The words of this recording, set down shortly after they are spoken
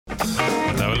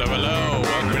Hello, hello.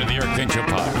 Welcome to the Eric King Show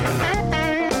podcast.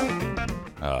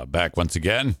 Back once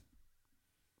again.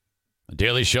 A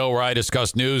daily show where I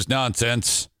discuss news,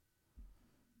 nonsense,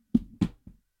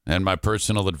 and my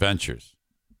personal adventures.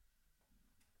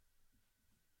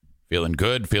 Feeling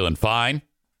good, feeling fine.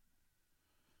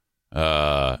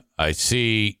 I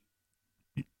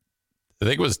think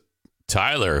it was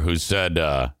Tyler who said,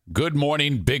 good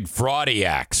morning, big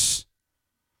fraudiacs.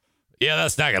 Yeah,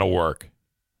 that's not going to work.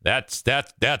 That's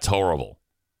horrible.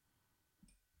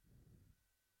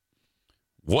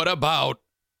 What about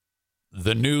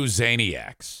the new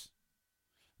Zaniacs?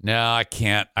 No, I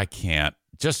can't.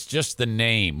 Just the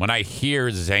name. When I hear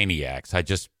Zaniacs,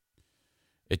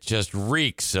 it just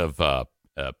reeks of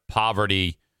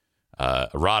poverty,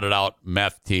 rotted out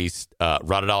meth teeth.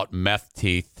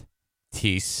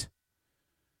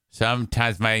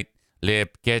 Sometimes my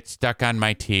lip gets stuck on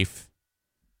my teeth.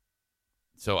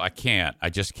 So I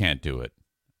just can't do it.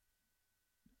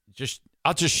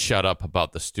 I'll just shut up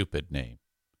about the stupid name.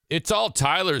 It's all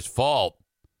Tyler's fault.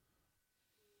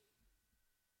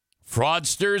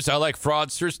 Fraudsters? I like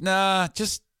fraudsters. Nah,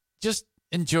 just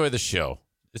enjoy the show.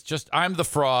 It's just, I'm the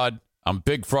fraud. I'm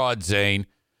Big Fraud Zane.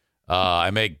 I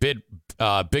make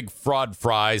big fraud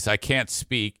fries. I can't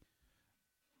speak.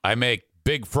 I make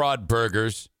big fraud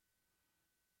burgers.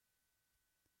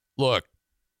 Look,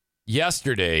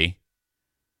 yesterday,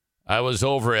 I was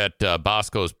over at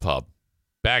Bosco's Pub,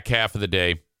 back half of the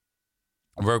day.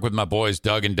 I work with my boys,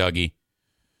 Doug and Dougie,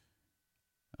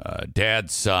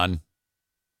 dad's son,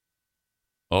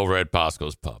 over at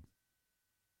Bosco's Pub.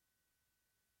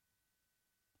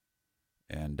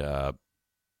 And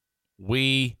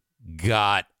we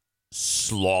got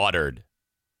slaughtered.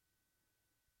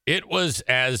 It was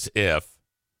as if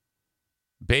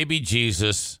baby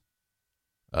Jesus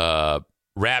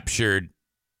raptured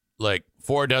like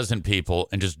 4 dozen people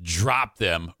and just dropped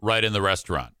them right in the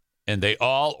restaurant. And they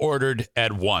all ordered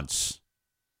at once.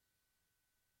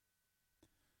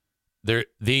 The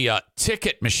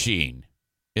ticket machine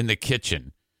in the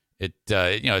kitchen, it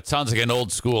sounds like an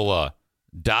old school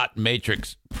dot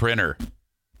matrix printer. What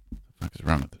the fuck is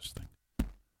wrong with this thing?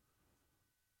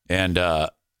 And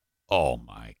oh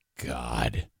my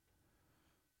God,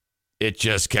 it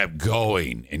just kept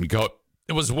going and go.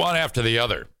 It was one after the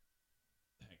other.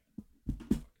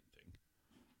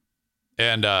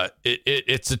 And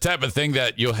it's the type of thing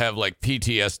that you'll have like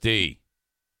PTSD,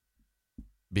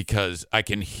 because I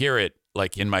can hear it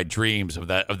like in my dreams of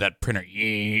that printer.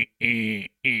 And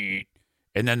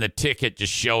then the ticket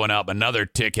just showing up, another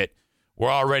ticket. We're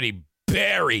already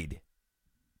buried.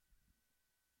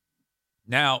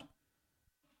 Now,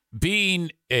 being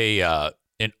an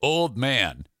old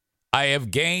man, I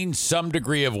have gained some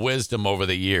degree of wisdom over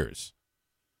the years.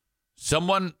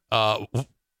 Someone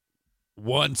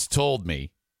once told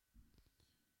me,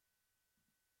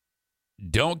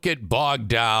 don't get bogged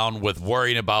down with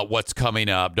worrying about what's coming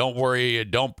up. Don't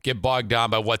get bogged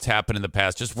down by what's happened in the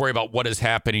past. Just worry about what is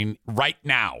happening right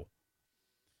now.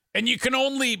 And you can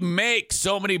only make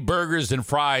so many burgers and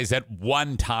fries at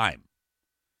one time.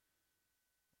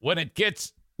 When it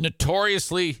gets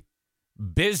notoriously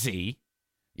busy,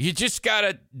 you just got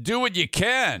to do what you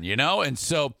can, you know? And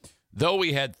so, though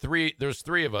we had there's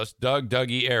 3 of us, Doug,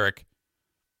 Dougie, Eric.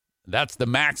 That's the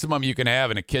maximum you can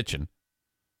have in a kitchen.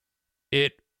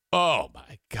 Oh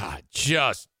my God,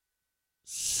 just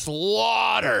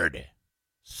slaughtered.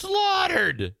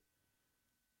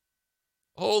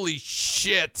 Holy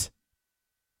shit.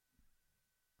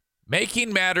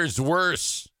 Making matters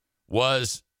worse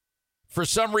was, for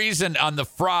some reason on the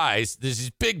fries, there's these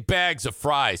big bags of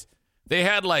fries. They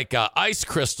had like ice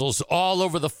crystals all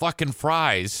over the fucking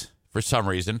fries for some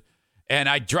reason. And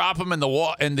I drop them in the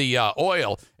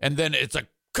oil, and then it's a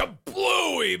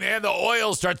kablooey, man. The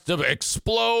oil starts to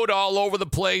explode all over the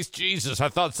place. Jesus, I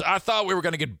thought we were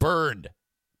going to get burned.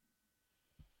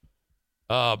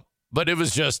 But it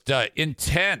was just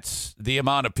intense, the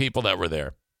amount of people that were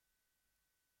there.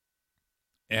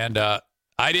 And I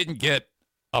didn't get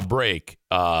a break.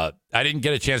 I didn't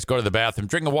get a chance to go to the bathroom,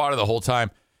 drinking water the whole time.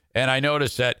 And I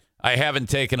noticed that I haven't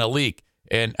taken a leak,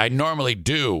 and I normally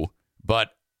do,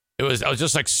 but I was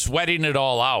just like sweating it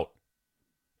all out.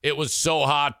 It was so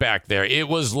hot back there. It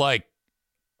was like,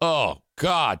 oh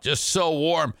God, just so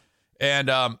warm.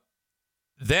 And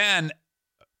then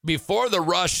before the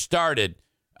rush started,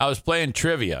 I was playing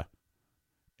trivia.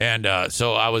 And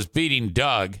so I was beating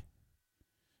Doug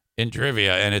in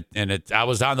trivia, and I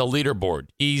was on the leaderboard,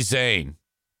 Zane.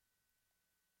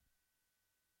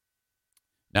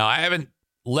 Now, I haven't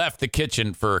left the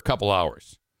kitchen for a couple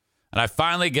hours, and I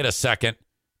finally get a second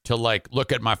to like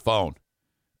look at my phone,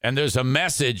 And there's a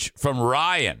message from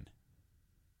Ryan.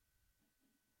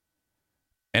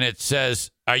 And it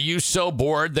says, "Are you so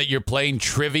bored that you're playing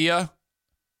trivia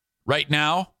right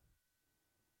now?"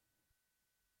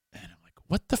 And I'm like,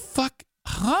 what the fuck?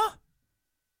 Huh?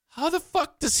 How the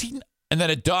fuck does he... And then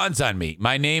it dawns on me.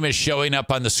 My name is showing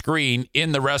up on the screen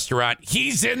in the restaurant.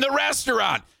 He's in the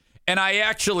restaurant. And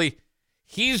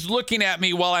he's looking at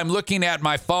me while I'm looking at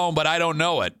my phone, but I don't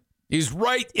know it. He's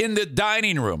right in the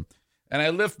dining room. And I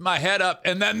lift my head up,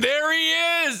 and then there he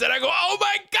is. And I go, oh,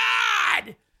 my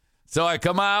God. So I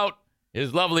come out.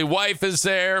 His lovely wife is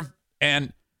there.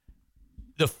 And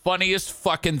the funniest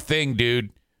fucking thing,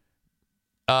 dude,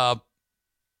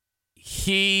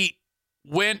 he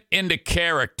went into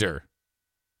character.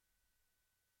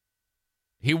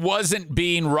 He wasn't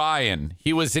being Ryan.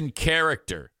 He was in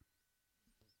character.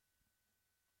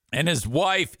 And his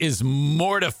wife is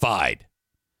mortified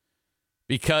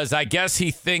because I guess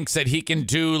he thinks that he can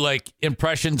do like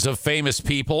impressions of famous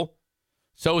people.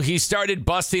 So he started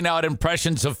busting out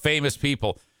impressions of famous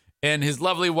people. And his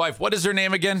lovely wife, what is her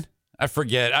name again? I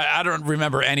forget. I don't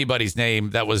remember anybody's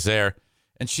name that was there.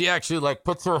 And she actually like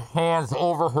puts her hands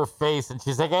over her face and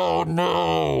she's like, oh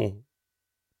no.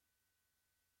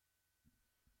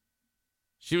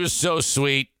 She was so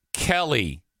sweet.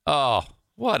 Kelly. Oh,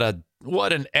 what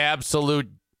an absolute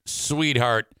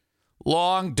sweetheart.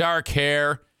 Long dark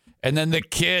hair. And then the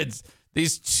kids,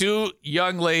 these two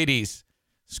young ladies,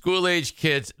 school-age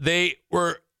kids, they're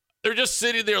just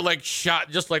sitting there like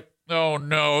shot, just like, oh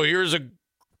no, here's a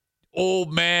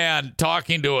old man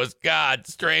talking to us. God,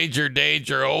 stranger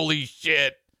danger, holy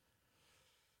shit.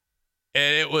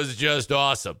 And it was just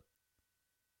awesome.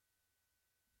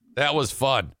 That was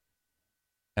fun.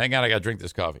 Hang on, I got to drink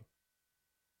this coffee.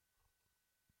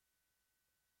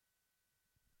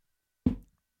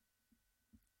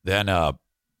 Then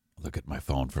look at my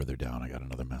phone further down. I got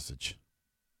another message.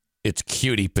 It's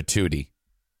Cutie Patootie.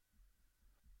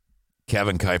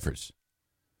 Kevin Kuipers.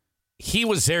 He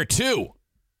was there too.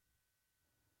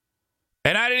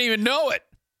 And I didn't even know it.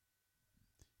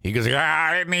 He goes,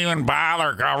 I didn't even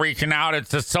bother reaching out.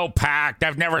 It's just so packed.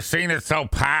 I've never seen it so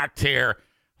packed here.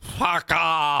 Fuck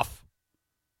off.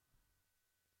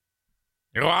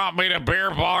 You want me to beer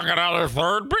bong another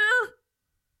third beer?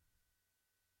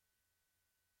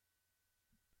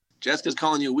 Jessica's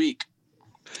calling you weak.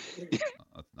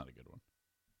 That's not a good one.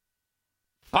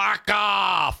 Fuck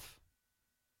off.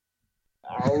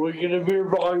 Are we going to beer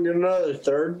bong another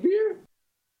third beer?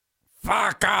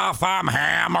 Fuck off, I'm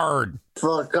hammered.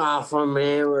 Fuck off, I'm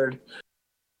hammered.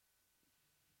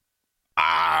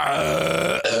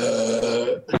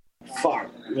 Fuck,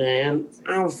 man.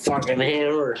 I'm fucking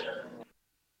hammered.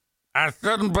 I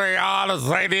shouldn't be on a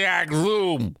Zaniac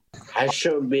Zoom. I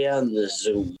shouldn't be on this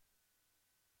Zoom.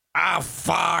 Ah,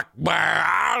 fuck, man.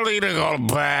 I need to go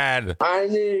to bed. I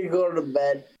need to go to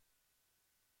bed.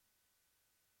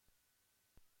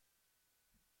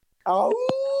 Oh.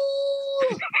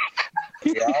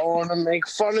 Y'all want to make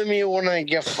fun of me when I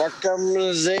get fucked up in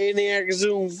the Zaniac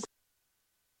Zoom.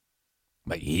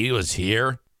 But he was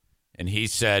here, and he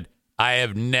said, I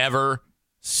have never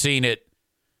seen it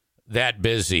that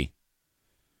busy.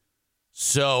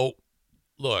 So,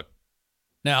 look,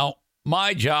 now,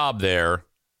 my job there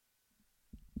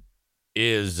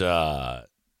is, okay,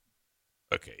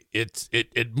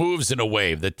 it moves in a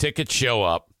wave. The tickets show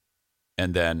up,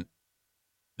 and then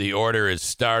the order is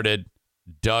started.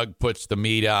 Doug puts the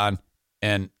meat on,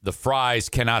 and the fries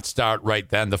cannot start right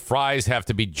then. The fries have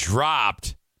to be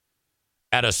dropped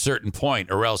at a certain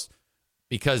point, or else,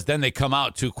 because then they come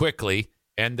out too quickly,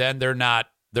 and then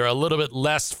they're a little bit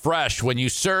less fresh when you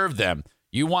serve them.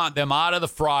 You want them out of the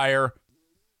fryer,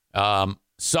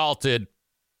 salted,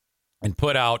 and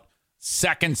put out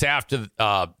seconds after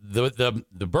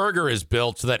the burger is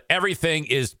built so that everything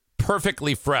is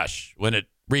perfectly fresh when it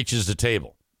reaches the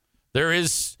table. There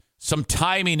is some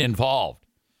timing involved.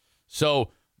 So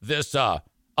this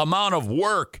amount of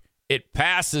work, it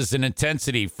passes in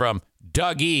intensity from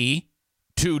Dougie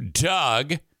to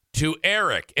Doug to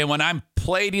Eric. And when I'm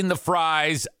plating the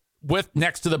fries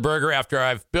next to the burger after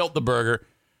I've built the burger,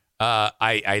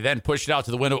 I then push it out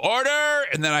to the window, order,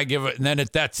 and then I give it, and then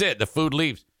that's it. The food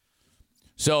leaves.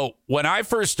 So when I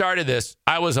first started this,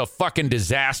 I was a fucking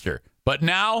disaster. But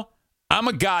now I'm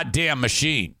a goddamn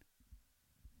machine.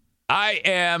 I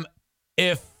am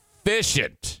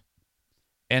efficient.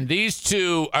 And these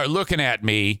two are looking at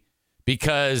me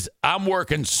because I'm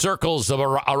working circles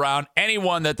around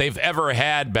anyone that they've ever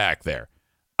had back there.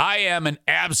 I am an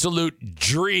absolute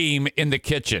dream in the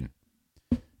kitchen.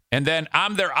 And then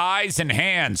I'm their eyes and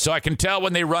hands, so I can tell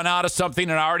when they run out of something,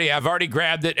 and I've already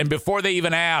grabbed it. And before they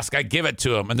even ask, I give it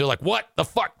to them, and they're like, "What the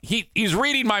fuck? He's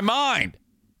reading my mind."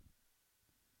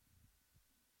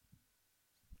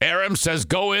 Aram says,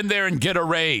 "Go in there and get a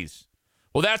raise."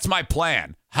 Well, that's my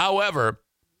plan. However,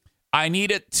 I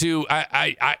need it to.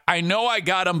 I know I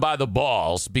got them by the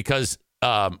balls because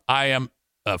I am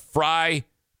a fry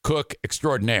cook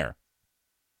extraordinaire.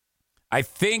 I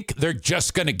think they're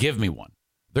just going to give me one.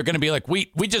 They're going to be like, we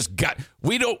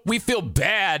feel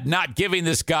bad not giving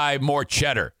this guy more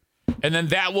cheddar. And then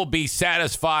that will be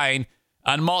satisfying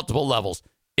on multiple levels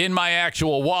in my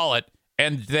actual wallet.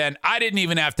 And then I didn't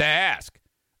even have to ask.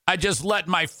 I just let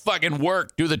my fucking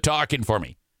work do the talking for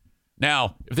me.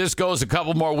 Now, if this goes a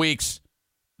couple more weeks,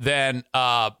 then,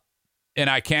 and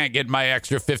I can't get my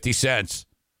extra 50 cents,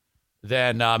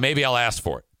 then maybe I'll ask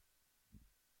for it.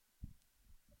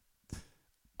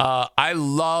 I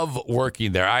love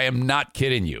working there. I am not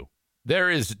kidding you. There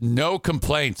is no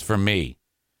complaints from me.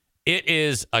 It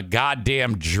is a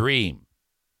goddamn dream.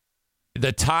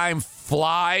 The time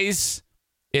flies.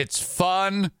 It's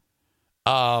fun.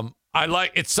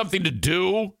 It's something to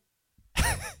do.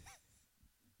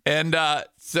 And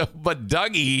but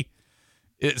Dougie,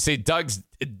 Doug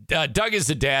is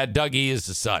the dad. Dougie is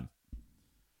the son.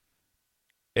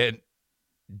 And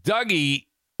Dougie,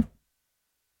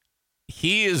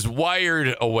 he is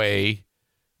wired a way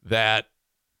that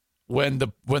when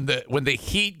the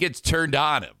heat gets turned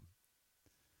on him,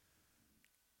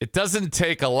 it doesn't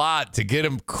take a lot to get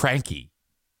him cranky.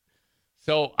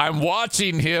 So I'm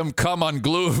watching him come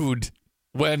unglued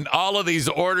when all of these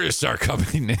orders are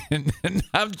coming in, and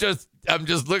I'm just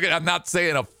looking. I'm not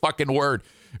saying a fucking word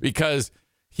because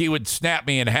he would snap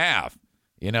me in half,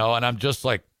 And I'm just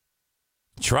like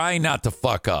trying not to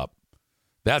fuck up.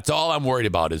 That's all I'm worried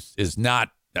about is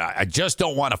not. I just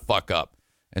don't want to fuck up.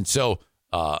 And so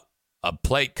a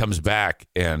plate comes back,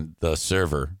 and the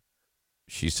server,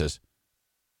 she says,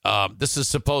 "This is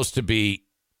supposed to be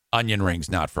onion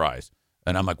rings, not fries."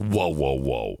 And I'm like,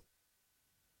 whoa.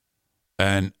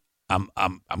 And I'm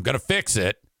gonna fix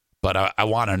it, but I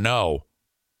want to know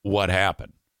what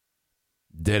happened.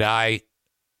 Did I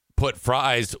put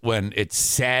fries when it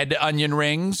said onion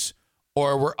rings,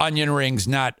 or were onion rings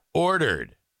not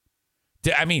ordered?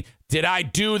 Did I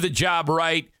do the job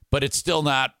right, but it's still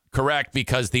not correct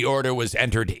because the order was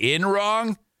entered in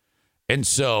wrong? And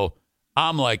so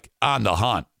I'm like on the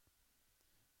hunt.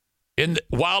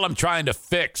 While I'm trying to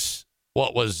fix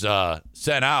what was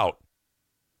sent out,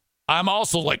 I'm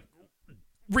also like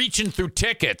reaching through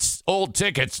old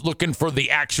tickets, looking for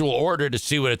the actual order to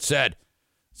see what it said.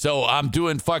 So I'm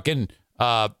doing fucking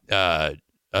a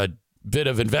bit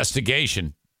of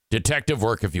investigation, detective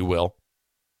work, if you will.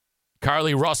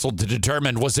 Carly Russell to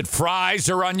determine, was it fries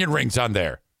or onion rings on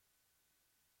there?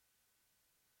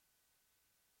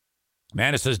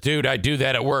 Amanda says, "Dude, I do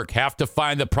that at work. Have to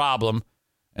find the problem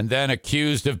and then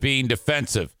accused of being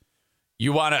defensive.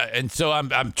 You want to," and so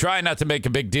I'm trying not to make a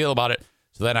big deal about it.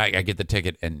 So then I get the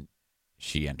ticket, and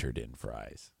she entered in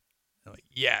fries. I'm like,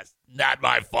 yes, not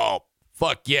my fault.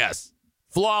 Fuck yes.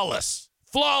 Flawless.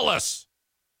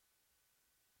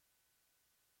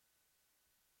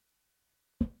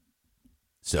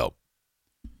 So,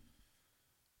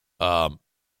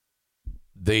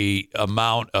 the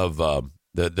amount of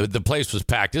the place was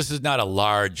packed. This is not a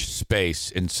large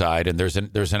space inside, and there's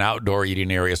an outdoor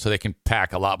eating area, so they can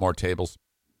pack a lot more tables.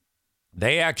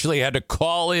 They actually had to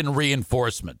call in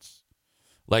reinforcements,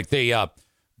 like they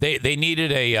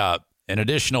needed an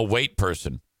additional wait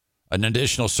person, an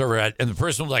additional server, and the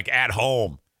person was like at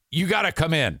home. You got to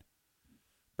come in.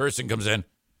 Person comes in.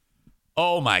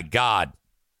 Oh my God.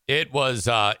 It was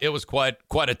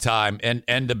quite a time,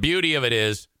 and the beauty of it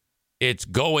is it's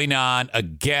going on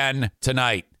again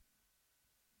tonight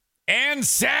and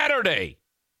Saturday.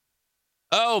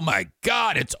 Oh my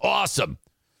God, it's awesome!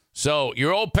 So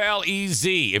your old pal EZ,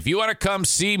 if you want to come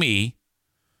see me,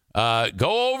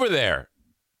 go over there,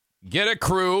 get a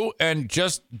crew, and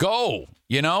just go.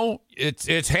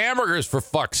 It's hamburgers, for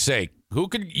fuck's sake.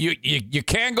 You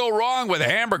can't go wrong with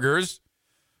hamburgers.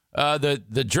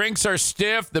 The drinks are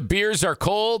stiff. The beers are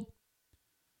cold.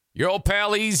 Your old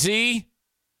pal EZ.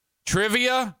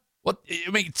 Trivia.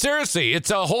 Seriously, it's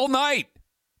a whole night.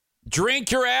 Drink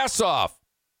your ass off.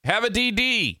 Have a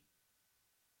DD.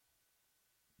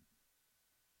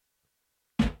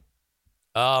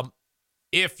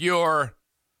 If you're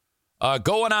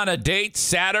going on a date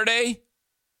Saturday,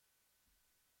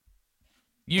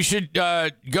 you should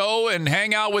go and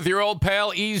hang out with your old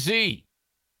pal EZ.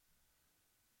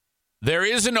 There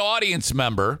is an audience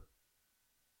member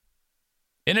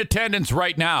in attendance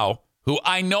right now who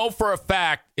I know for a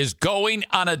fact is going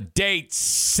on a date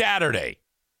Saturday,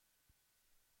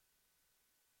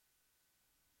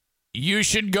 you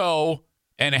should go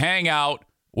and hang out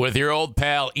with your old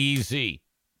pal EZ.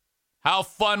 How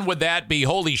fun would that be?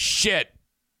 Holy shit.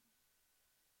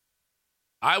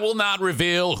 I will not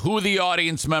reveal who the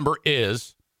audience member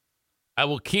is. I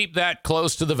will keep that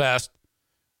close to the vest.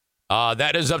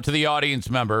 That is up to the audience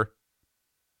member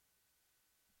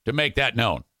to make that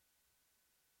known.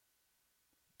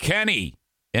 Kenny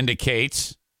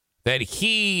indicates that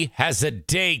he has a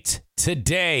date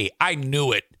today. I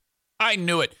knew it.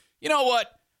 You know what?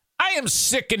 I am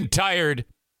sick and tired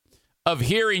of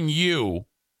hearing you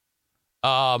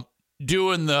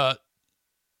doing the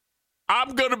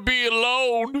I'm going to be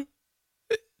alone.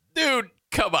 Dude,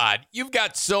 come on. You've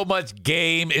got so much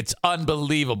game. It's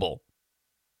unbelievable.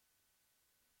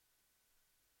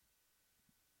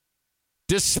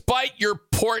 Despite your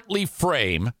portly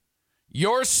frame,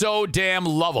 you're so damn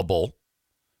lovable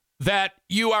that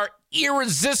you are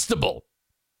irresistible.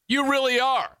 You really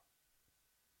are.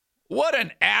 What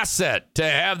an asset to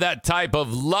have that type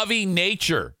of loving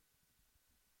nature.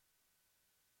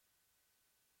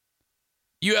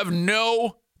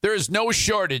 There is no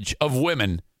shortage of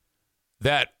women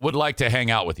that would like to hang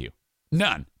out with you.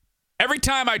 None. Every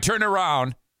time I turn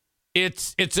around,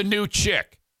 it's a new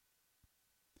chick.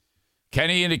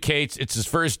 Kenny indicates it's his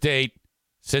first date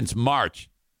since March.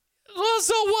 Well,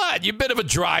 so what? You bit of a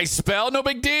dry spell, no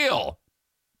big deal.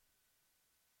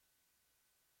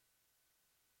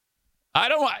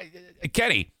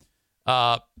 Kenny,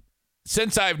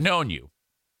 since I've known you,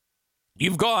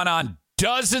 you've gone on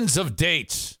dozens of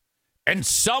dates, and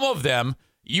some of them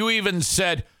you even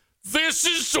said, "This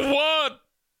is the one.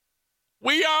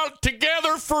 We are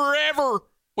together forever.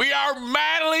 We are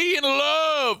madly in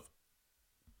love."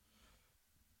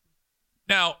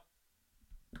 Now,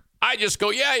 I just go,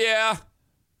 yeah,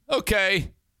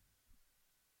 okay.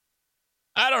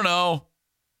 I don't know.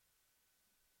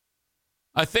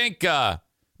 I think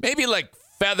maybe like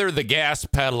feather the gas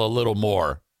pedal a little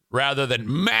more rather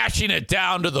than mashing it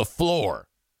down to the floor.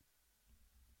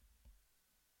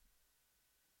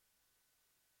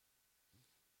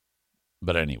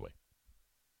 But anyway,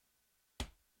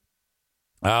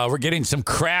 we're getting some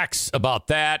cracks about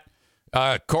that.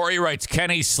 Corey writes,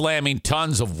 Kenny slamming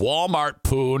tons of Walmart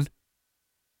poon.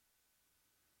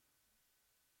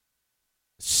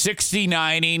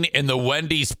 69ing in the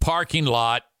Wendy's parking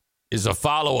lot is a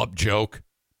follow-up joke.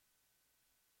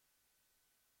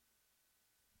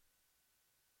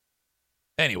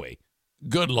 Anyway,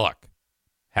 good luck.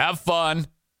 Have fun.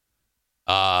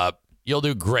 You'll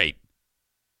do great.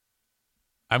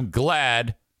 I'm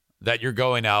glad that you're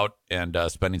going out and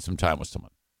spending some time with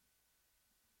someone.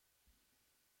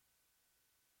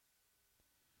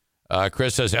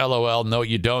 Chris says, LOL. No,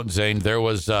 you don't, Zane. There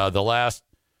was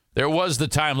the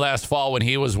time last fall when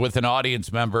he was with an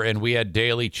audience member and we had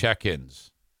daily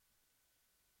check-ins.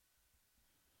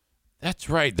 That's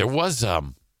right. There was I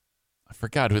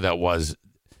forgot who that was.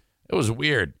 It was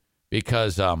weird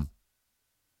because I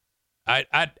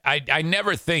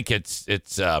never think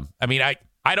it's I mean,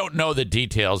 I don't know the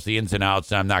details, the ins and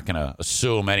outs, and I'm not going to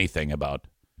assume anything about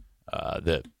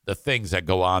the things that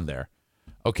go on there.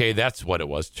 Okay, that's what it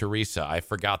was. Teresa. I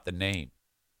forgot the name.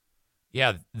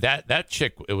 Yeah, that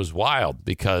chick, it was wild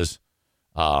because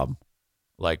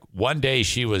like one day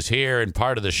she was here and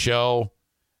part of the show,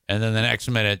 and then the next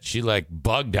minute she like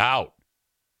bugged out.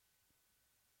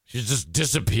 She just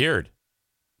disappeared.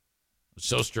 It was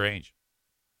so strange.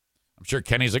 I'm sure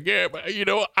Kenny's like, yeah, but you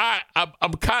know,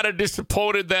 I'm kind of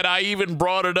disappointed that I even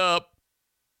brought it up.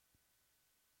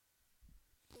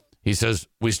 He says,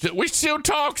 we still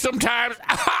talk sometimes.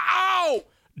 Ow!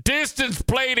 Distance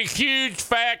played a huge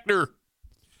factor.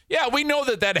 Yeah, we know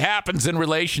that happens in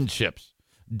relationships.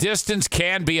 Distance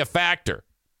can be a factor.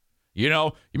 You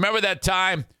know, you remember that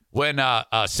time when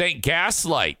St.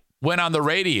 Gaslight went on the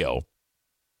radio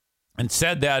and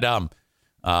said that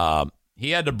he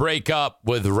had to break up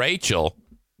with Rachel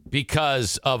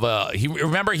because of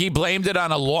he blamed it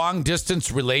on a long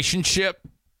distance relationship.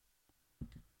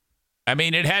 I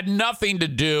mean, it had nothing to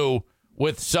do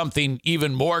with something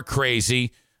even more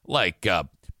crazy, like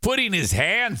putting his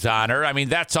hands on her. I mean,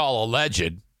 that's all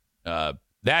alleged. That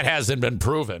hasn't been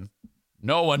proven.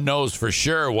 No one knows for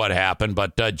sure what happened,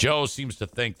 but Joe seems to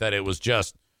think that it was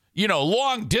just,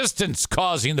 long distance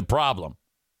causing the problem.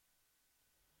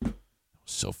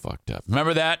 So fucked up.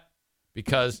 Remember that?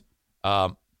 Because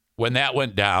when that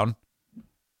went down,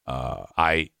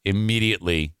 I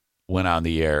immediately went on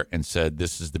the air and said,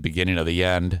 this is the beginning of the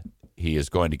end. He is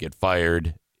going to get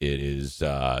fired. It is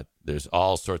There's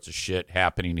all sorts of shit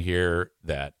happening here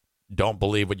that don't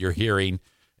believe what you're hearing.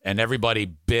 And everybody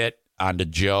bit onto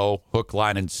Joe, hook,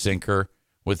 line, and sinker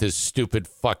with his stupid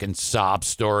fucking sob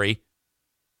story.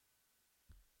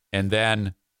 And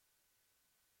then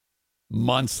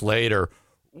months later,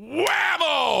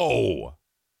 whammo!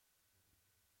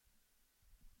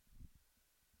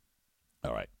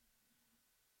 All right.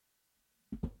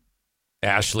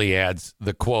 Ashley adds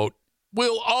the quote,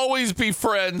 "We'll always be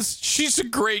friends. She's a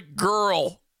great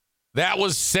girl." That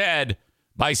was said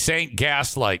by Saint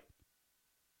Gaslight.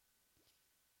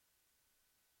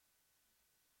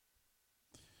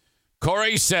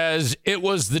 Corey says it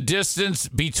was the distance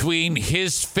between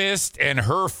his fist and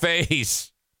her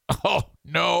face. Oh,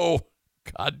 no.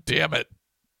 God damn it.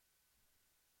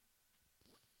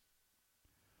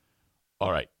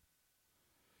 All right.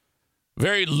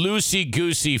 Very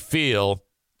loosey-goosey feel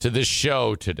to this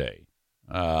show today.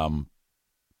 I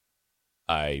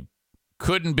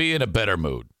couldn't be in a better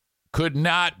mood. Could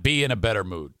not be in a better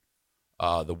mood.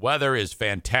 The weather is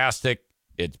fantastic.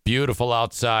 It's beautiful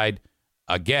outside.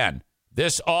 Again,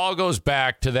 this all goes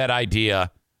back to that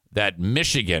idea that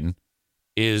Michigan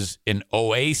is an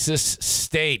oasis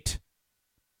state.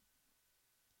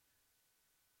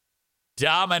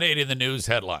 Dominating the news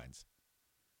headlines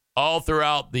all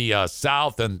throughout the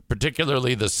South and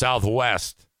particularly the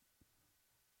Southwest.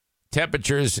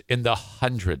 Temperatures in the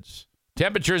hundreds.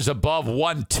 Temperatures above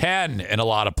 110 in a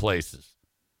lot of places.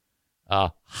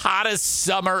 Hottest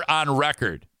summer on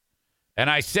record. And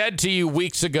I said to you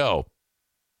weeks ago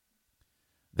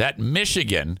that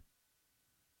Michigan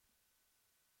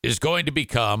is going to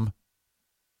become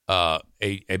a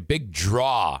big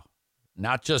draw,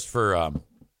 not just for,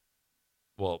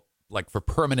 for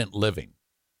permanent living.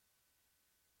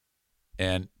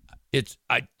 And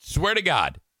I swear to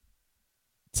God,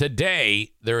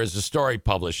 today there is a story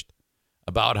published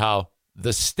about how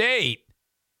the state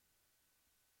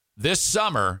this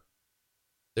summer,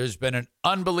 there's been an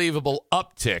unbelievable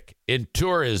uptick in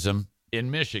tourism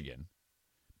in Michigan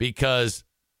because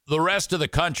the rest of the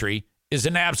country is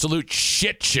an absolute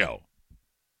shit show.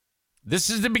 This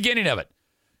is the beginning of it.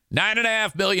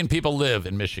 9.5 million people live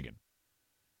in Michigan.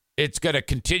 It's going to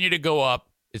continue to go up.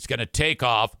 It's going to take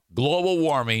off. Global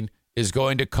warming is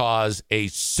going to cause a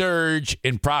surge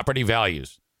in property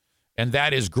values. And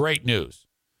that is great news.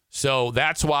 So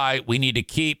that's why we need to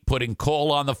keep putting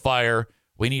coal on the fire.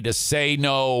 We need to say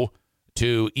no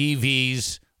to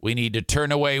EVs. We need to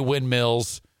turn away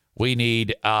windmills. We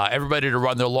need everybody to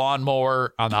run their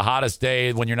lawnmower on the hottest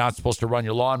day when you're not supposed to run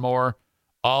your lawnmower.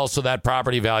 Also, that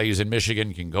property values in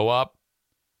Michigan can go up.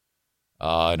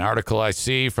 An article I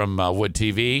see from Wood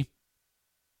TV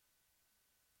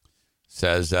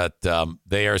says that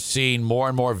they are seeing more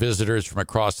and more visitors from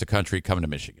across the country coming to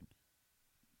Michigan.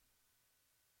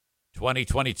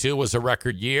 2022 was a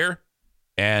record year,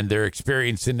 and they're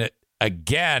experiencing it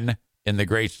again in the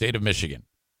great state of Michigan.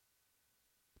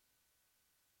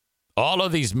 All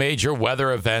of these major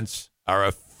weather events are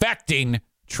affecting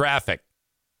traffic.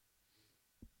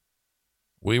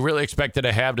 We really expected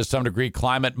to have, to some degree,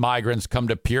 climate migrants come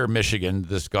to Pure, Michigan,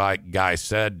 this guy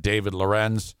said, David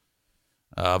Lorenz,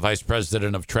 Vice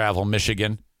President of Travel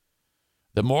Michigan.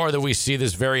 The more that we see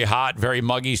this very hot, very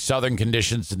muggy southern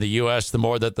conditions in the U.S., the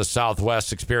more that the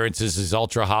Southwest experiences these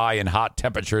ultra high and hot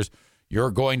temperatures,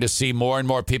 you're going to see more and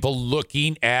more people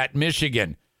looking at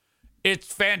Michigan. It's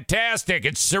fantastic.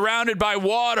 It's surrounded by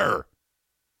water.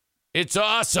 It's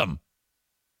awesome.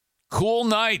 Cool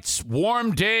nights,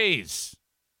 warm days.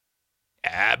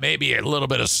 Maybe a little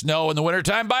bit of snow in the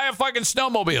wintertime. Buy a fucking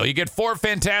snowmobile. You get 4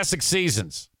 fantastic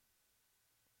seasons.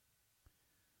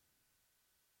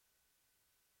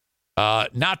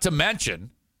 Not to mention,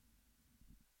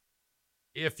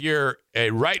 if you're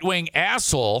a right-wing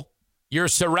asshole, you're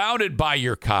surrounded by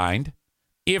your kind.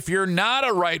 If you're not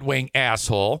a right-wing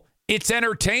asshole, it's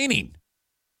entertaining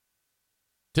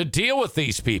to deal with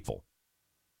these people.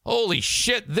 Holy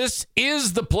shit, this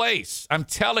is the place. I'm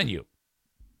telling you.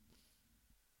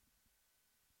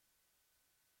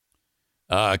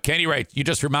 Kenny writes, you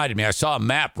just reminded me, I saw a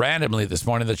map randomly this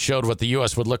morning that showed what the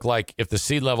U.S. would look like if the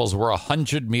sea levels were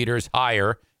 100 meters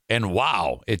higher. And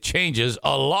wow, it changes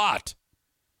a lot.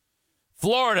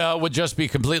 Florida would just be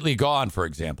completely gone, for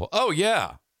example. Oh,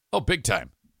 yeah. Oh, big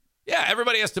time. Yeah,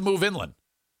 everybody has to move inland.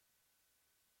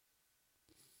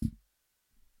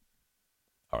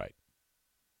 All right.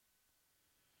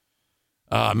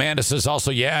 Amanda says also,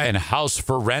 yeah, and house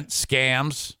for rent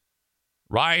scams.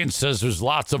 Ryan says there's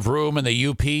lots of room in the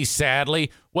UP, sadly.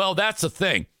 Well, that's the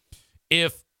thing.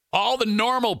 If all the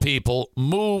normal people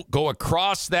go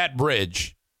across that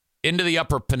bridge into the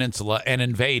Upper Peninsula and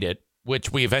invade it,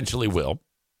 which we eventually will,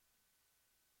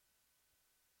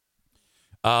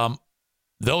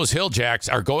 those hill jacks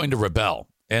are going to rebel.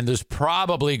 And there's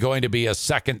probably going to be a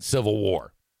second civil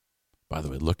war. By the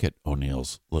way, look at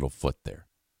O'Neill's little foot there.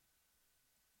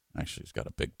 Actually, he's got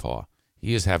a big paw.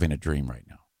 He is having a dream right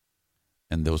now.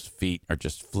 And those feet are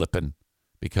just flipping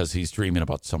because he's dreaming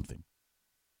about something.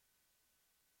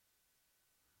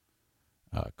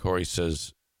 Corey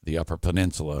says the Upper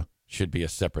Peninsula should be a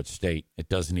separate state. It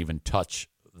doesn't even touch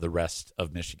the rest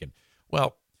of Michigan.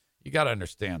 Well, you got to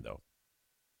understand, though.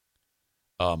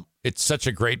 It's such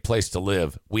a great place to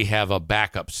live. We have a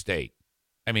backup state.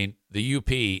 I mean, the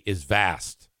UP is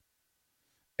vast.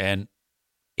 And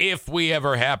if we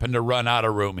ever happen to run out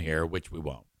of room here, which we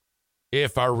won't,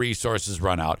 if our resources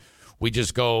run out, we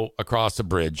just go across the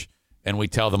bridge and we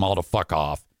tell them all to fuck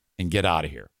off and get out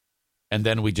of here. And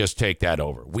then we just take that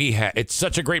over. It's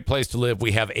such a great place to live.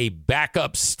 We have a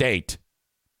backup state.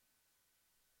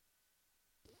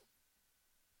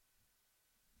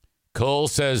 Cole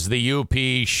says the UP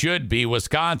should be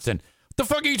Wisconsin. What the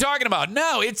fuck are you talking about?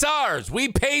 No, it's ours. We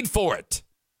paid for it.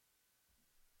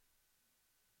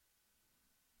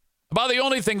 About the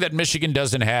only thing that Michigan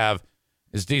doesn't have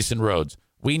is decent roads.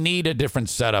 We need a different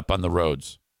setup on the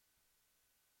roads.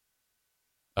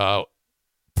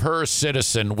 Per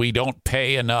citizen, we don't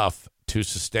pay enough to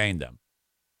sustain them.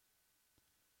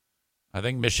 I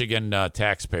think Michigan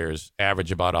taxpayers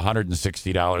average about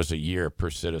 $160 a year per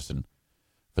citizen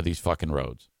for these fucking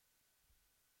roads.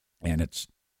 And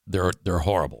they're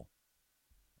horrible.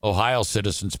 Ohio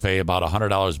citizens pay about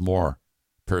 $100 more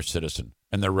per citizen,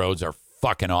 and their roads are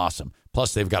fucking awesome.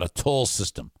 Plus, they've got a toll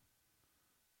system.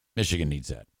 Michigan needs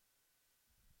that.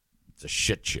 It's a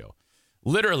shit show.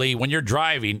 Literally, when you're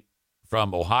driving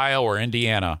from Ohio or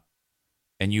Indiana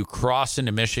and you cross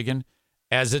into Michigan,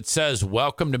 as it says,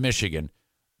 welcome to Michigan,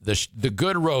 the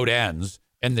good road ends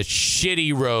and the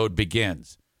shitty road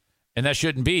begins. And that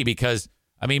shouldn't be because,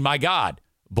 I mean, my God,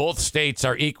 both states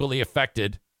are equally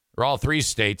affected, or all three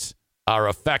states are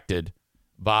affected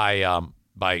by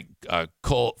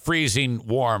cold, freezing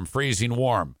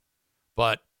warm.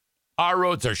 But our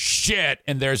roads are shit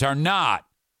and theirs are not.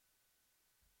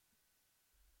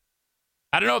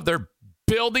 I don't know if they're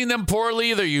building them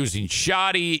poorly, they're using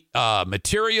shoddy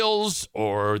materials,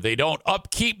 or they don't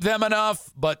upkeep them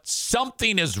enough, but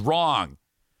something is wrong.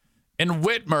 And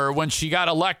Whitmer, when she got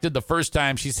elected the first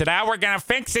time, she said, we're going to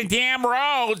fix the damn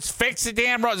roads. Fix the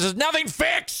damn roads. There's nothing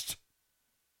fixed.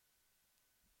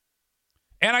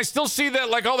 And I still see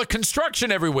that, like, all the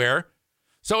construction everywhere.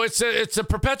 So it's a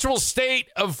perpetual state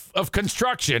of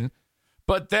construction.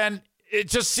 But then it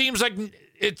just seems like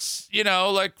it's,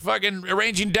 like fucking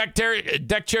arranging deck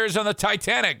chairs on the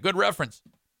Titanic. Good reference.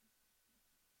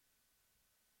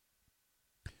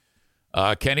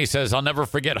 Kenny says, I'll never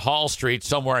forget Hall Street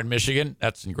somewhere in Michigan.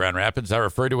 That's in Grand Rapids. I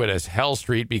refer to it as Hell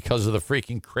Street because of the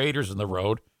freaking craters in the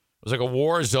road. It was like a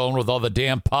war zone with all the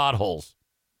damn potholes.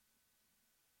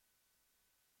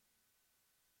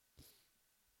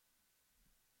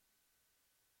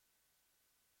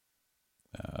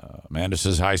 Amanda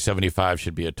says, I-75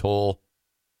 should be a toll.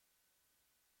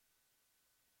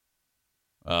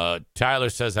 Tyler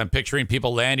says, I'm picturing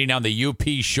people landing on the UP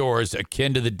shores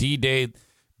akin to the D-Day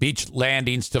beach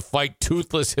landings to fight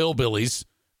toothless hillbillies,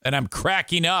 and I'm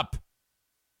cracking up.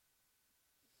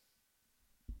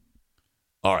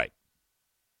 All right.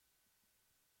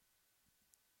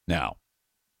 Now,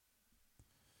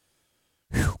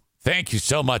 thank you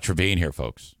so much for being here,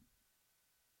 folks.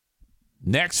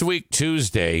 Next week,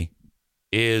 Tuesday,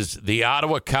 is the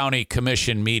Ottawa County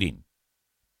Commission meeting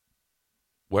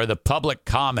where the public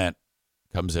comment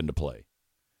comes into play.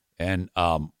 And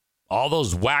all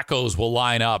those wackos will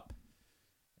line up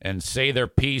and say their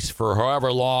piece for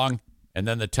however long, and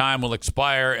then the time will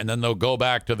expire, and then they'll go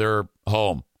back to their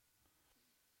home.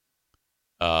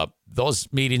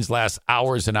 Those meetings last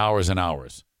hours and hours and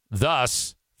hours.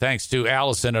 Thus, thanks to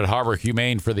Allison at Harbor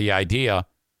Humane for the idea,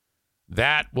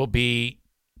 that will be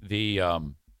the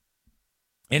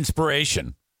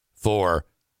inspiration for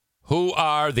who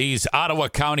are these Ottawa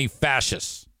County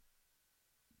fascists.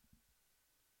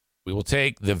 We will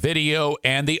take the video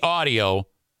and the audio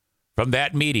from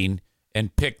that meeting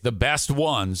and pick the best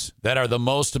ones that are the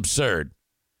most absurd.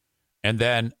 And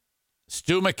then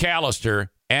Stu McAllister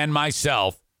and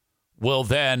myself will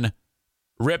then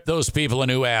rip those people a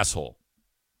new asshole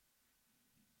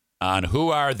on who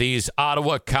are these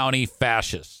Ottawa County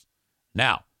fascists.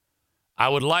 Now, I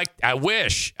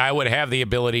wish I would have the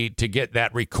ability to get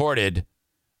that recorded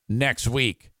next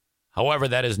week. However,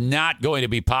 that is not going to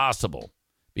be possible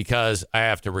because I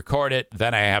have to record it,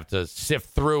 then I have to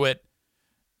sift through it,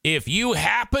 If you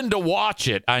happen to watch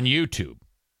it on YouTube,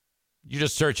 you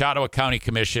just search Ottawa County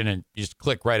Commission and you just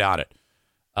click right on it.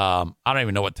 I don't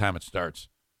even know what time it starts.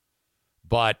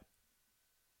 But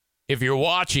if you're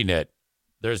watching it,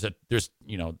 there's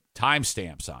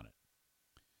timestamps on it.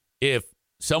 If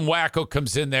some wacko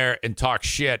comes in there and talks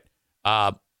shit,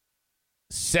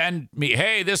 send me,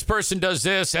 hey, this person does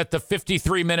this at the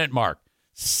 53-minute mark.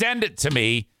 Send it to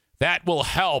me. That will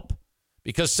help,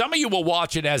 because some of you will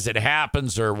watch it as it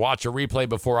happens or watch a replay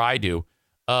before I do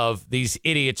of these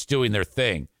idiots doing their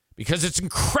thing, because it's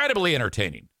incredibly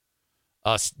entertaining.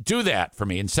 Do that for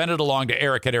me and send it along to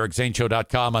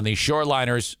eric@ericzaneshow.com on the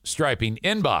Shoreliners Striping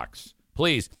inbox.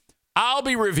 Please. I'll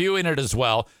be reviewing it as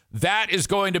well. That is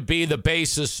going to be the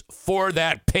basis for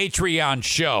that Patreon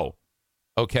show.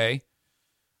 Okay?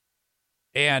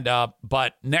 And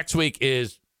but next week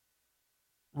is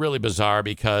really bizarre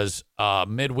because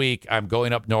midweek I'm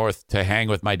going up north to hang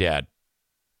with my dad.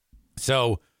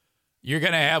 So you're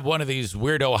going to have one of these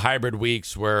weirdo hybrid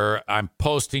weeks where I'm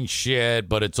posting shit,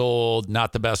 but it's old,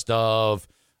 not the best of,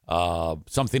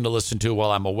 something to listen to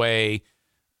while I'm away.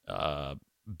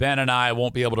 Ben and I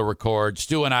won't be able to record.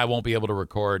 Stu and I won't be able to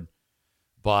record.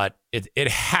 But it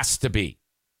has to be.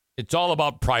 It's all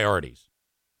about priorities.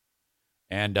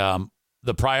 And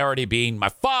the priority being my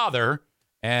father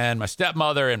and my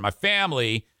stepmother and my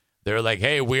family. They're like,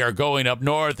 hey, we are going up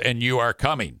north and you are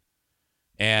coming.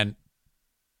 And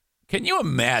can you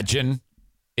imagine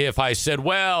if I said,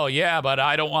 well, yeah, but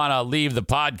I don't want to leave the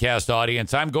podcast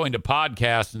audience. I'm going to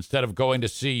podcast instead of going to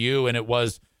see you. And it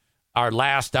was our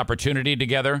last opportunity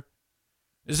together.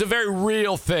 This is a very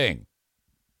real thing.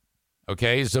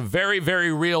 Okay. It's a very,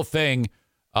 very real thing.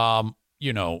 Elderly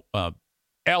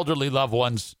loved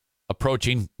ones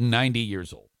approaching 90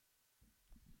 years old.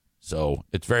 So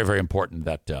it's very, very important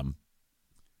that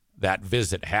that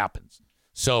visit happens.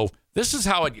 So this is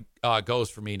how it goes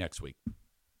for me next week.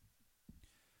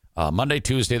 Monday,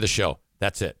 Tuesday, the show.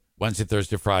 That's it. Wednesday,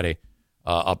 Thursday, Friday,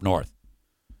 up north.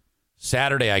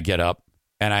 Saturday, I get up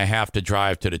and I have to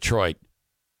drive to Detroit.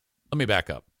 Let me back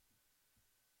up.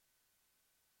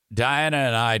 Diana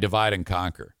and I divide and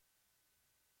conquer.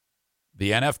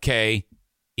 The NFK,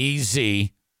 EZ,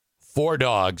 4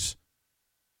 dogs,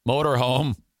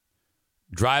 motorhome,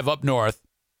 drive up north,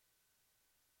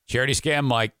 Charity Scam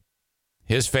Mike,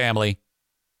 his family,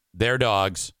 their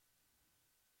dogs,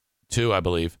 2, I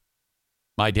believe,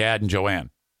 my dad and Joanne,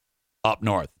 up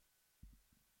north.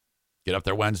 Get up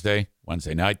there Wednesday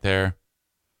night there,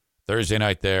 Thursday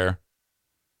night there,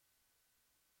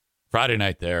 Friday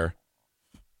night there,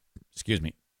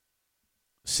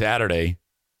 Saturday,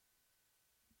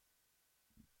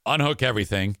 unhook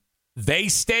everything. They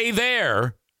stay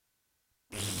there,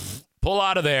 pull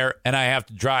out of there, and I have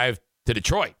to drive to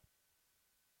Detroit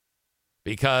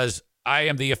because I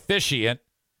am the officiant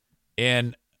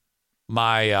in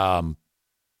my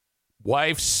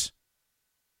wife's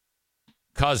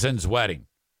cousin's wedding.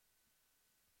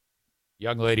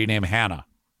 Young lady named Hannah.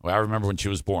 Well, I remember when she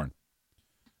was born.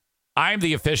 I'm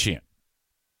the officiant.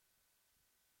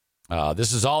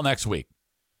 This is all next week.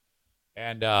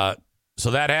 And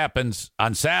so that happens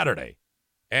on Saturday.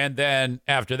 And then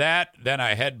after that, then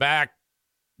I head back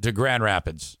to Grand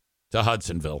Rapids, to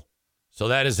Hudsonville. So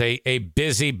that is a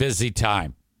busy, busy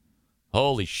time.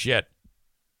 Holy shit.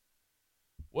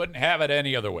 Wouldn't have it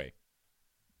any other way.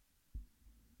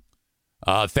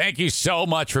 Thank you so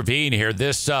much for being here.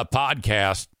 This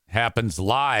podcast happens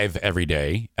live every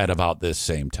day at about this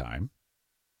same time.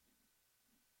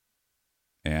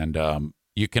 And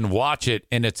you can watch it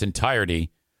in its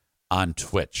entirety on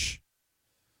Twitch.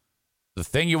 The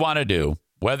thing you want to do,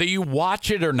 whether you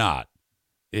watch it or not,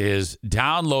 is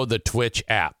download the Twitch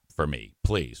app for me,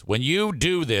 please. When you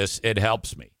do this, it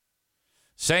helps me.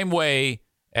 Same way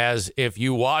as if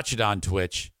you watch it on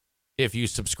Twitch, if you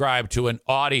subscribe to an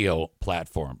audio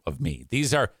platform of me.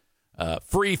 These are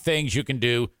free things you can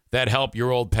do that help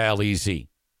your old pal EZ.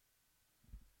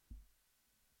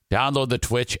 Download the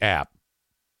Twitch app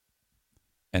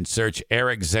and search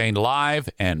Eric Zane Live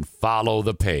and follow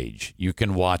the page. You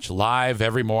can watch live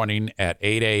every morning at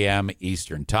 8 a.m.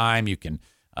 Eastern Time. You can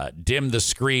dim the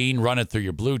screen, run it through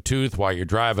your Bluetooth while you're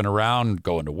driving around,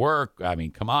 going to work. I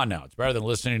mean, come on now. It's better than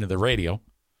listening to the radio,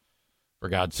 for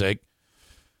God's sake.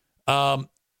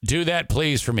 Do that,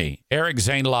 please, for me. Eric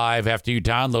Zane Live after you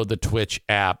download the Twitch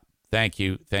app. Thank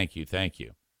you, thank you, thank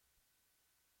you.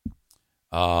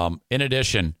 In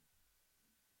addition,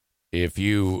 if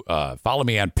you follow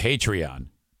me on Patreon,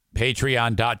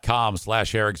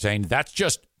 patreon.com/Eric Zane, that's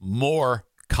just more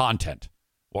content.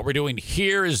 What we're doing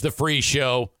here is the free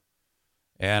show,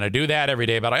 And I do that every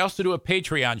day, but I also do a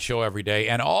Patreon show every day.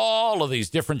 And all of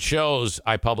these different shows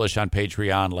I publish on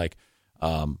Patreon, like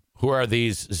Who Are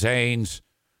These Zanes?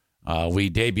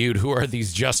 We debuted Who Are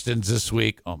These Justins this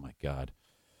week? Oh, my God.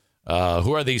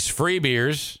 Who Are These Free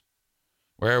Beers?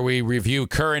 Where we review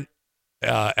current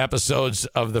episodes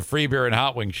of the Free Beer and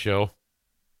Hot Wings show.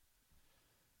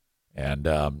 And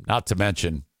not to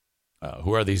mention,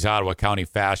 Who Are These Ottawa County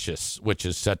Fascists, which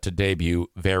is set to debut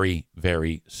very,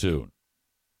 very soon.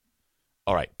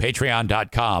 All right,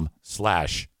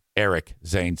 patreon.com/Eric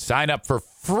Zane. Sign up for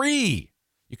free.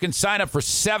 You can sign up for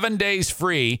 7 days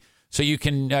free so you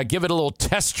can give it a little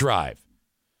test drive.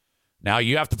 Now,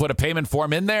 you have to put a payment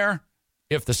form in there.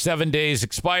 If the 7 days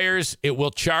expires, it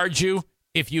will charge you.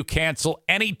 If you cancel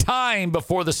any time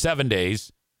before the 7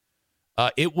 days,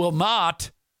 it will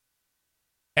not,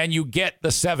 and you get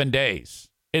the 7 days.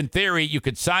 In theory, you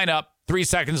could sign up 3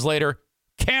 seconds later,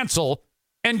 cancel,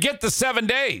 and get the 7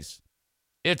 days.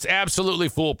 It's absolutely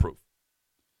foolproof.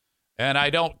 And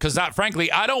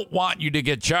frankly, I don't want you to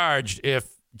get charged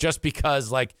just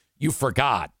because, like, you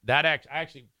forgot. I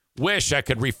actually wish I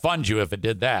could refund you if it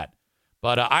did that.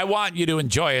 But I want you to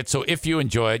enjoy it. So if you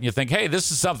enjoy it and you think, hey,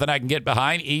 this is something I can get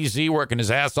behind, EZ working his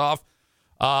ass off,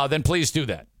 then please do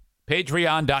that.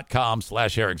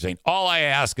 Patreon.com/Eric Zane. All I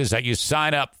ask is that you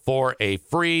sign up for a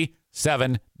free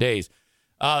 7 days.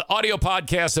 Audio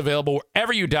podcasts available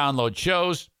wherever you download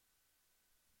shows.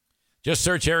 Just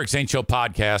search Eric Zane Show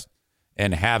Podcast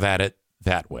and have at it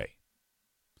that way.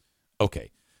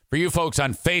 Okay. For you folks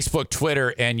on Facebook,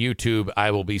 Twitter, and YouTube,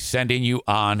 I will be sending you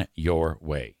on your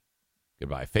way.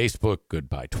 Goodbye, Facebook.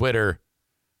 Goodbye, Twitter.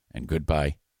 And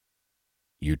goodbye,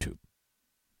 YouTube.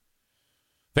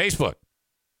 Facebook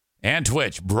and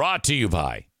Twitch brought to you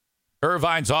by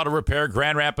Irvine's Auto Repair,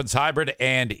 Grand Rapids Hybrid,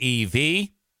 and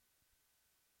EV.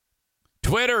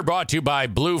 Twitter brought to you by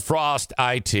Blue Frost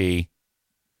IT.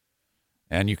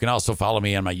 And you can also follow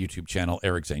me on my YouTube channel,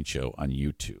 Eric Zane Show on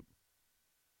YouTube.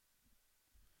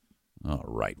 All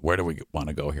right. Where do we want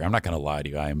to go here? I'm not going to lie to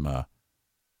you. I'm a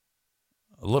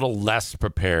little less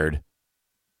prepared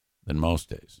than most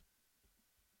days.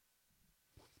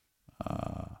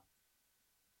 Let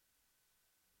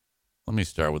me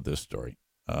start with this story.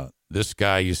 This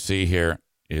guy you see here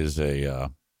is he's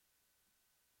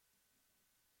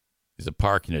a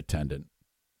parking attendant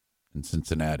in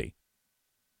Cincinnati.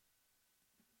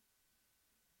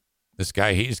 This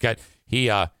guy, he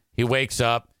wakes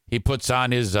up, he puts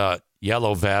on his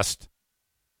yellow vest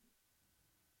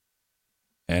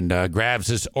and grabs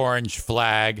his orange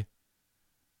flag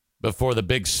before the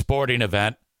big sporting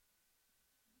event.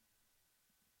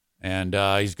 And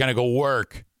he's going to go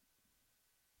work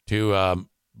to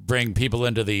bring people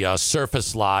into the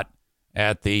surface lot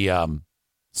at the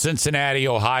Cincinnati,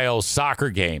 Ohio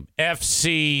soccer game.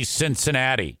 FC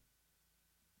Cincinnati.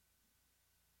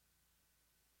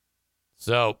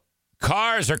 So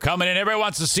cars are coming in. Everybody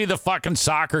wants to see the fucking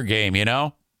soccer game, you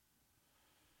know?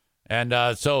 And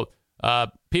so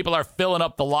people are filling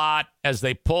up the lot as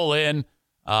they pull in.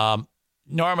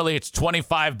 Normally it's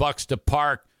 $25 to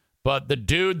park, but the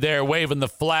dude there waving the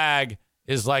flag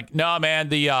is like, no, man,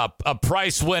 the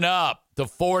price went up to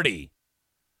 $40.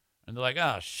 And they're like,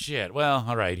 oh, shit. Well,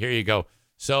 all right, here you go.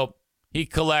 So he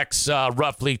collects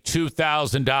roughly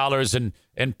 $2,000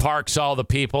 and parks all the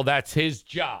people. That's his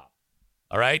job.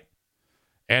 All right.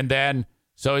 And then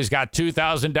so he's got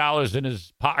 $2,000 in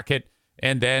his pocket.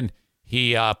 And then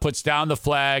he puts down the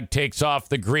flag, takes off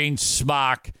the green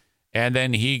smock, and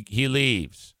then he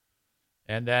leaves.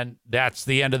 And then that's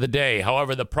the end of the day.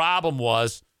 However, the problem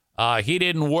was he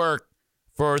didn't work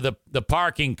for the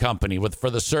parking company for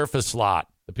the surface lot,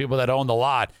 the people that own the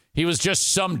lot. He was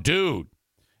just some dude.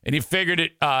 And he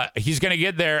figured he's going to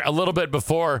get there a little bit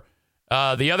before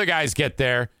the other guys get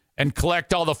there and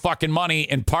collect all the fucking money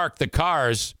and park the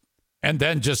cars and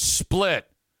then just split.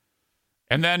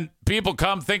 And then people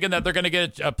come thinking that they're going to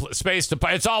get a space to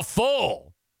park. It's all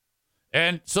full.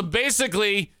 And so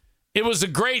basically, it was a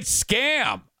great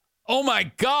scam. Oh,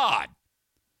 my God.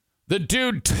 The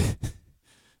dude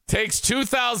takes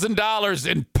 $2,000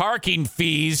 in parking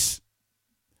fees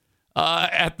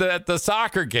at the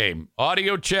soccer game.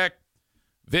 Audio check,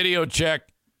 video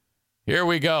check. Here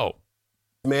we go.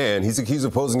 Man, he's accused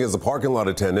of posing as a parking lot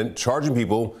attendant, charging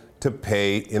people to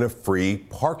pay in a free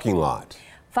parking lot.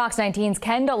 Fox 19's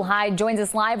Kendall Hyde joins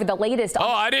us live with the latest. Oh,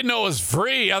 I didn't know it was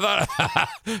free. I thought,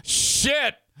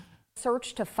 shit.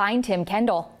 Search to find him,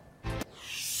 Kendall.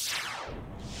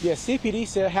 Yeah, CPD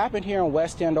said it happened here in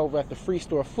West End over at the Free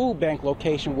Store Food Bank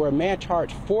location where a man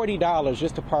charged $40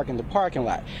 just to park in the parking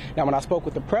lot. Now, when I spoke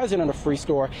with the president of Free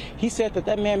Store, he said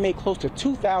that man made close to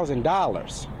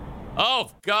 $2,000.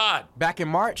 Oh, God. Back in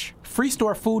March,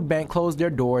 Freestore Food Bank closed their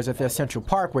doors at their Central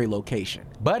Parkway location.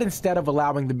 But instead of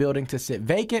allowing the building to sit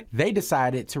vacant, they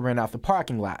decided to rent out the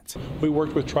parking lots. We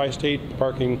worked with Tri-State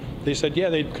Parking. They said, yeah,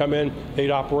 they'd come in,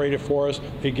 they'd operate it for us,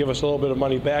 they'd give us a little bit of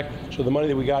money back. So the money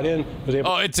that we got in was able...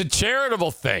 Oh, it's a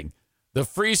charitable thing. The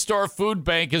Freestore Food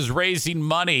Bank is raising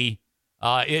money.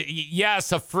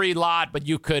 Yes, a free lot, but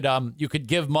you could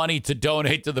give money to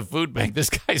donate to the food bank.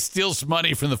 This guy steals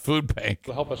money from the food bank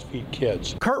to help us feed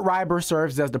kids. Kurt Reiber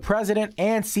serves as the president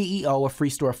and CEO of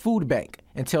Freestore Food Bank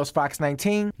and tells Fox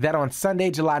 19 that on Sunday,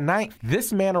 July 9th,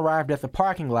 this man arrived at the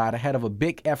parking lot ahead of a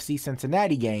big FC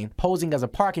Cincinnati game, posing as a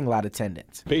parking lot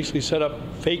attendant. Basically set up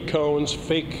fake cones,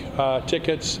 fake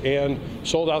tickets, and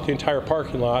sold out the entire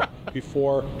parking lot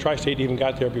before Tri-State even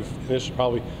got there. This was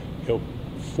probably,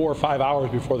 4 or 5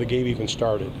 hours before the game even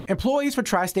started. Employees for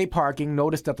Tri-State Parking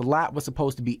noticed that the lot was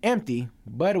supposed to be empty,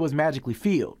 but it was magically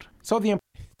filled. So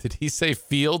Did he say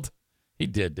field? He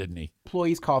did, didn't he?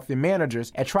 Employees called the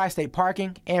managers at Tri-State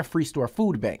Parking and Freestore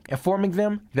Food Bank, informing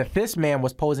them that this man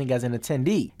was posing as an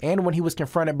attendee. And when he was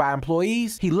confronted by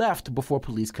employees, he left before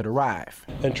police could arrive.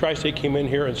 And Tri-State came in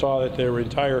here and saw that their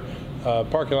entire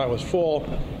parking lot was full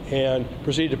and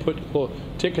proceeded to put little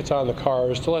tickets on the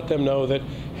cars to let them know that,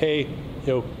 hey,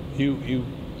 you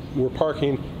were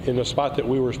parking in the spot that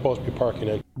we were supposed to be parking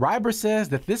in. Reiber says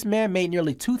that this man made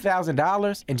nearly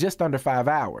 $2,000 in just under 5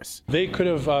 hours. They could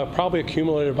have probably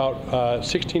accumulated about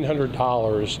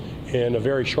 $1,600 in a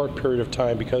very short period of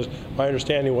time, because my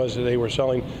understanding was that they were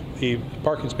selling the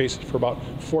parking spaces for about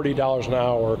 $40 an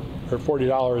hour or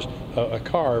 $40 a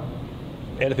car.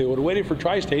 And if they would have waited for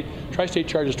Tri-State, Tri-State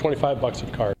charges $25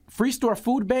 a car. Freestore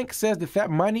Food Bank says that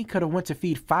money could have went to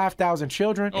feed 5,000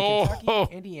 children in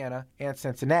Kentucky, Indiana, and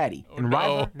Cincinnati. And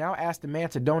Reiber now asked the man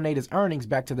to donate his earnings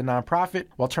back to the nonprofit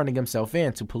while turning himself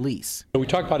in to police. We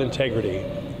talk about integrity.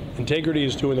 Integrity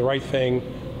is doing the right thing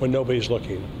when nobody's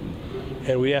looking.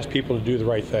 And we ask people to do the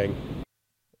right thing.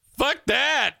 Fuck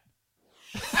that!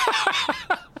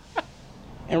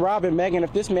 And Rob and Megan,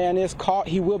 if this man is caught,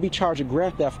 he will be charged with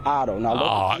grand theft auto.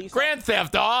 Now, grand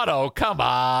theft auto? Come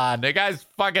on. The guy's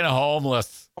fucking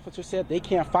homeless. Officer said they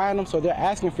can't find him, so they're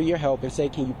asking for your help and say,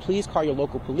 can you please call your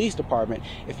local police department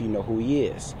if you know who he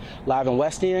is? Live in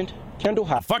West End, Kendall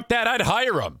High. Fuck that. I'd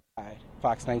hire him.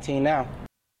 Fox 19 now.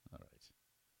 All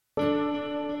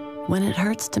right. When it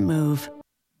hurts to move.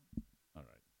 All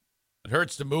right. It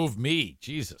hurts to move me.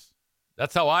 Jesus.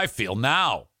 That's how I feel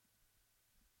now.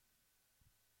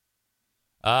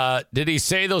 Did he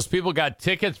say those people got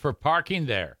tickets for parking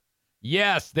there?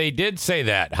 Yes, they did say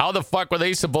that. How the fuck were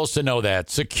they supposed to know that?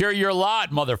 Secure your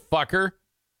lot, motherfucker.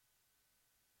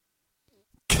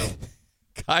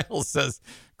 Kyle says,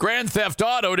 Grand Theft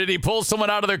Auto, did he pull someone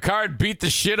out of their car and beat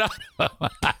the shit out of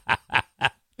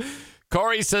them?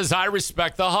 Corey says, I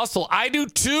respect the hustle. I do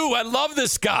too. I love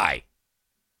this guy.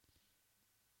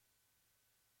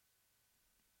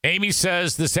 Amy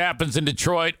says this happens in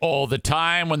Detroit all the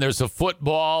time when there's a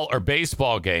football or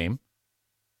baseball game.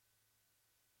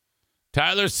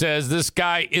 Tyler says this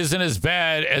guy isn't as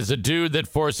bad as a dude that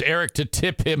forced Eric to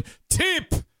tip him.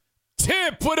 Tip!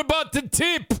 Tip! What about the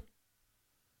tip?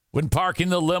 When parking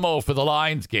the limo for the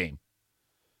Lions game.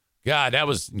 God, that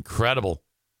was incredible.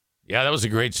 Yeah, that was a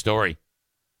great story.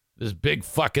 This big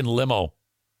fucking limo.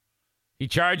 He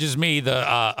charges me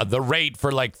the rate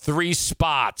for like 3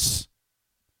 spots.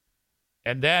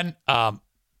 And then I've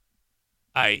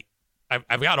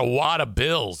got a wad of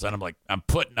bills, and I'm like, I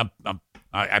put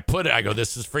it. I go,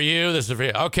 this is for you. This is for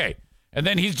you. Okay. And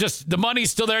then the money's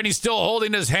still there, and he's still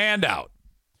holding his hand out.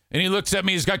 And he looks at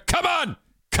me. He's got, come on.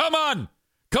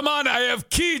 I have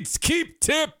kids. Keep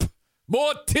tip.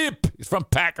 More tip. He's from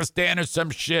Pakistan or some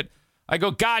shit. I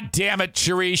go, God damn it,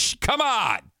 Sharish. Come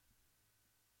on.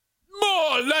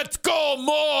 More. Let's go.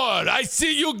 More. I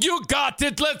see you. You got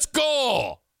it. Let's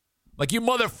go. Like, you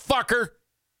motherfucker.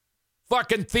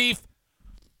 Fucking thief.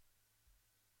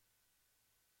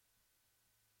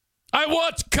 I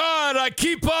watch car. I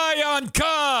keep eye on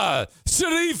car.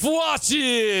 Sharif, watch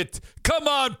it. Come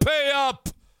on, pay up.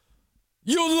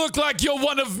 You look like you're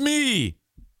one of me.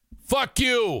 Fuck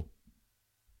you.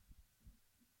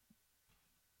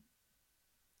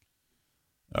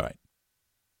 All right.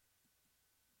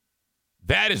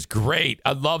 That is great.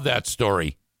 I love that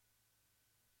story.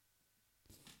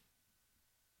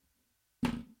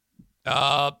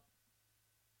 Our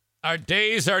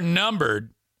days are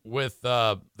numbered with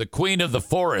the Queen of the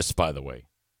Forest, by the way.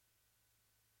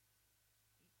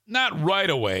 Not right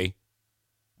away.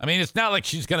 I mean, it's not like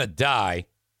she's going to die.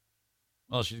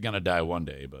 Well, she's going to die one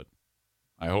day, but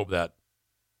I hope that's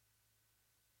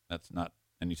not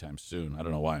anytime soon. I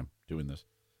don't know why I'm doing this.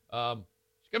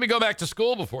 She's going to go back to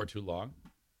school before too long.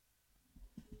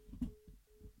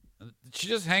 Did she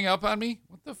just hang up on me?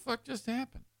 What the fuck just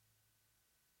happened?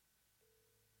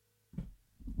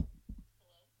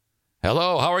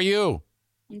 Hello, how are you?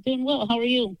 I'm doing well. How are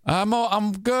you?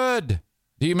 I'm good.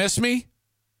 Do you miss me?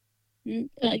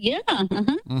 Yeah.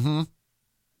 Uh-huh. Mm-hmm.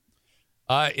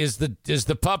 Is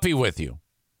the puppy with you?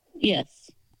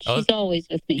 Yes. She's always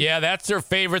with me. Yeah, that's her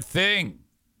favorite thing.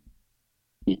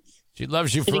 Yes. She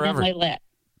loves you Sitting forever. on my lap.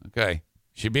 Okay.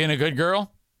 She being a good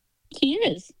girl? She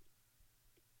is.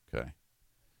 Okay.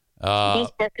 I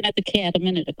was barking at the cat a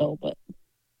minute ago, but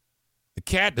the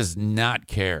cat does not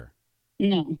care.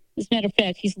 no. As a matter of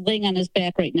fact, he's laying on his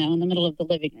back right now in the middle of the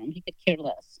living room. He could care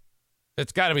less.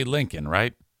 It's got to be Lincoln,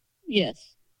 right?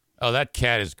 Yes. Oh, that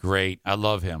cat is great. I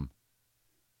love him.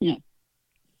 Yeah.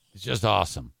 He's just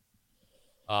awesome.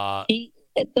 The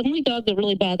only dog that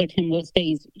really bothered him was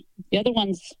Daisy. The other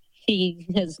ones, he's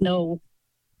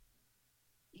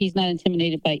not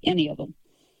intimidated by any of them.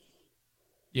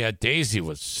 Yeah, Daisy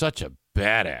was such a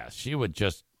badass. She would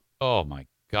just, oh my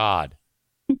God.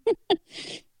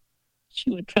 She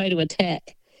would try to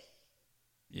attack.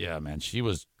 Yeah, man, she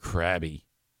was crabby.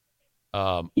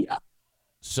 Yeah.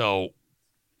 So,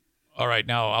 all right,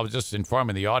 now I was just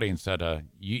informing the audience that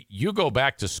you go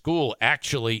back to school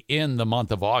actually in the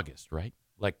month of August, right?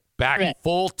 Like back Correct.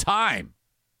 full time.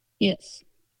 Yes.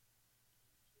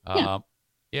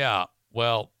 Yeah.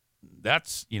 Well,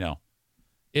 that's,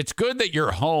 it's good that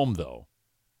you're home though.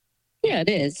 Yeah, it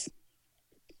is.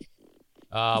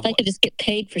 If I could just get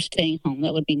paid for staying home,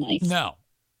 that would be nice. No,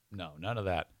 none of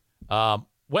that.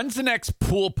 When's the next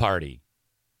pool party?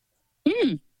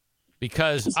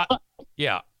 Because,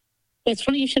 yeah. It's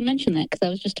funny you should mention that because I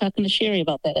was just talking to Sherry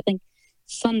about that. I think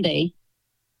Sunday,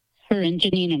 her and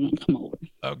Janine are going to come over.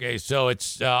 Okay, so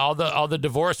it's all the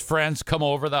divorced friends come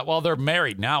over. They're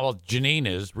married now. Well, Janine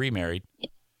is remarried.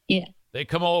 Yeah. They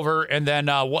come over, and then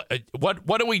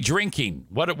what are we drinking?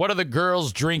 What are the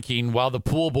girls drinking while the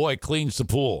pool boy cleans the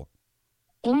pool?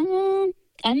 I'm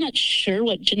not sure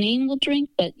what Janine will drink,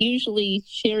 but usually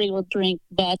Sherry will drink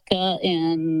vodka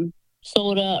and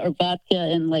soda or vodka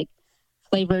and like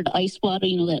flavored ice water.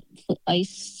 You know that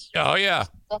ice. Oh yeah.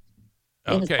 Stuff?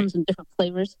 Okay. It comes in different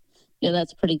flavors. Yeah,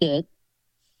 that's pretty good.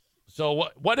 So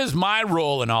what is my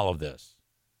role in all of this?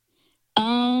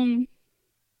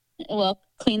 Well,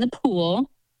 clean the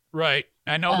pool. Right.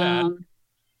 I know that.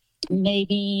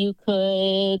 Maybe you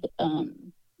could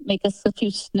make us a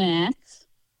few snacks.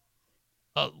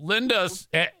 Linda,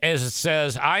 as it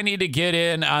says, I need to get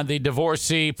in on the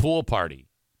divorcee pool party.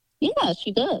 Yeah,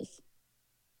 she does.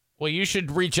 Well, you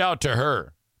should reach out to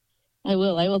her. I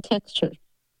will. I will text her.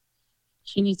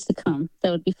 She needs to come.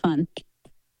 That would be fun.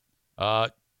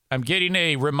 I'm getting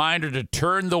a reminder to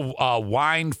turn the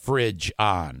wine fridge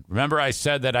on. Remember I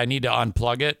said that I need to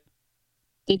unplug it?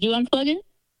 Did you unplug it?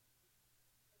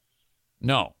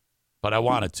 No, but I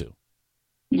wanted to.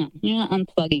 No, you're not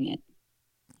unplugging it.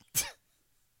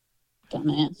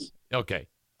 Dumbass. Okay.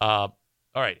 All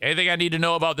right. Anything I need to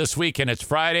know about this weekend? It's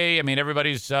Friday. I mean,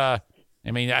 everybody's, I'm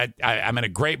in a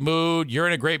great mood. You're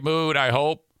in a great mood, I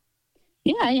hope.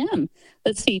 Yeah, I am.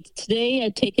 Let's see. Today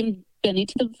I've taken Benny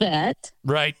to the vet.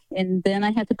 Right. And then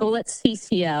I have to go let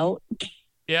Cece out.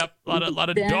 Yep. A lot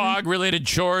of dog-related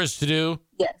chores to do.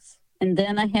 Yes. And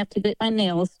then I have to get my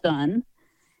nails done.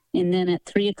 And then at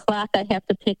 3 o'clock I have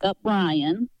to pick up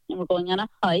Ryan. And we're going on a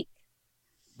hike.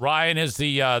 Ryan is the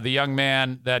young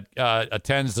man that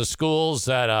attends the schools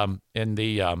that in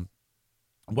the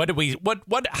how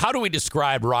do we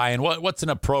describe Ryan? What's an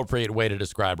appropriate way to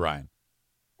describe Ryan?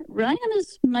 Ryan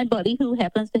is my buddy who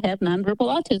happens to have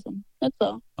nonverbal autism. That's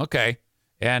all. Okay.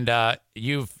 And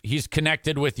he's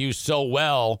connected with you so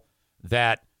well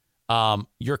that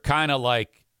you're kind of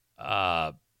like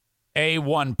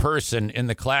A1 person in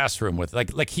the classroom with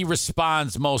like he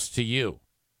responds most to you.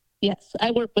 Yes, I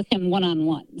work with him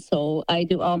one-on-one, so I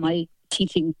do all my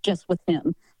teaching just with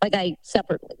him. Like I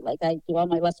separately, like I do all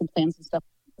my lesson plans and stuff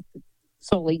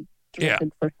solely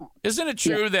directed for him. Isn't it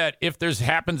true that if there's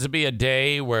happens to be a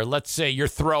day where, let's say, you're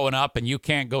throwing up and you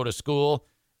can't go to school,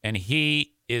 and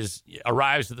he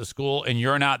arrives at the school and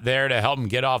you're not there to help him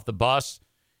get off the bus,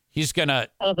 he's gonna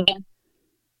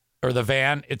or the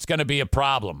van, it's gonna be a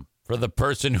problem for the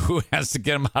person who has to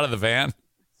get him out of the van.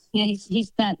 Yeah,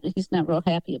 he's not real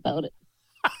happy about it.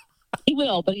 He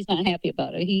will, but he's not happy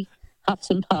about it. He huffs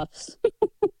and puffs.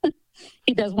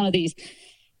 He does one of these.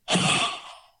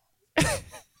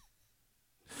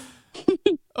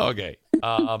 Okay.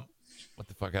 What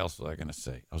the fuck else was I going to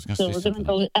say? I was going to say something. So we're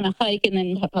going to go on a hike, and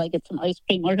then he'll probably get some ice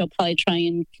cream, or he'll probably try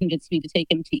and convince me to take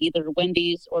him to either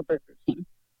Wendy's or Burger King.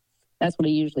 That's what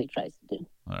he usually tries to do.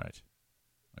 All right.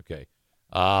 Okay.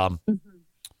 God,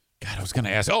 I was going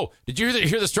to ask. Oh, did you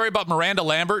hear the story about Miranda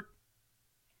Lambert?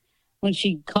 When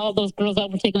she called those girls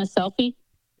out for taking a selfie?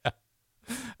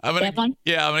 I'm going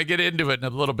to get into it in a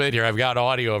little bit here. I've got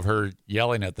audio of her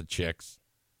yelling at the chicks.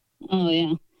 Oh,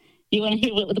 yeah. You want to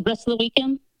hear what the rest of the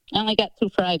weekend? I only got through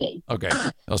Friday. Okay.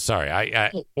 Oh, sorry.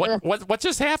 What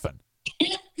just happened?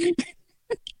 Did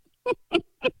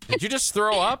you just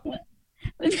throw up?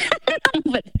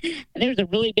 But there's a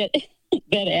really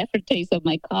bad aftertaste of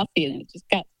my coffee, and it just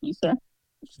got me, sir.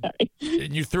 Sorry.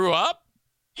 And you threw up?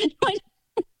 I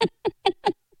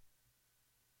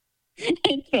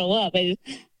didn't throw up.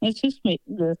 Let's just make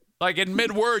the. Like in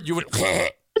mid-word, you would.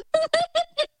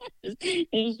 It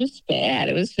was just bad.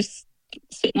 It was just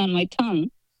sitting on my tongue.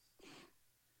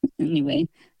 Anyway,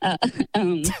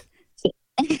 and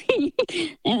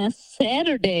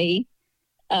Saturday,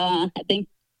 I think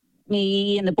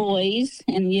me and the boys,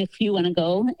 and if you want to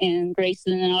go, and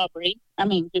Grayson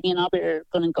and Jimmy and Aubrey are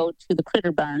going to go to the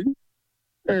Critter Barn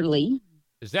early.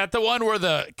 Is that the one where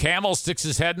the camel sticks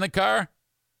his head in the car?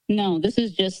 No, this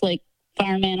is just like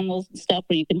farm animals and stuff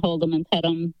where you can hold them and pet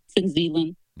them. It's in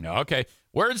Zealand. No, okay.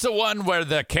 Where's the one where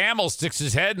the camel sticks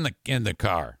his head in the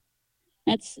car?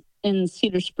 That's in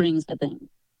Cedar Springs, I think.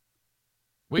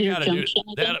 We got to do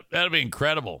that. That'll be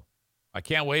incredible. I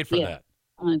can't wait for that.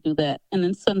 I want to do that. And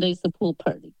then Sunday's the pool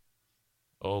party.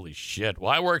 Holy shit.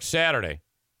 Well, I work Saturday.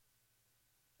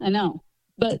 I know.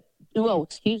 But,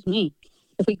 excuse me.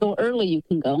 If we go early, you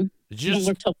can go. You don't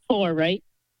work till 4, right?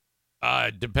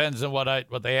 It depends on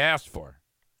what they asked for.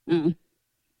 Oh.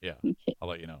 Yeah. Okay. I'll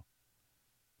let you know.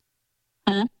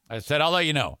 Huh? I said I'll let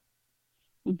you know.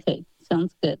 Okay.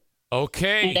 Sounds good.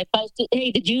 Okay. And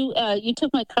hey, did you you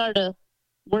took my car to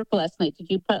work last night. Did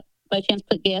you by chance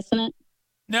put gas in it?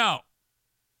 No.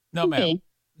 No, okay. ma'am.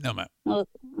 No, ma'am. Well,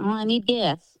 I need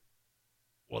gas.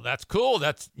 Well, that's cool.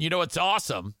 What's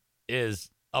awesome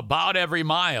is about every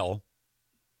mile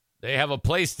they have a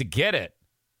place to get it.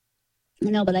 I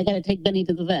know, but I got to take Benny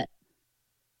to the vet.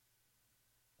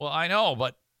 Well, I know,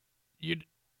 but wait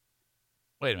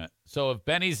a minute. So if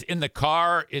Benny's in the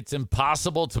car, it's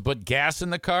impossible to put gas in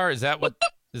the car? Is that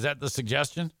the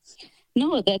suggestion?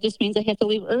 No, that just means I have to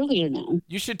leave earlier now.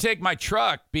 You should take my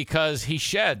truck because he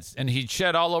sheds, and he'd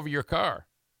shed all over your car.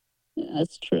 Yeah,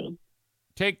 that's true.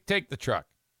 Take the truck.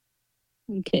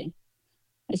 Okay.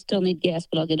 I still need gas,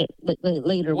 but I'll get it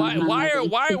later.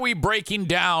 Why are we breaking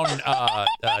down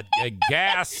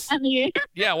gas?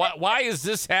 Yeah, why is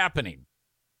this happening?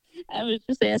 I was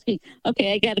just asking.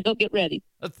 Okay, I got to go get ready.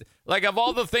 Like, of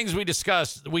all the things we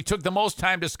discussed, we took the most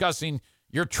time discussing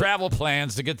your travel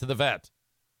plans to get to the vet.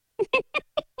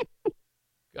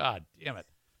 God damn it.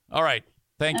 All right.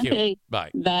 Thank you.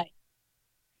 Bye. Bye.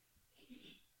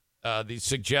 The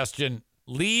suggestion,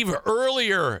 leave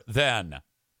earlier then.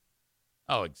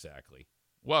 Oh, exactly.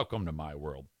 Welcome to my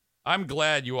world. I'm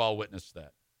glad you all witnessed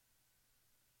that.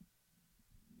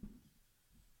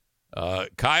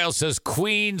 Kyle says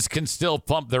queens can still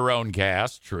pump their own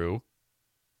gas. True.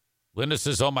 Linda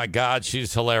says, oh, my God,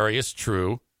 she's hilarious.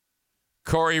 True.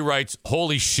 Corey writes,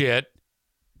 holy shit.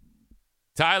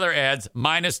 Tyler adds,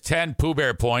 -10 Pooh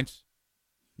Bear points.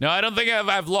 No, I don't think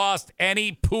I've lost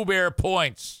any Pooh Bear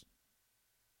points.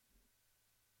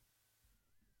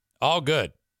 All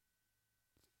good.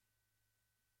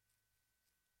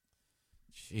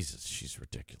 Jesus, she's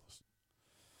ridiculous.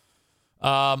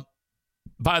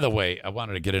 By the way, I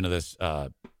wanted to get into this.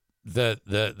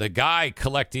 The guy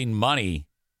collecting money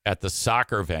at the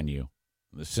soccer venue,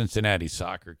 the Cincinnati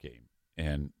soccer game,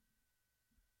 and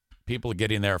people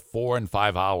getting there 4 and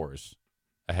 5 hours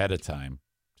ahead of time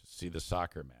to see the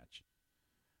soccer match.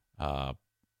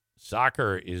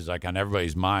 Soccer is like on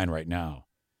everybody's mind right now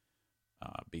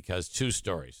because 2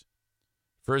 stories.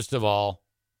 First of all,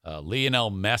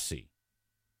 Lionel Messi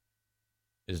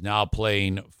is now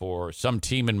playing for some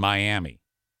team in Miami.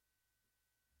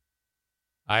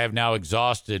 I have now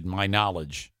exhausted my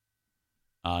knowledge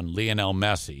on Lionel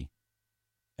Messi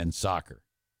and soccer.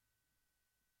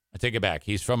 I take it back.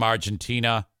 He's from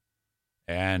Argentina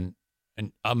and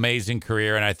an amazing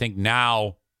career. And I think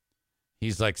now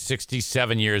he's like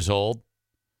 67 years old.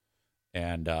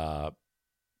 And I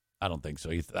don't think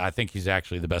so. I think he's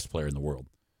actually the best player in the world.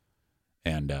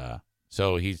 And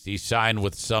so he's signed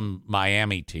with some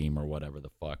Miami team or whatever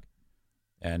the fuck.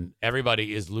 And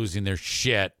everybody is losing their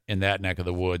shit in that neck of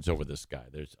the woods over this guy.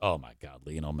 Oh, my God,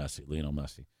 Lionel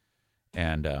Messi.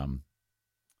 And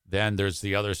then there's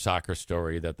the other soccer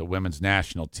story that the women's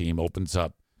national team opens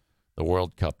up the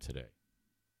World Cup today.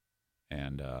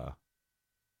 And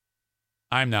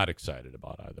I'm not excited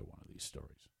about either one of these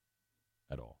stories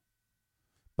at all.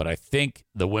 but I think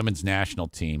the women's national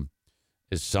team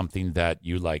is something that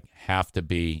you have to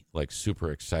be super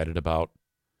excited about,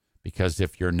 because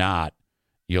if you're not,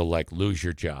 you'll lose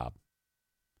your job.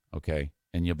 Okay?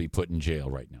 And you'll be put in jail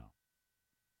right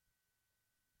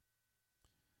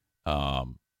now.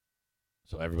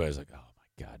 So everybody's like, oh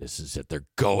my God, this is it. They're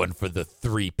going for the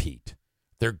three-peat.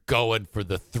 They're going for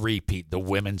the three-peat. The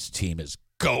women's team is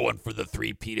going for the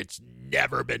three-peat. It's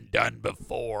never been done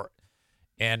before.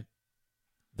 And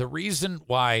the reason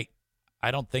why I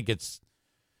don't think it's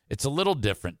a little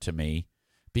different to me,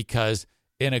 because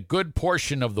in a good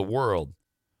portion of the world,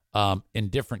 in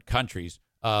different countries,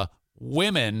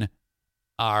 women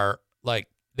are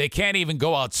they can't even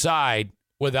go outside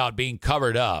without being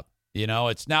covered up.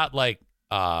 It's not like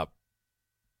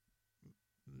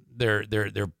they're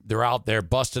out there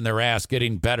busting their ass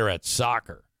getting better at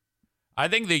soccer. I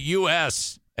think the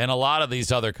U.S. and a lot of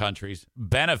these other countries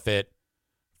benefit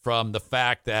from the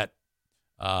fact that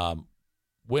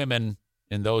women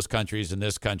in those countries, in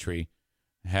this country,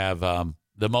 have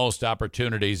the most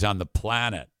opportunities on the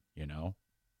planet.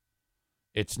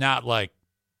 It's not like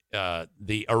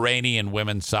the Iranian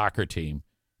women's soccer team.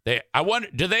 I wonder,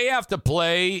 do they have to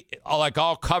play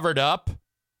all covered up?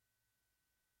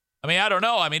 I mean, I don't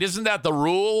know. I mean, isn't that the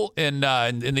rule in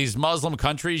these Muslim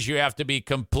countries? You have to be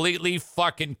completely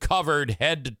fucking covered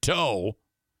head to toe.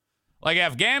 Like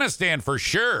Afghanistan, for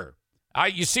sure.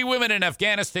 You see women in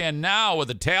Afghanistan now with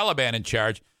the Taliban in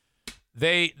charge.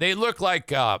 They look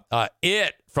like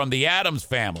it from the Addams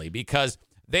Family, because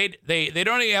they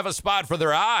don't even have a spot for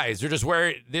their eyes. They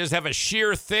just have a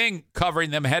sheer thing covering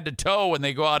them head to toe when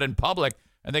they go out in public,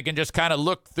 and they can just kind of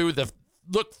look through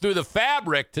the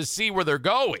fabric to see where they're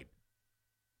going.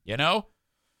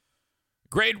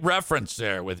 Great reference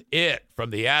there with It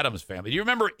from the Addams Family. Do you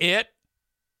remember It?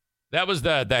 That was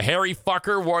the hairy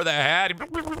fucker wore the hat.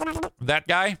 That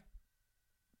guy.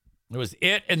 It was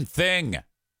It and Thing.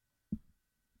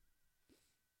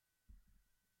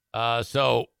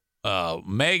 So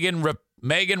Megan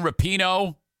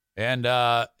Rapinoe, and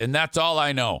that's all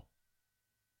I know.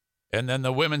 And then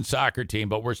the women's soccer team,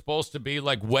 but we're supposed to be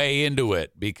way into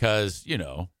it because,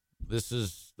 this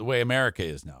is the way America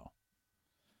is now.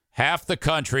 Half the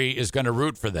country is going to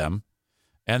root for them,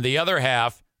 and the other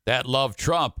half that love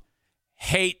Trump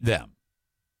hate them.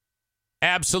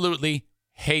 Absolutely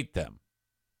hate them.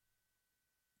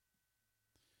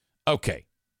 Okay.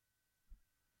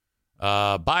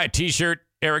 Buy a t-shirt,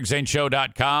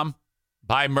 ericzaneshow.com.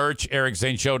 Buy merch,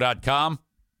 ericzaneshow.com.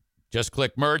 Just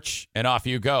click merch, and off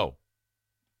you go.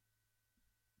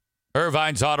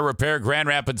 Irvine's Auto Repair, Grand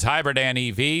Rapids Hybrid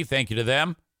EV. Thank you to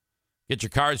them. Get your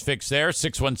cars fixed there.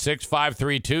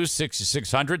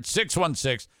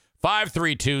 616-532-6600.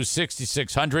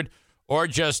 616-532-6600. Or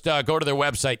just go to their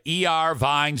website,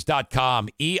 ervines.com.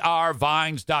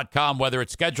 ervines.com. Whether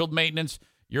it's scheduled maintenance,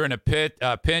 you're in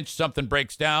a pinch, something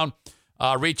breaks down,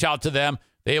 reach out to them.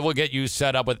 They will get you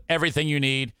set up with everything you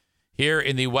need here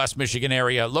in the West Michigan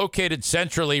area, located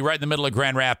centrally right in the middle of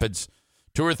Grand Rapids,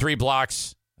 2 or 3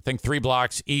 blocks, I think 3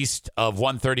 blocks east of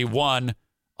 131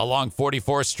 along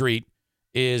 44th Street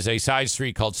is a side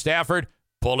street called Stafford.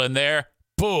 Pull in there,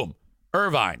 boom,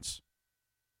 Irvine's.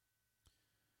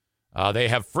 They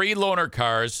have free loaner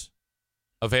cars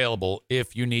available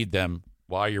if you need them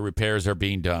while your repairs are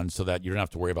being done, so that you don't have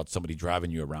to worry about somebody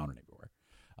driving you around anywhere.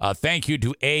 Thank you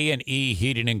to A&E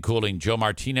Heating and Cooling. Joe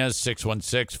Martinez,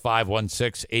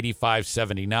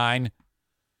 616-516-8579.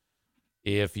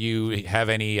 If you have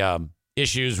any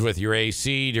issues with your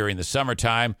AC during the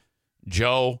summertime,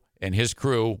 Joe and his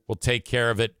crew will take care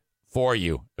of it for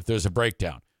you if there's a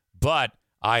breakdown. But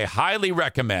I highly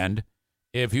recommend,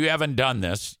 if you haven't done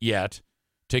this yet,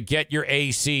 to get your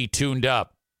AC tuned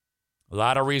up. A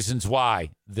lot of reasons why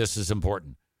this is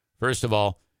important. First of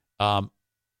all,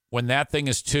 when that thing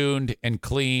is tuned and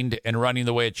cleaned and running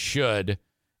the way it should,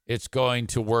 it's going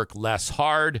to work less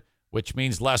hard, which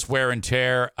means less wear and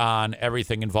tear on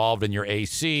everything involved in your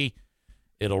AC.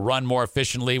 It'll run more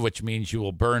efficiently, which means you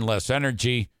will burn less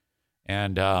energy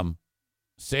and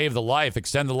extend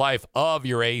the life of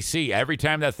your AC. Every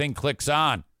time that thing clicks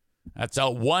on, that's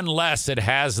one less it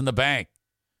has in the bank.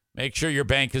 Make sure your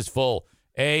bank is full.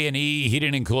 A&E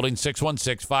Heating and Cooling,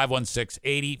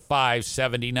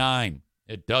 616-516-8579.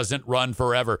 It doesn't run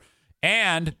forever.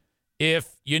 And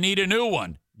if you need a new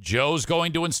one, Joe's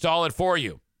going to install it for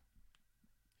you.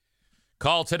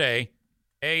 Call today,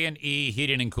 A&E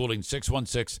Heating and Cooling,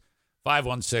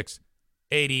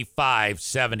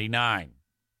 616-516-8579.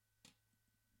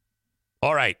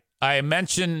 All right. I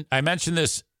mentioned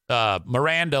this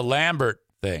Miranda Lambert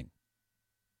thing.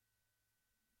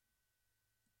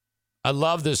 I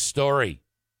love this story.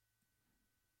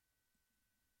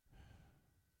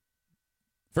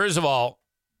 First of all,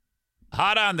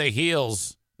 hot on the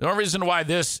heels. The only reason why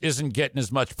this isn't getting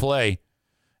as much play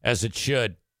as it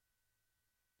should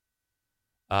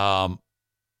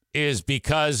is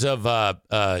because of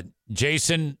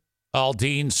Jason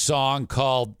Aldean's song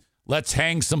called Let's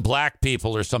Hang Some Black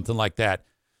People or something like that.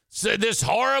 So this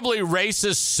horribly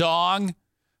racist song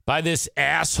by this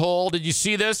asshole. Did you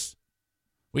see this?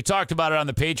 We talked about it on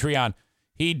the Patreon.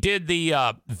 He did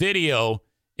the video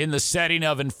in the setting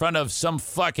of in front of some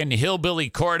fucking hillbilly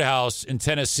courthouse in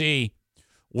Tennessee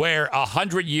where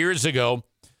 100 years ago,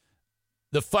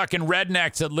 the fucking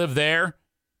rednecks that live there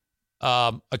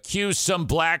accused some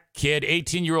black kid,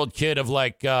 18-year-old kid of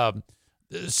like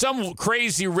some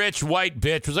crazy rich white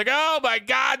bitch was like, oh my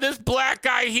God, this black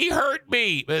guy, he hurt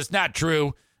me. But it's not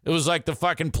true. It was like the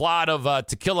fucking plot of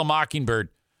To Kill a Mockingbird.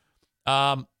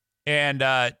 And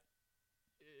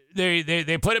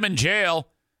they put him in jail.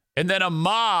 And then a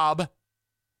mob,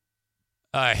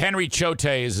 Henry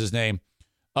Choate is his name,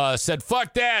 said,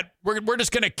 fuck that. We're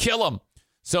just going to kill him.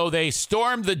 So they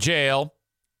stormed the jail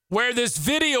where this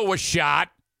video was shot,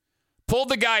 pulled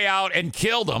the guy out and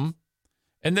killed him.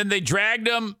 And then they dragged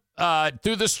him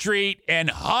through the street and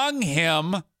hung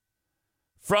him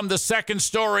from the second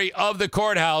story of the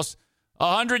courthouse.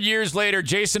 100 years later,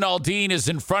 Jason Aldean is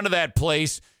in front of that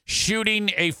place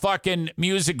shooting a fucking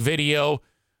music video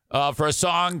for a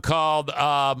song called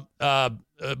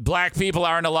Black People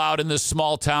Aren't Allowed in This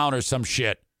Small Town or some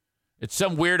shit. It's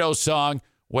some weirdo song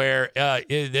where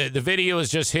the video is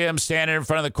just him standing in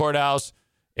front of the courthouse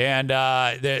and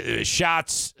the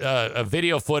shots,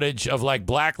 video footage of like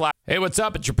black lives. Hey, what's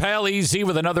up? It's your pal EZ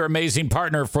with another amazing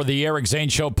partner for the Eric Zane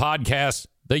Show podcast,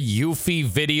 the Eufy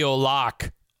Video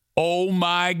Lock. Oh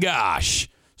my gosh.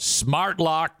 Smart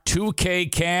lock,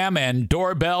 2K cam, and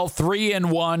doorbell,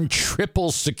 3-in-1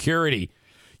 triple security.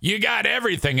 You got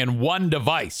everything in one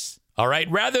device, all right?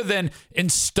 Rather than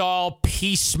install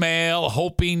piecemeal,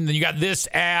 hoping that you got this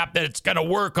app, that it's going to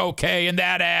work okay, and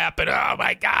that app, and oh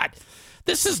my God.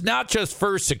 This is not just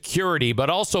for security,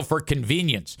 but also for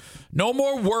convenience. No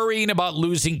more worrying about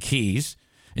losing keys.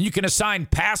 And you can assign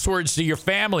passwords to your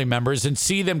family members and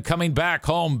see them coming back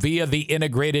home via the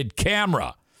integrated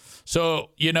camera. So,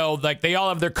 you know, like they all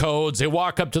have their codes. They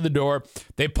walk up to the door.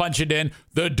 They punch it in.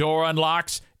 The door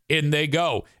unlocks. In they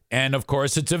go. And, of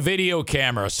course, it's a video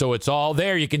camera. So it's all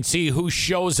there. You can see who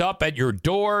shows up at your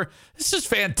door. This is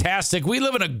fantastic. We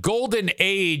live in a golden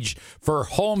age for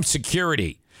home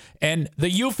security. And the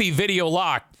Eufy Video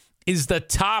Lock is the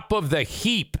top of the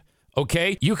heap.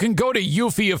 Okay, you can go to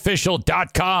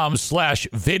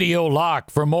eufyofficial.com/video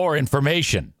lock for more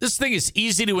information. This thing is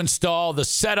easy to install. The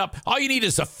setup, all you need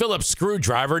is a Phillips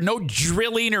screwdriver, no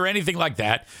drilling or anything like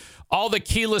that. All the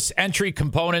keyless entry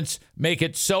components make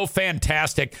it so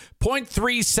fantastic.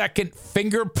 0.3-second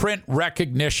fingerprint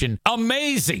recognition.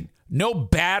 Amazing. No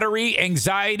battery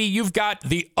anxiety. You've got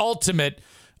the ultimate,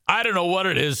 I don't know what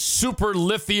it is, super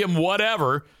lithium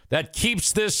whatever that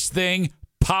keeps this thing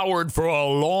powered for a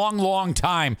long, long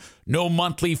time. No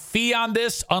monthly fee on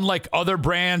this, unlike other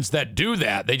brands that do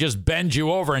that. They just bend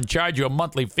you over and charge you a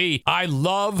monthly fee. I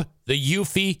love the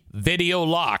Eufy Video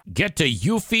Lock. Get to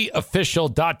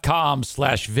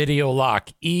eufyofficial.com/video lock.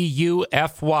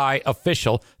 EUFY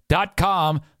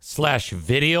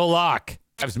official.com/video lock.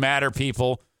 Lives matter,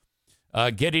 people.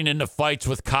 Getting into fights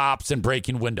with cops and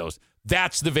breaking windows.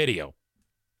 That's the video.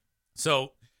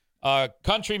 So,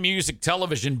 country music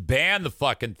television banned the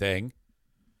fucking thing.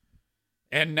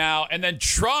 And then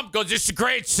Trump goes, "It's a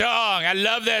great song. I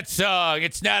love that song.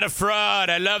 It's not a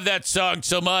fraud. I love that song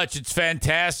so much. It's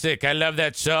fantastic. I love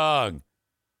that song."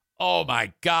 Oh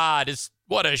my God.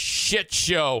 What a shit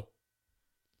show.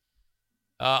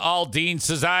 Aldean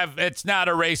says, it's not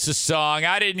a racist song.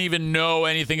 I didn't even know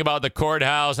anything about the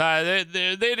courthouse.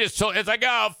 They just told, it's like,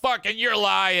 oh, fucking, you're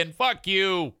lying. Fuck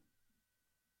you.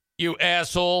 You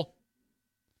asshole.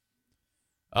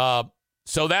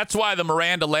 So that's why the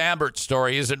Miranda Lambert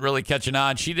story isn't really catching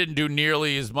on. She didn't do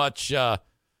nearly as much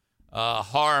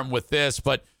harm with this,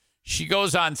 but she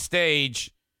goes on stage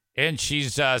and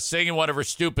she's singing one of her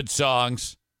stupid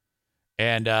songs.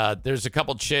 And there's a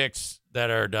couple chicks that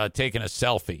are taking a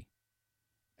selfie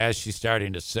as she's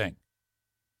starting to sing.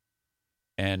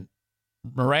 And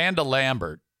Miranda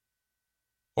Lambert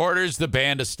orders the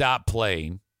band to stop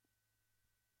playing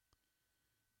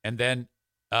and then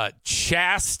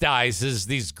chastises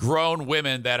these grown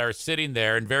women that are sitting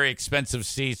there in very expensive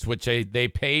seats, which they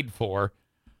paid for,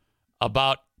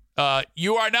 about,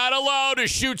 you are not allowed to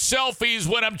shoot selfies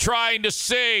when I'm trying to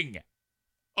sing.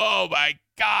 Oh, my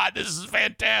God, this is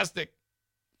fantastic.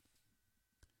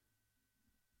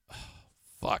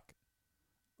 Fuck.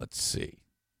 Let's see.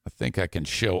 I think I can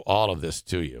show all of this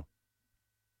to you.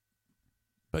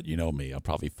 But you know me, I'll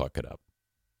probably fuck it up.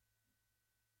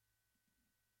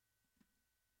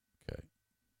 Okay.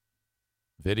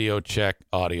 Video check,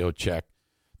 audio check.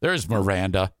 There's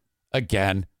Miranda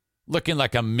again, looking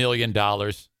like $1 million.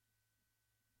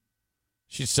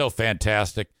 She's so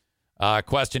fantastic.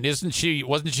 Question: wasn't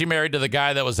she married to the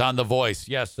guy that was on The Voice?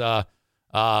 Yes.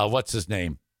 What's his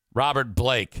name? Robert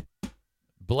Blake.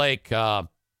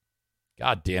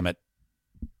 God damn it.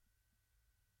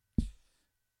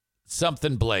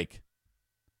 Something Blake.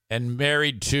 And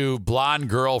married to blonde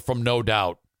girl from No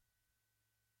Doubt.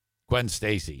 Gwen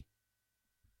Stacy.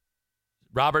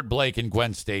 Robert Blake and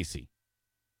Gwen Stacy.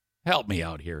 Help me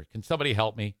out here. Can somebody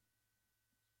help me?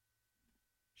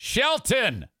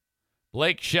 Shelton.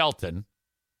 Blake Shelton.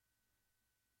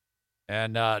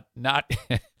 And not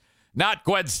not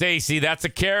Gwen Stacy. That's a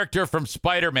character from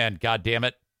Spider-Man, God damn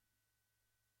it.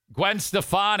 Gwen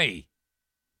Stefani.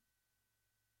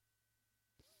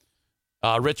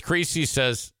 Rich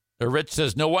says,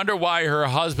 no wonder why her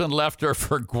husband left her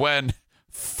for Gwen.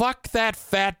 Fuck that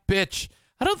fat bitch.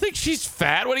 I don't think she's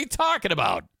fat. What are you talking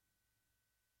about?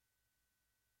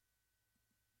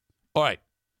 All right.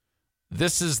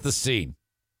 This is the scene.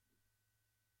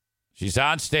 She's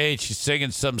on stage. She's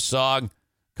singing some song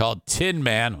called Tin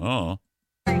Man. Oh.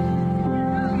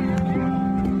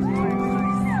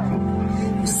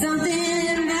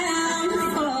 Something about to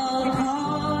fall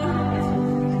apart.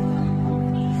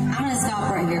 I'm going to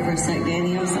stop right here for a sec,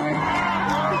 Danny. I'm sorry.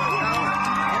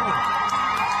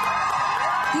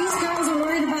 These girls are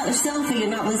worried about their selfie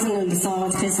and not listening to the song.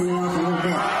 It's pissing me off a little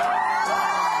bit.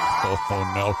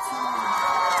 Oh, no.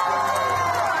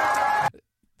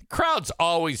 Crowds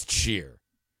always cheer.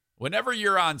 Whenever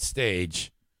you're on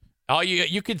stage,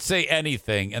 you could say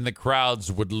anything and the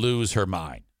crowds would lose her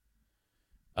mind.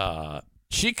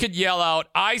 She could yell out,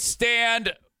 I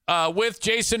stand with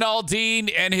Jason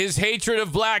Aldean and his hatred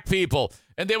of black people.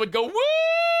 And they would go, woo!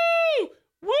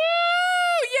 Woo!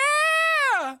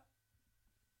 Yeah!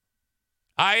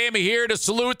 I am here to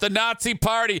salute the Nazi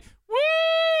party. Woo!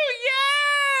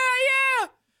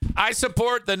 I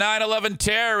support the 9/11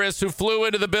 terrorists who flew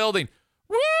into the building.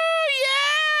 Woo,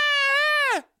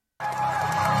 yeah!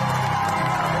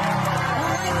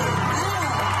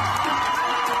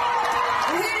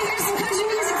 We're here to hear some country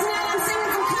music tonight. I'm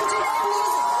singing some country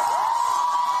music.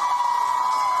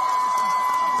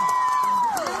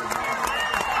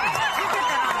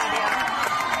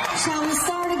 Shall we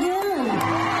start again?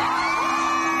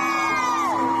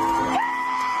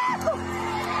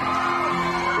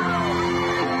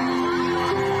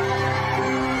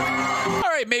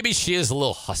 Maybe she is a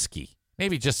little husky.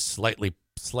 Maybe just slightly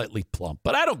plump.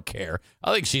 But I don't care.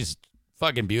 I think she's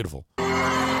fucking beautiful. All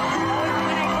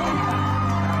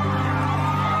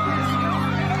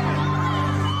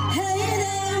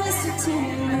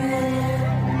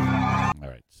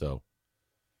right, so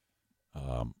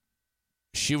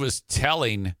she was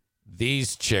telling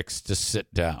these chicks to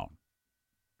sit down.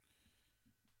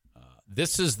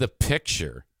 This is the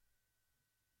picture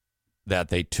that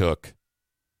they took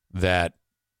that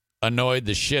annoyed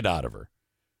the shit out of her.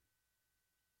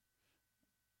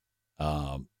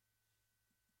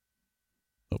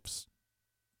 Oops.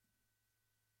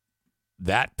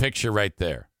 That picture right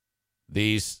there.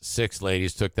 These 6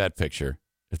 ladies took that picture.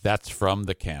 If that's from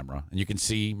the camera. And you can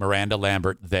see Miranda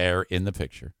Lambert there in the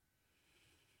picture.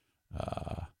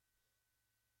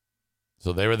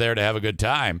 So they were there to have a good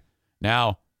time.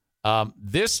 Now,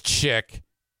 this chick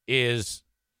is...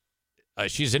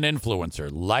 she's an influencer.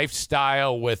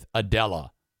 Lifestyle with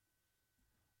Adela.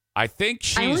 I think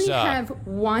she's... I only have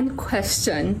one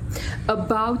question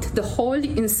about the whole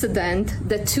incident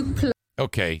that took place.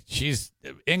 Okay,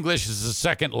 English is a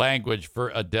second language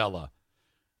for Adela.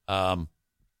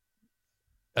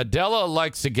 Adela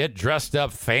likes to get dressed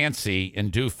up fancy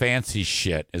and do fancy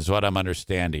shit, is what I'm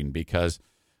understanding, because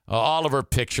all of her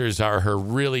pictures are her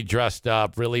really dressed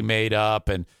up, really made up,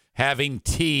 and having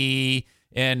tea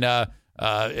and...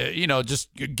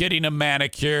 just getting a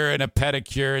manicure and a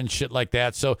pedicure and shit like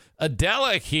that. So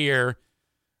Adela here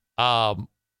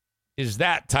is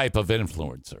that type of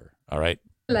influencer. All right.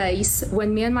 Place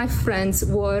when me and my friends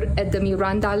were at the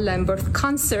Miranda Lambert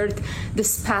concert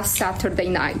this past Saturday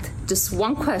night. Just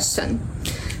one question.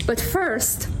 But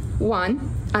first,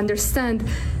 understand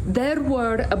there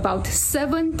were about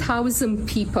 7,000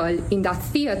 people in that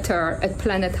theater at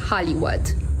Planet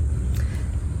Hollywood.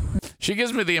 She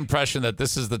gives me the impression that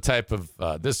this is the type of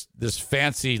this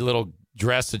fancy little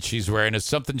dress that she's wearing is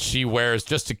something she wears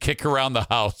just to kick around the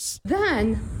house.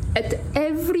 Then At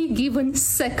every given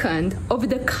second of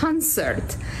the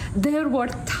concert, there were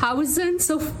thousands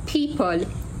of people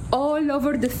all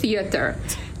over the theater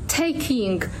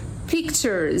taking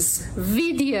pictures,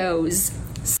 videos.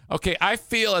 Okay, I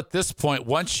feel at this point,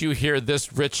 once you hear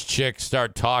this rich chick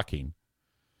start talking,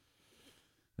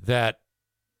 that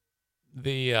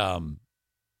the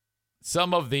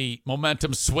some of the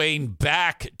momentum swaying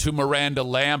back to Miranda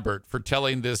Lambert for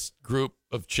telling this group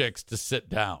of chicks to sit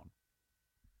down.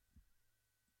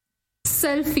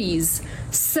 Selfie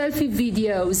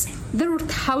videos. There were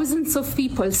thousands of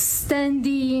people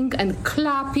standing and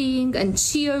clapping and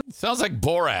cheering. Sounds like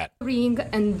Borat.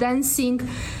 And dancing.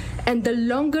 And the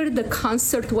longer the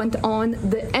concert went on,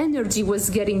 the energy was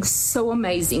getting so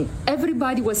amazing.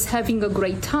 Everybody was having a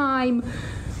great time,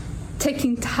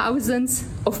 taking thousands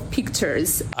of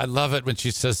pictures. I love it when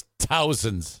she says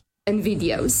thousands. And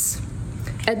videos.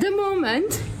 At the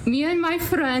moment, me and my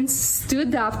friends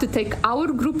stood up to take our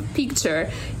group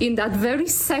picture. In that very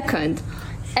second,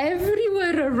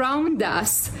 everywhere around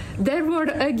us, there were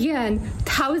again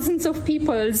thousands of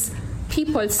people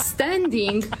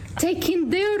standing, taking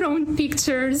their own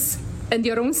pictures and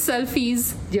their own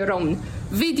selfies, their own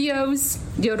videos,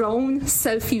 their own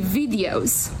selfie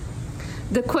videos.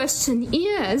 The question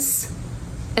is,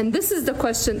 and this is the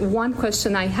question, one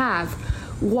question I have,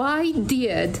 why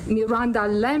did Miranda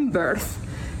Lambert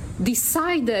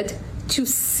decided to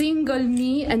single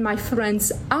me and my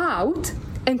friends out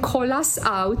and call us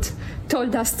out,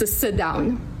 told us to sit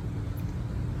down?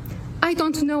 I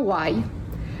don't know why.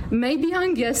 Maybe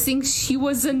I'm guessing she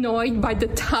was annoyed by the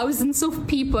thousands of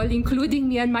people, including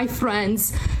me and my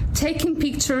friends, taking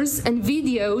pictures and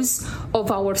videos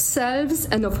of ourselves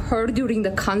and of her during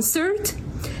the concert.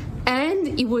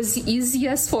 And it was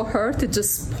easiest for her to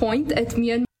just point at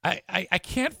me. And I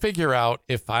can't figure out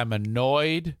if I'm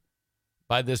annoyed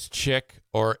by this chick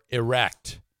or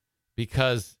erect,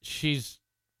 because she's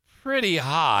pretty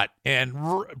hot and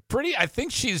I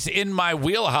think she's in my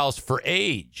wheelhouse for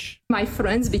age. My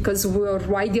friends, because we were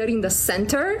right there in the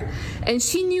center, and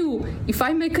she knew if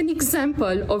I make an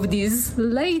example of these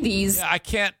ladies. Yeah, I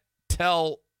can't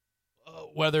tell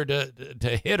whether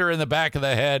to hit her in the back of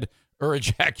the head or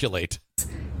ejaculate.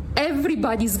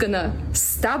 Everybody's gonna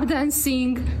stop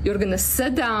dancing. You're gonna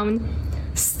sit down,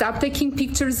 stop taking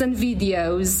pictures and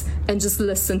videos, and just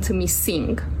listen to me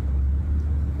sing.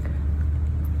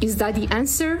 Is that the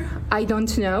answer? I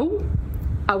don't know.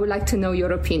 I would like to know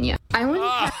your opinion. I only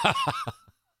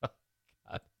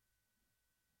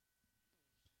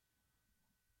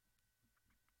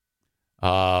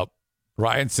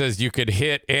Ryan says you could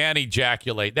hit and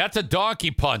ejaculate. That's a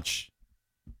donkey punch.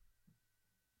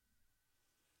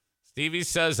 Stevie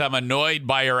says I'm annoyed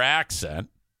by her accent.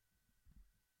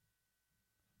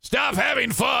 Stop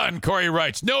having fun, Corey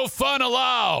writes. No fun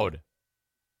allowed.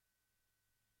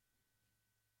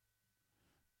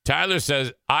 Tyler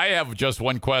says, I have just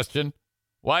one question.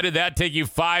 Why did that take you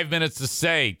 5 minutes to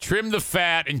say? Trim the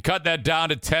fat and cut that down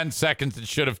to 10 seconds it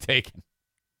should have taken.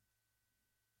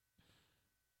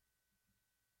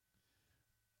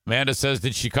 Amanda says,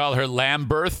 did she call her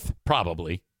Lambert?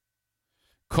 Probably.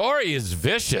 Corey is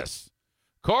vicious.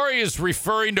 Corey is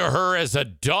referring to her as a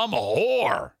dumb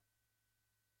whore.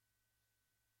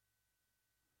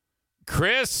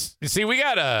 Chris, you see, we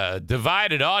got a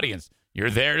divided audience. You're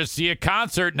there to see a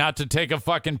concert, not to take a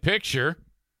fucking picture.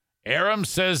 Aram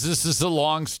says this is a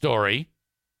long story.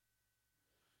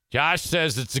 Josh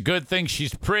says it's a good thing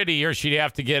she's pretty, or she'd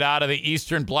have to get out of the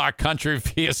Eastern Bloc country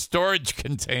via storage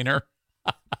container.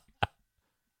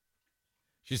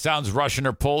 She sounds Russian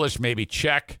or Polish, maybe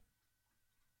Czech.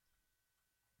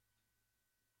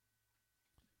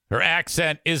 Her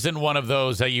accent isn't one of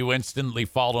those that you instantly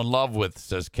fall in love with,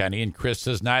 says Kenny. And Chris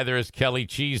says neither is Kelly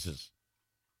Cheese's.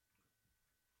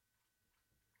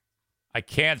 I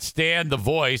can't stand the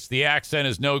voice. The accent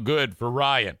is no good for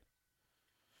Ryan.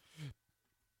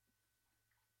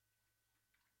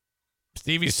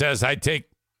 Stevie says I'd take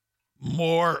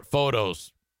more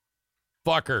photos.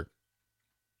 Fuck her.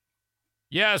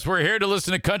 Yes, we're here to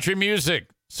listen to country music.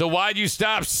 So why'd you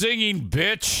stop singing,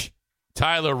 bitch?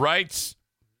 Tyler writes.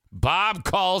 Bob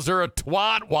calls her a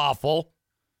twat waffle.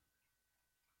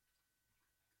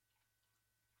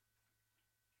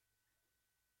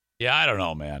 Yeah, I don't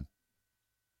know, man.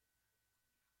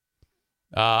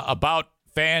 About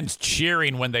fans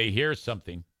cheering when they hear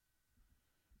something.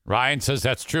 Ryan says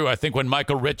that's true. I think when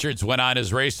Michael Richards went on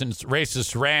his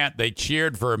racist rant, they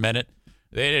cheered for a minute.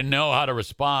 They didn't know how to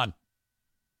respond.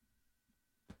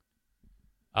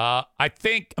 I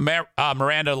think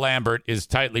Miranda Lambert is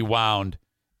tightly wound.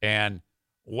 And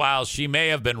while she may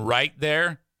have been right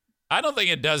there, I don't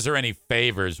think it does her any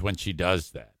favors when she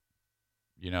does that.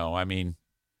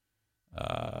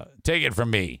 Take it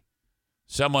from me,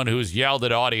 someone who's yelled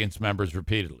at audience members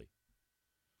repeatedly.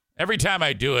 Every time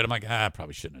I do it, I'm like, I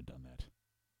probably shouldn't have done that.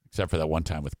 Except for that one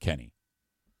time with Kenny.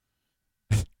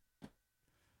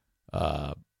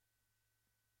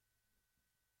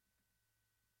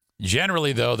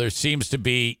 Generally, though, there seems to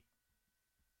be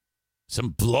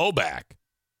some blowback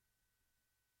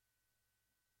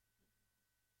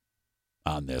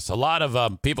on this. A lot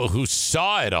of people who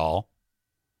saw it all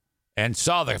and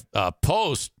saw the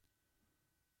post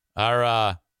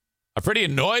are pretty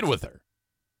annoyed with her.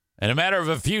 In a matter of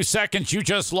a few seconds, you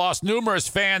just lost numerous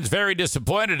fans very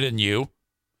disappointed in you.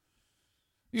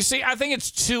 You see, I think it's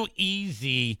too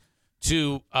easy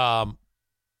to...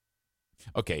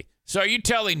 Okay, so are you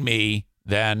telling me,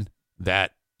 then,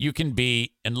 that you can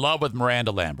be in love with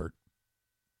Miranda Lambert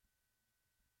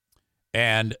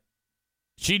and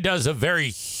she does a very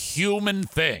human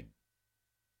thing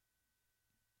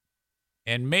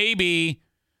and maybe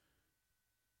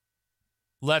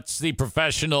lets the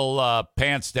professional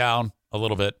pants down a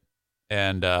little bit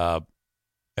and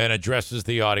addresses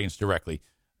the audience directly?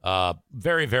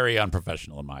 Very, very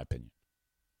unprofessional, in my opinion.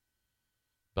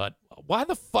 But why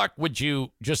the fuck would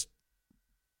you just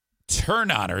turn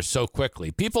on her so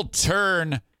quickly? People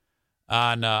turn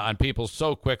on people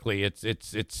so quickly. It's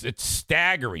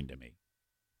staggering to me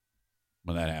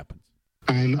when that happens.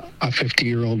 I'm a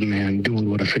 50-year-old man doing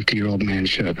what a 50-year-old man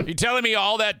should. You telling me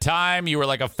all that time you were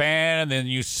like a fan and then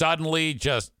you suddenly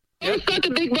just... You're such a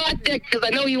big black dick because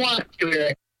I know you want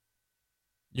to.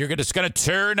 You're just going to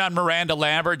turn on Miranda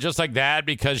Lambert just like that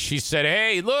because she said,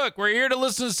 hey, look, we're here to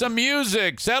listen to some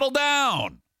music. Settle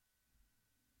down.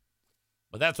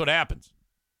 But that's what happens.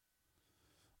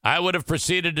 I would have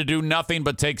proceeded to do nothing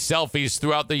but take selfies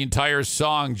throughout the entire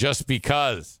song just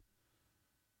because.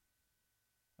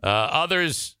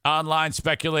 Others online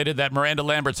speculated that Miranda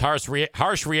Lambert's harsh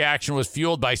reaction was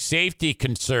fueled by safety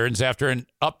concerns after an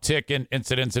uptick in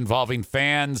incidents involving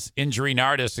fans injuring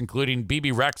artists, including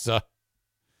Bebe Rexha,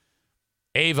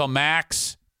 Ava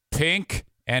Max, Pink,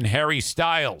 and Harry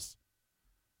Styles.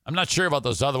 I'm not sure about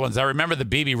those other ones. I remember the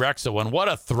Bebe Rexha one. What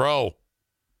a throw.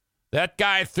 That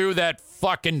guy threw that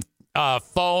fucking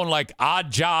phone like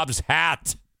Odd Job's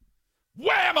hat.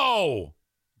 Whammo!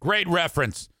 Great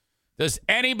reference. Does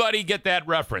anybody get that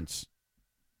reference?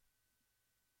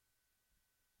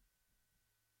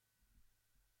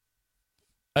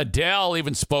 Adele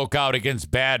even spoke out against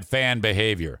bad fan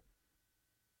behavior.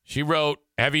 She wrote,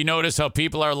 have you noticed how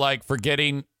people are like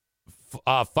forgetting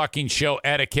fucking show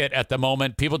etiquette at the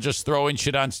moment? People just throwing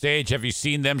shit on stage. Have you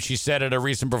seen them? She said at a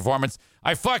recent performance.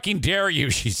 I fucking dare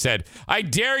you, she said. I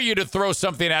dare you to throw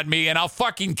something at me and I'll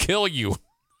fucking kill you.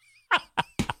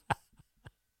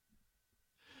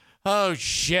 Oh,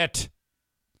 shit.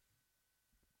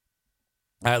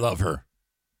 I love her.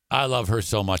 I love her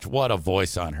so much. What a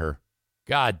voice on her.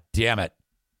 God damn it.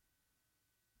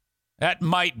 That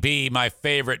might be my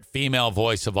favorite female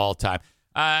voice of all time.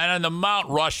 And on the Mount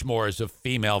Rushmores of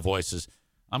female voices,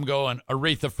 I'm going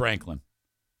Aretha Franklin,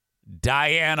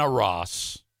 Diana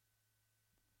Ross,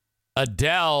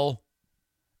 Adele,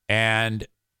 and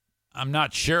I'm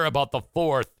not sure about the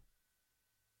fourth.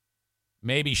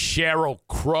 Maybe Sheryl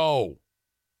Crow,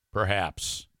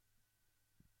 perhaps.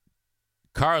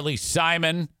 Carly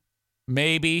Simon,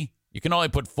 maybe. You can only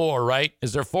put 4, right?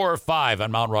 Is there 4 or 5 on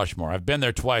Mount Rushmore? I've been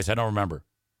there twice. I don't remember.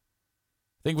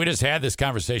 I think we just had this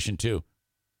conversation, too.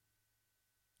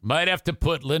 Might have to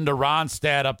put Linda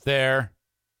Ronstadt up there.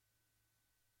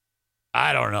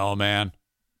 I don't know, man.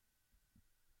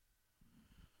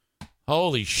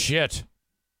 Holy shit.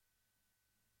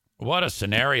 What a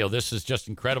scenario. This is just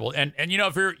incredible. And you know,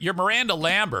 if you're Miranda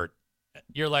Lambert,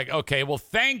 you're like, okay, well,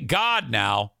 thank God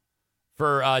now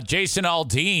for Jason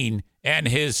Aldean and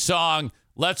his song,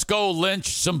 Let's Go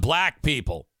Lynch Some Black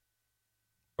People.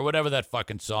 Or whatever that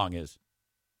fucking song is.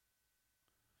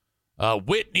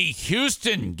 Whitney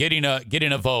Houston getting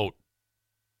a vote.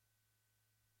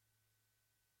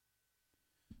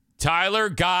 Tyler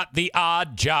got the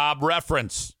Odd Job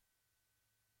reference.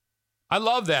 I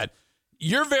love that.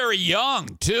 You're very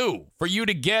young, too, for you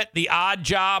to get the Odd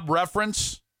Job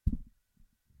reference.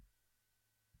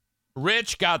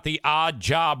 Rich got the Odd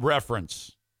Job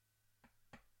reference.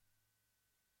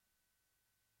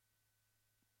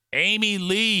 Amy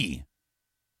Lee,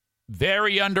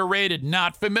 very underrated,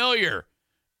 not familiar.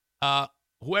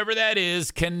 Whoever that is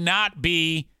cannot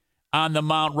be on the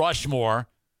Mount Rushmore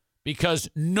because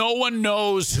no one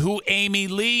knows who Amy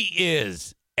Lee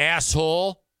is,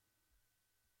 asshole.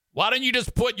 Why don't you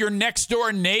just put your next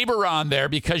door neighbor on there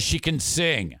because she can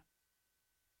sing?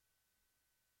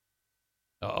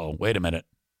 Uh-oh, wait a minute.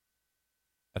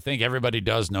 I think everybody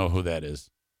does know who that is.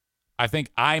 I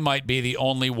think I might be the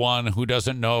only one who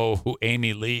doesn't know who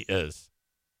Amy Lee is.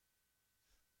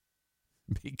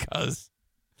 Because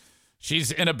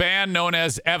she's in a band known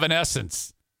as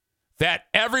Evanescence that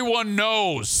everyone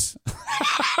knows.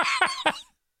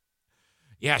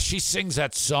 Yeah, she sings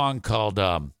that song called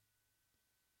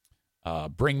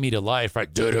Bring Me to Life,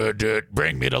 right?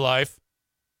 Bring Me to Life.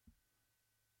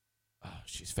 Oh,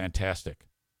 she's fantastic.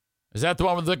 Is that the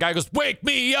one where the guy goes, wake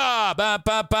me up,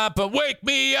 wake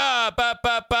me up,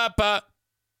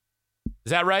 Is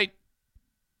that right?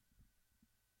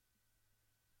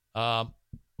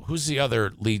 Who's the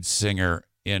other lead singer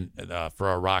in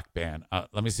for a rock band?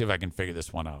 Let me see if I can figure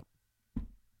this one out.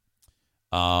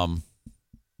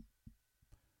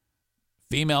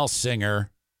 Female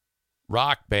singer,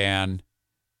 rock band,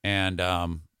 and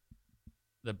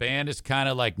the band is kind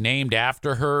of like named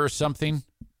after her or something.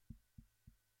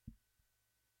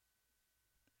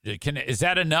 Is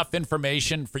that enough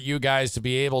information for you guys to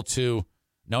be able to?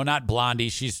 No, not Blondie.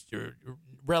 She's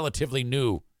relatively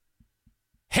new.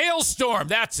 Hailstorm,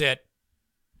 that's it.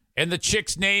 And the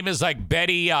chick's name is like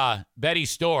Betty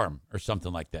Storm or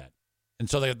something like that. And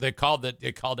so they called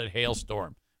it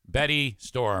Hailstorm. Betty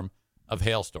Storm of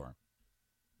Hailstorm.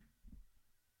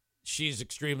 She's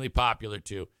extremely popular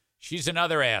too. She's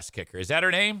another ass kicker. Is that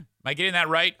her name? Am I getting that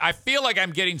right? I feel like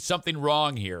I'm getting something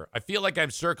wrong here. I feel like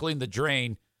I'm circling the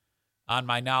drain on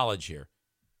my knowledge here.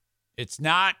 It's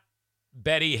not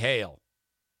Betty Hale.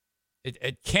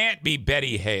 It can't be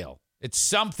Betty Hale. It's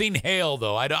something Hale,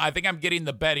 though. I think I'm getting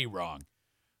the Betty wrong.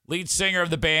 Lead singer of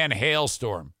the band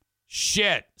Hailstorm.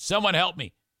 Shit. Someone help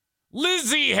me.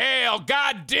 Lizzie Hale.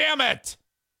 God damn it.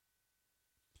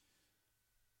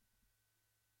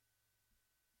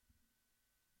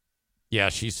 Yeah,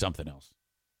 she's something else.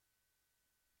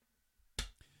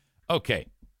 Okay.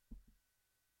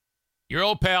 Your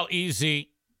old pal Easy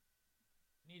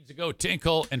needs to go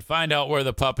tinkle and find out where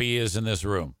the puppy is in this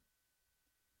room.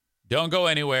 Don't go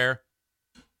anywhere.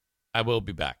 I will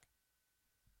be back.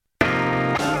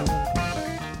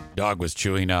 Dog was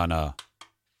chewing on a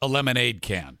lemonade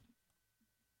can.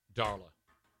 Darla.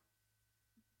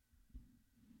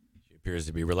 She appears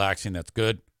to be relaxing. That's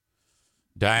good.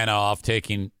 Diana off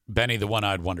taking Benny the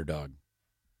one-eyed wonder dog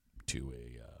to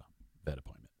a vet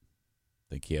appointment.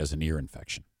 I think he has an ear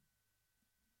infection.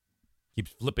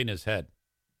 Keeps flipping his head.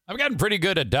 I've gotten pretty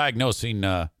good at diagnosing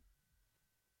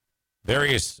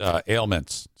various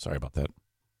ailments. Sorry about that.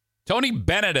 Tony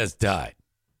Bennett has died.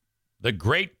 The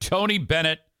great Tony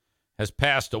Bennett has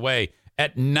passed away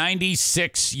at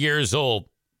 96 years old.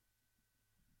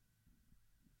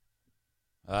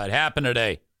 It happened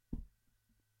today.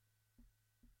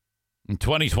 In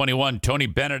 2021, Tony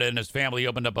Bennett and his family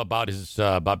opened up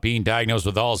about being diagnosed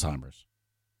with Alzheimer's.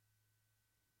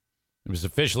 He was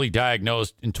officially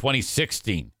diagnosed in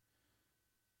 2016,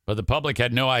 but the public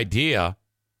had no idea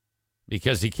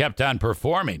because he kept on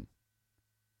performing.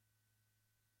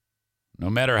 No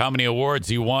matter how many awards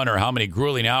he won or how many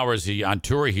grueling hours on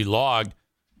tour he logged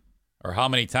or how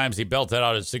many times he belted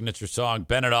out his signature song,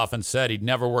 Bennett often said he'd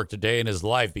never worked a day in his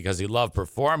life because he loved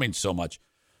performing so much.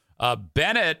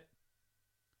 Bennett,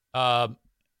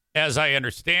 as I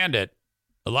understand it,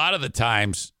 a lot of the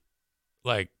times,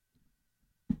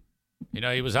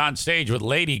 he was on stage with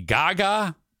Lady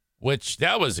Gaga, which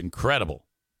that was incredible.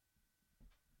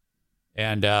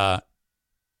 And,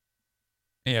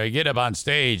 you get up on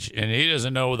stage and he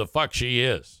doesn't know who the fuck she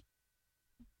is.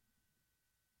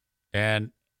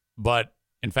 But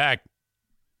in fact,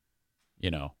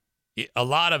 a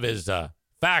lot of his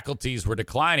faculties were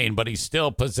declining, but he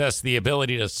still possessed the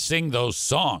ability to sing those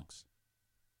songs.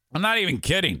 I'm not even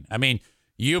kidding. I mean,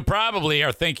 you probably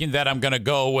are thinking that I'm going to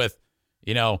go with,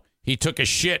 he took a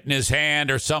shit in his hand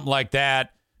or something like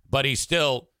that, but he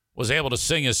still was able to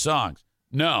sing his songs.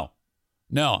 No.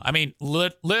 I mean,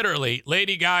 literally,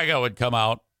 Lady Gaga would come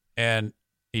out and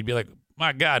he'd be like,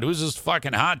 my God, who's this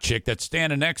fucking hot chick that's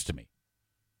standing next to me?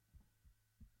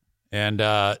 And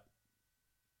it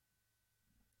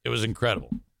was incredible.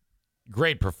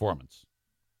 Great performance.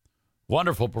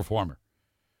 Wonderful performer.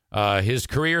 His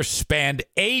career spanned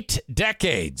 8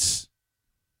 decades.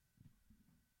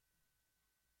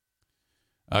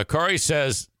 Corey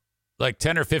says,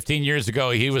 10 or 15 years ago,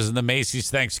 he was in the Macy's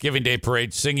Thanksgiving Day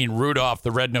Parade singing Rudolph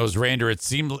the Red-Nosed Reindeer. It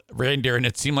seemed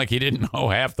like he didn't know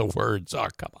half the words. Oh,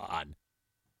 come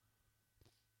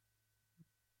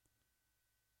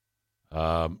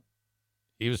on.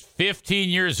 He was 15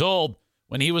 years old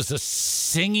when he was a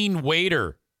singing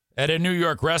waiter at a New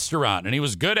York restaurant, and he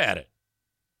was good at it.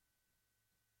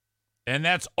 And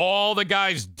that's all the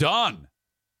guy's done.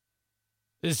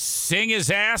 Just sing his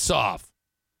ass off.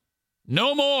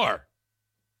 No more.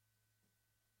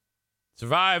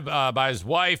 Survived by his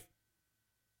wife,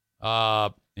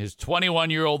 his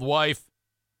 21-year-old wife.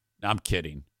 No, I'm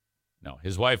kidding. No,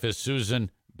 his wife is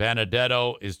Susan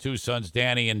Benedetto, his two sons,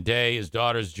 Danny and Day, his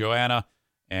daughters, Joanna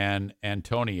and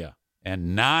Antonia,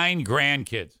 and 9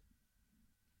 grandkids.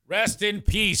 Rest in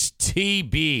peace,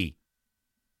 TB.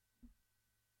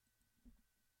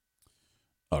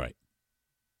 All right.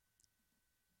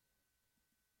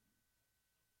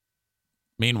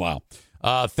 Meanwhile,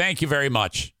 thank you very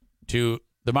much to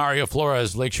the Mario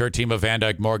Flores Lakeshore team of Van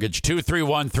Dyke Mortgage.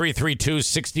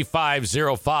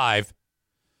 231-332-6505.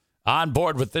 On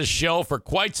board with this show for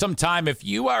quite some time. If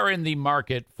you are in the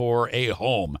market for a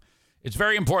home, it's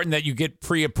very important that you get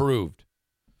pre-approved.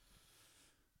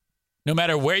 No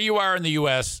matter where you are in the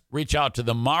U.S., reach out to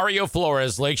the Mario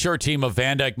Flores Lakeshore team of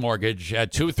Van Dyke Mortgage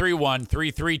at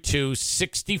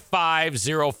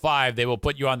 231-332-6505. They will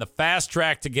put you on the fast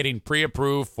track to getting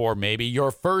pre-approved for maybe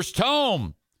your first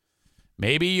home.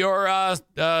 Maybe you're a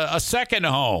second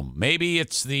home. Maybe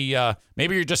it's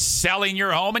maybe you're just selling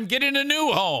your home and getting a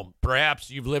new home.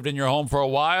 Perhaps you've lived in your home for a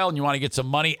while and you want to get some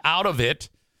money out of it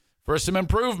for some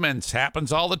improvements.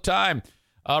 Happens all the time.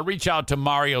 Reach out to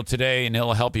Mario today and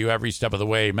he'll help you every step of the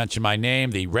way. Mention my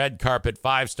name. The red carpet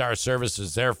 5-star service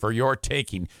is there for your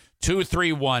taking.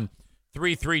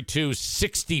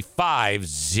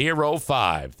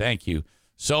 231-332-6505. Thank you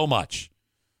so much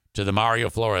to the Mario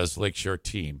Flores Lakeshore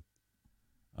team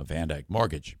of Van Dyke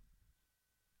Mortgage.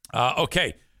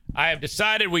 Okay, I have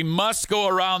decided we must go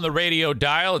around the radio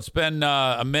dial. It's been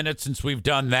a minute since we've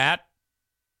done that.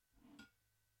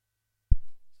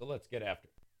 So let's get after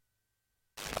it.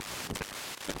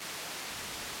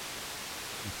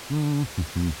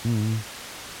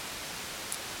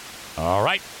 All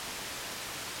right.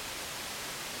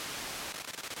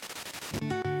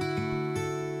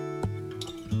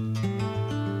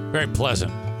 Very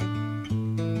pleasant.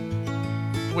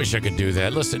 Wish I could do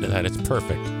that. Listen to that. It's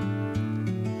perfect.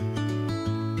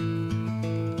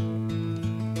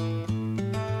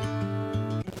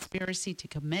 Conspiracy to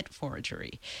commit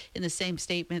forgery. In the same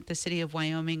statement, the city of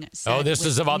Wyoming said, this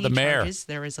is about the mayor.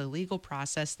 There is a legal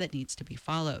process that needs to be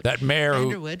followed. That mayor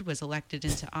Underwood was elected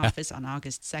into office on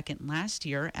August 2nd last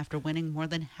year after winning more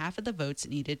than half of the votes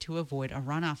needed to avoid a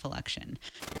runoff election.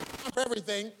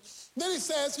 Everything. Then he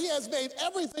says he has made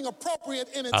everything appropriate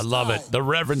in its time. I love it. The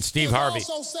Reverend Steve Harvey.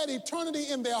 He also set eternity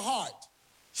in their heart.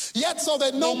 Yet so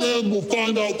that no man will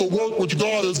find out the work which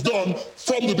God has done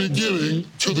from the beginning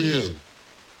to the end.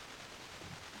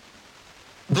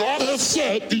 God has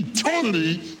set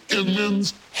eternity in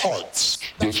men's hearts.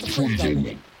 That's the truth,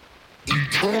 gentlemen.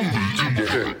 Eternity in the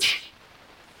heart.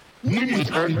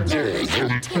 Women and God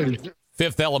have eternity.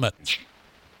 Fifth Element.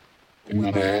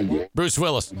 Bruce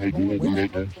Willis. But God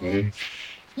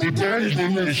is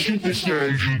going to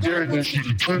supersize you. God wants to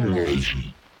eternalize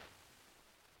you.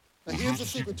 Now here's the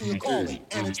secret to your calling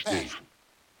and its passion.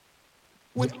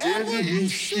 Whenever you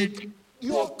seek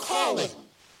your calling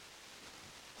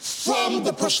from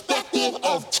the perspective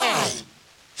of time,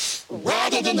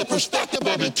 rather than the perspective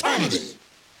of eternity,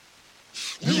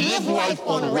 you live life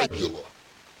on regular.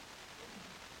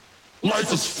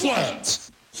 Life is flat.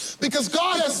 Because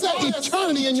God has set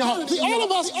eternity in your heart. See, all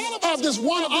of us have this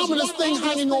one ominous thing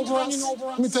hanging over us.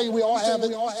 Let me tell you, we all have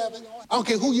it. I don't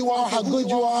care who you are, how good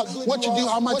you are, what you do,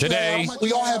 how much today, you have.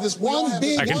 We all have this one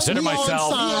big I consider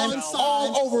myself sign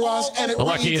all over us, and it the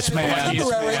luckiest man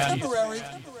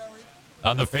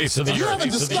on the face of the earth. You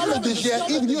haven't discovered this yet.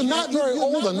 Even you're not very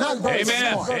old or not very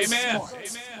smart.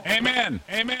 Amen.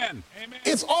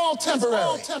 It's all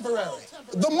temporary.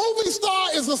 The movie star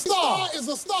is a star.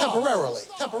 Temporarily.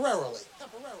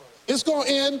 It's going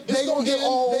to end. They're going to get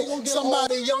old.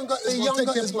 Somebody younger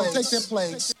is going to take their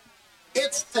place.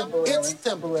 It's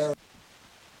temporary.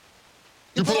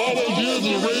 You put all those years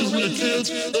into raising your kids,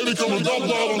 they become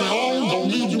adults out on their own, don't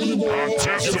need you anymore. I'm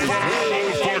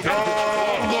testifying.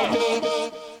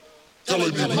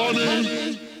 Telling me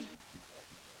money.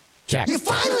 Jack. You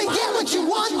finally get what you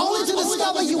want, only to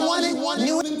discover you want it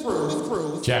new and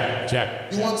improved. Jack.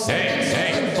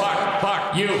 Hey,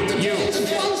 Buck, you.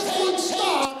 The one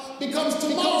star becomes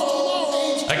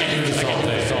tomorrow. I can do this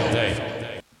all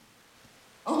day.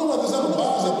 I don't know what this ever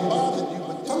bothers you,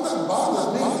 but sometimes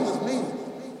bothers me.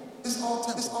 It's all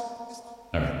temporary.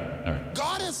 All right.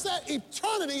 God has set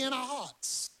eternity in our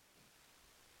hearts.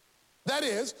 That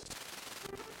is,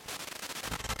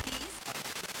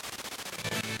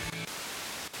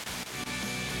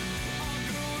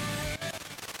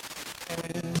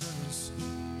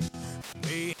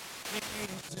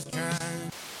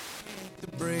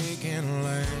 breaking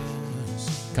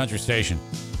lines. country station.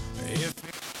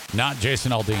 Not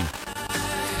Jason Aldean.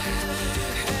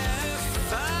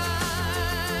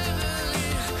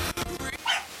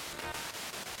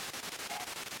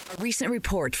 A recent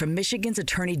report from Michigan's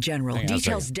Attorney General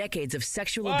details decades of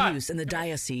sexual abuse in the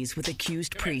diocese with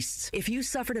accused priests. If you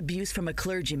suffered abuse from a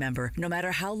clergy member, no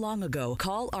matter how long ago,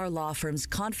 call our law firm's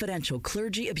confidential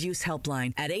clergy abuse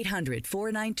helpline at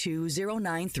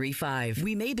 800-492-0935.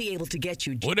 We may be able to get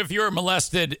you. What if you were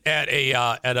molested at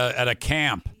a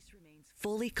camp?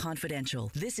 Fully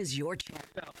confidential. This is your chance.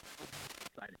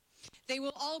 They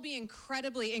will all be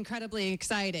incredibly, incredibly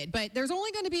excited, but there's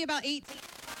only going to be about 18.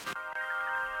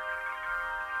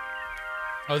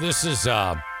 Oh, this is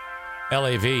LAV,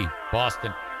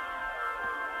 Boston.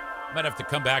 Might have to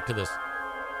come back to this.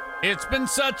 It's been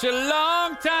such a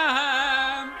long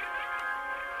time.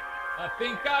 I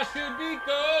think I should be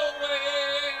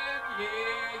going.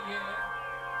 Yeah.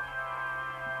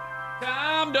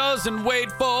 Time doesn't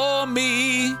wait for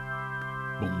me.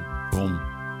 Boom, boom,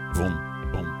 boom,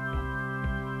 boom.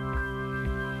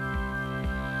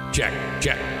 Check,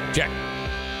 check, check.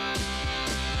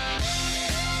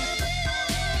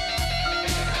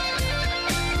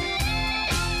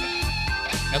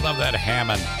 I love that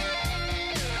Hammond.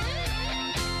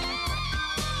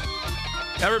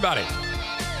 Everybody.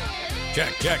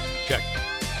 Check, check, check.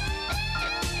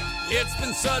 It's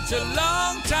been such a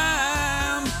long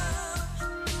time.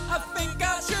 I think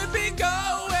I should be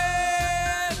going.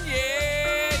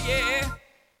 Yeah, yeah.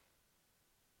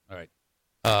 All right.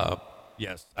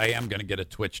 Yes, I am going to get a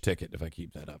Twitch ticket if I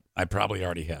keep that up. I probably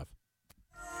already have.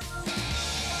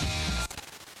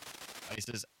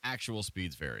 ICE's actual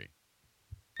speeds vary.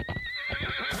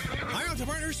 Hi, Auto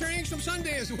Partners Training from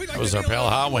Sundance. We'd like Those to are Pale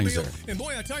Hot Wings there. And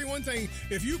boy, I'll tell you one thing.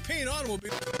 If you paint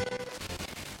automobile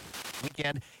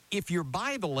weekend, if you're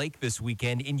by the lake this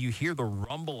weekend and you hear the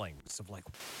rumblings of like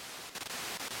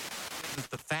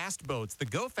the fast boats, the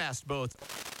go fast boats.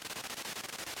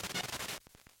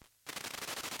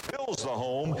 Builds the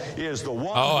home is the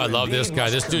one. Oh, I love this guy.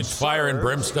 This dude's fire and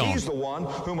brimstone. He's the one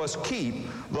who must keep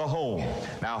the home.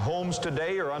 Now, homes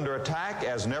today are under attack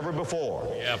as never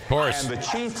before. Yeah, of course. And the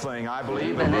chief thing, I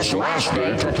believe, in this last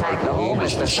day to attack the home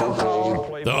is the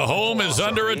so-called... The home is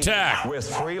under attack. With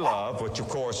free love, which, of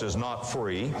course, is not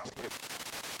free.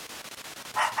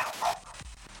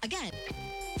 Again.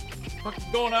 What's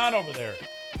going on over there?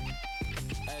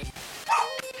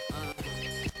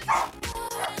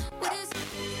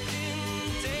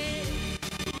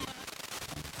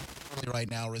 Right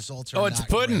now, results are oh, it's not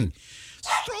pudding. Great.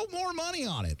 Throw more money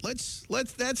on it. Let's.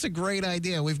 That's a great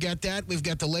idea. We've got that. We've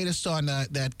got the latest on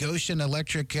that Goshen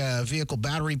electric vehicle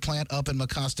battery plant up in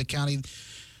Mecosta County.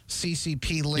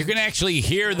 CCP link. You can actually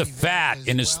hear the fat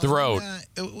in his throat.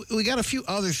 We got a few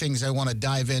other things I want to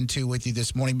dive into with you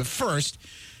this morning, but first,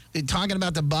 talking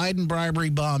about the Biden bribery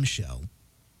bombshell,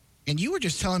 and you were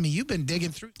just telling me you've been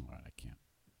digging through. All right, I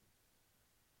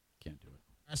can't do it.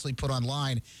 Lastly, put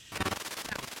online.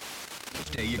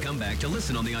 Each day you come back to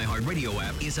listen on the iHeartRadio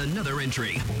app is another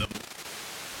entry.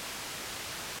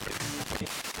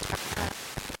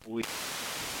 All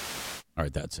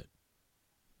right, that's it.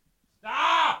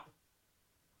 Stop!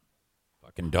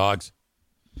 Fucking dogs.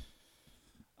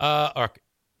 Okay.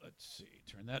 Let's see.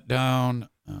 Turn that down.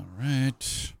 All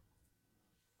right.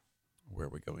 Where are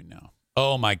we going now?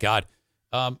 Oh, my God.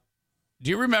 Do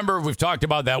you remember we've talked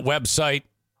about that website?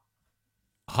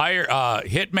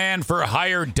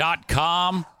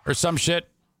 Hitmanforhire.com or some shit.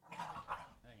 Hang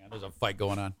on, there's a fight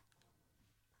going on.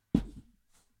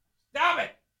 Stop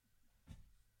it!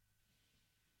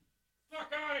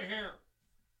 Fuck out of here!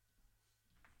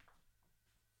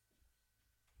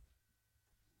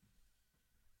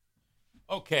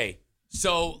 Okay,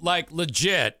 so like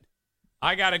legit,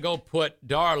 I gotta go put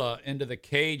Darla into the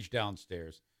cage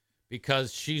downstairs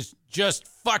because she's just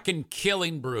fucking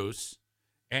killing Bruce.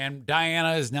 And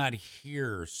Diana is not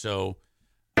here, so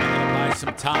I'm gonna buy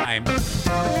some time.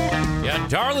 Yeah,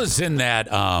 Darla's in that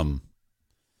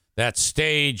that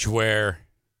stage where,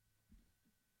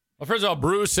 well, first of all,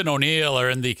 Bruce and O'Neill are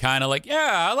in the kind of like,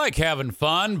 yeah, I like having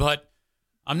fun, but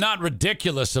I'm not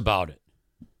ridiculous about it.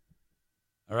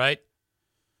 All right?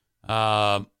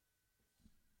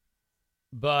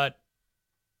 But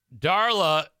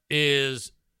Darla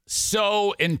is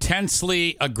so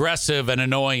intensely aggressive and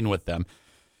annoying with them.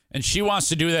 And she wants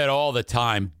to do that all the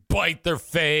time. Bite their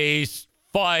face,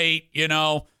 fight, you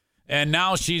know. And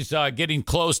now she's getting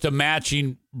close to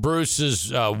matching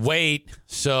Bruce's weight.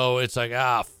 So it's like,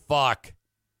 fuck.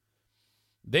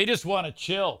 They just want to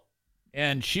chill.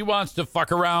 And she wants to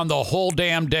fuck around the whole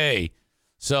damn day.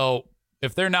 So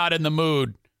if they're not in the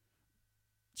mood,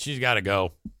 she's got to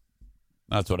go.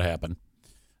 That's what happened.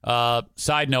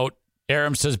 Side note,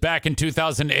 Aram says, back in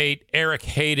 2008, Eric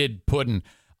hated Puddin'.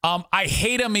 I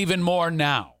hate him even more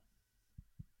now.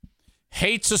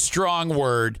 Hate's a strong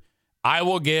word. I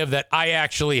will give that I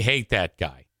actually hate that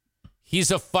guy. He's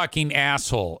a fucking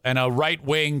asshole and a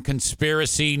right-wing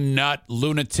conspiracy nut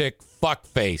lunatic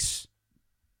fuckface.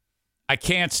 I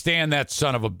can't stand that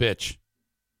son of a bitch.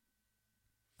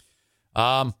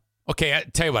 Okay, I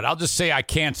tell you what, I'll just say I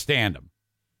can't stand him.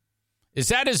 Is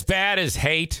that as bad as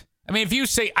hate? I mean, if you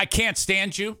say I can't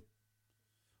stand you,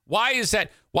 why is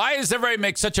that? Why does everybody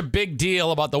make such a big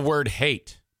deal about the word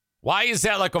hate? Why is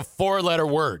that like a 4-letter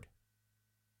word?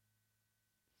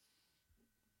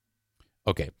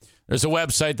 Okay, there's a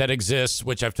website that exists,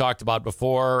 which I've talked about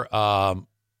before,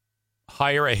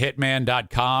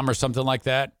 hireahitman.com or something like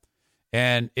that.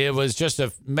 And it was just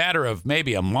a matter of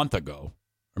maybe a month ago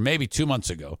or maybe 2 months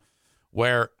ago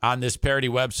where on this parody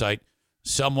website,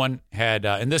 someone had,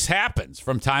 and this happens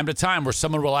from time to time, where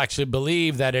someone will actually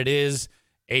believe that it is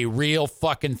a real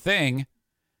fucking thing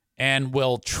and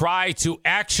will try to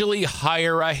actually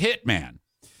hire a hitman.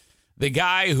 The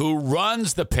guy who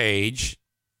runs the page,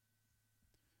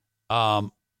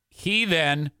 he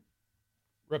then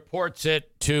reports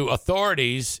it to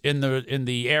authorities in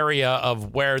the area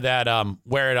of where that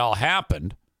where it all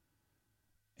happened,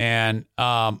 and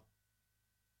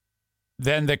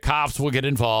then the cops will get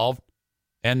involved,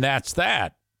 and that's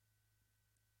that.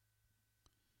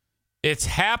 It's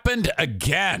happened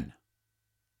again.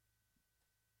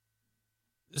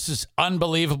 This is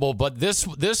unbelievable, but this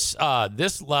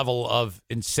level of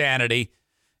insanity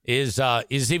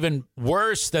is even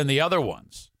worse than the other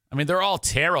ones. I mean, they're all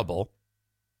terrible.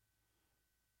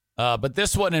 But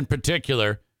this one in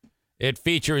particular, it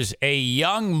features a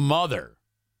young mother.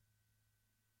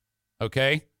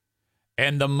 Okay?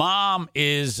 And the mom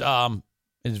is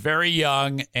very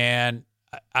young, and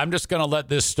I'm just going to let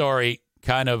this story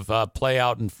kind of play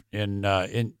out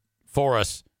in for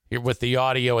us here with the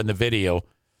audio and the video,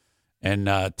 and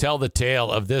tell the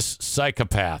tale of this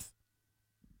psychopath.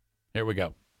 Here we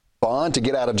go. Bond to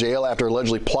get out of jail after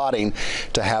allegedly plotting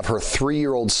to have her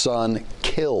 3-year-old son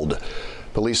killed.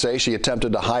 Police say she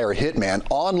attempted to hire a hitman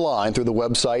online through the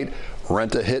website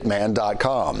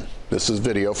rentahitman.com. This is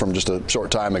video from just a short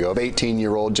time ago of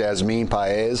 18-year-old Jasmine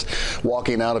Paez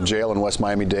walking out of jail in West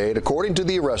Miami-Dade. According to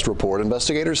the arrest report,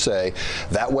 investigators say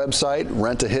that website,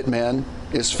 Rent a Hitman,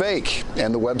 is fake,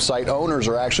 and the website owners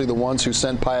are actually the ones who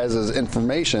sent Paez's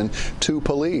information to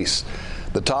police.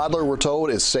 The toddler, we're told,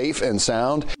 is safe and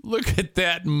sound. Look at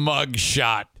that mug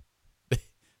shot.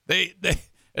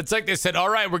 It's like they said, all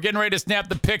right, we're getting ready to snap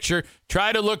the picture.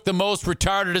 Try to look the most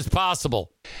retarded as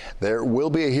possible. There will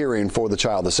be a hearing for the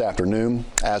child this afternoon.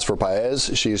 As for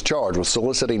Paez, she is charged with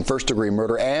soliciting first-degree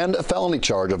murder and a felony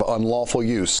charge of unlawful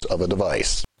use of a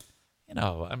device. You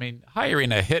know, I mean,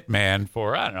 hiring a hitman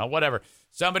for, I don't know, whatever.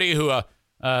 Somebody who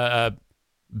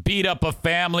beat up a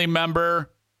family member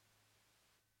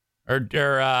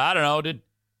or I don't know, did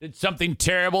something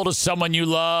terrible to someone you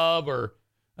love, or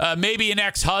maybe an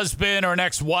ex-husband or an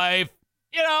ex-wife.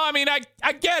 You know, I mean, I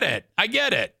get it. I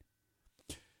get it.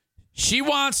 She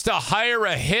wants to hire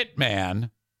a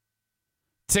hitman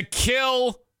to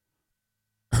kill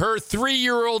her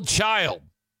 3-year-old child.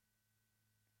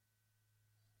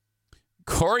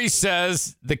 Corey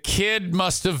says the kid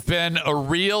must have been a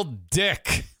real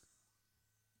dick.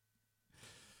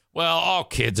 Well, all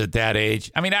kids at that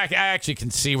age. I mean, I actually can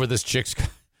see where this chick's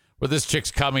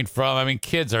coming from. I mean,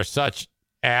 kids are such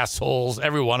assholes,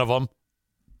 every one of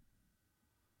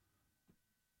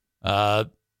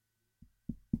them.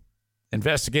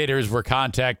 Investigators were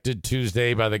contacted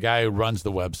Tuesday by the guy who runs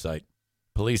the website.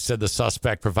 Police said the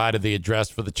suspect provided the address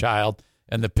for the child,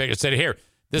 and the picture said, here,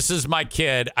 this is my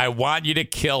kid. I want you to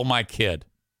kill my kid.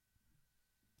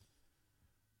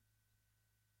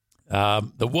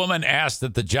 The woman asked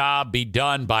that the job be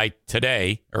done by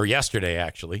today, or yesterday,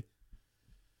 actually.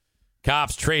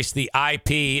 Cops traced the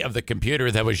IP of the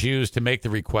computer that was used to make the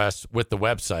request with the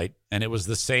website, and it was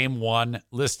the same one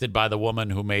listed by the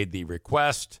woman who made the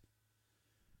request.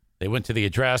 They went to the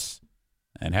address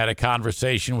and had a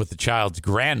conversation with the child's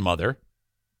grandmother,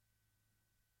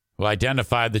 who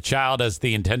identified the child as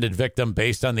the intended victim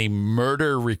based on the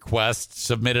murder request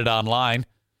submitted online.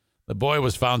 The boy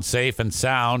was found safe and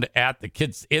sound at the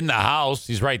kids in the house.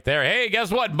 He's right there. Hey,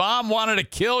 guess what? Mom wanted to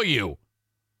kill you.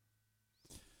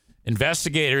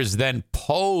 Investigators then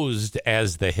posed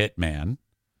as the hitman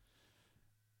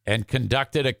and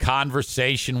conducted a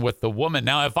conversation with the woman.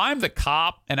 Now, if I'm the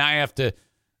cop and I have to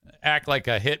act like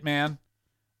a hitman,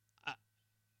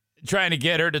 trying to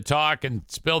get her to talk and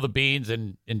spill the beans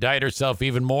and indict herself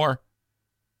even more,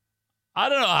 I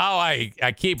don't know how I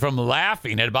keep from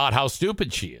laughing about how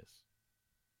stupid she is.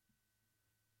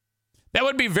 That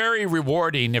would be very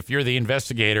rewarding if you're the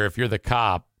investigator, if you're the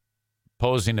cop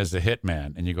posing as the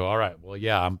hitman, and you go, all right, well,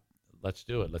 yeah, let's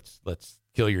do it. Let's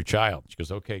kill your child. She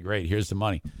goes, okay, great. Here's the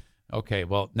money. Okay,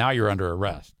 well, now you're under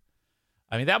arrest.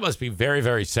 I mean, that must be very,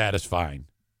 very satisfying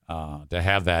to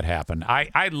have that happen.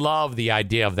 I love the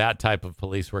idea of that type of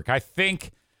police work. I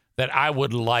think that I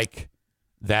would like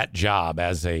that job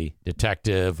as a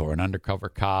detective or an undercover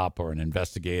cop or an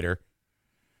investigator.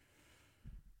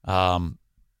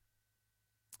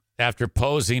 After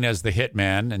posing as the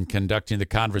hitman and conducting the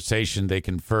conversation, they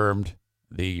confirmed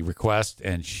the request,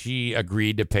 and she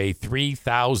agreed to pay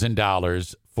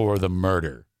 $3,000 for the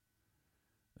murder.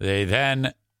 They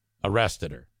then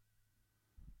arrested her.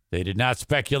 They did not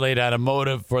speculate on a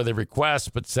motive for the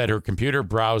request, but said her computer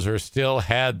browser still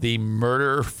had the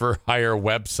murder for hire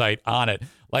website on it.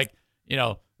 Like, you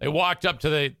know, they walked up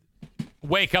to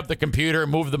wake up the computer,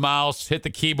 move the mouse, hit the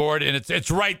keyboard, and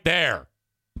it's right there.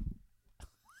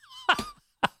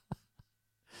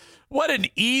 What an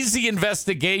easy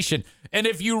investigation. And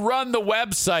if you run the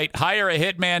website,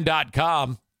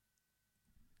 hireahitman.com.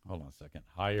 Hold on a second.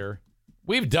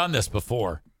 We've done this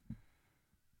before.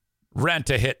 Rent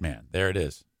a Hitman. There it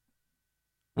is.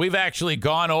 We've actually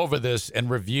gone over this and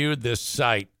reviewed this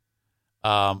site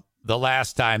the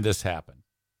last time this happened.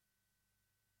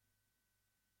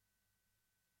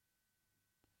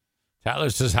 Tyler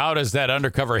says, how does that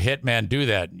undercover hitman do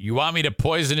that? You want me to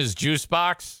poison his juice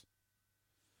box?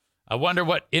 I wonder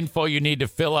what info you need to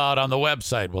fill out on the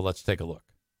website. Well, let's take a look.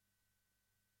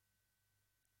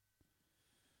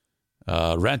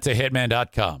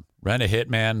 Rentahitman.com. Rent a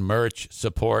Hitman, merch,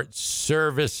 support,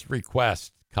 service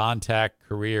request, contact,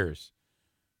 careers.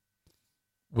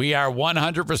 We are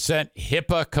 100%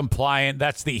 HIPAA compliant.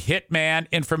 That's the Hitman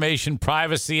Information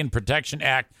Privacy and Protection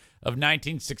Act of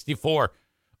 1964.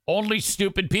 Only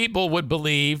stupid people would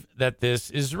believe that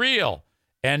this is real.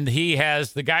 And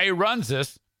the guy who runs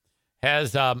this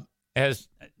has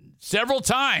several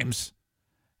times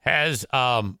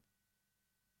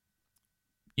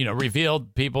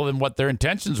revealed people and what their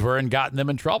intentions were and gotten them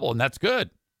in trouble, and that's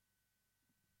good.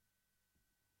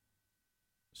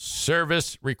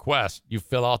 Service request. You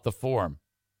fill out the form.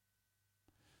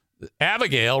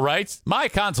 Abigail writes, my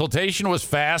consultation was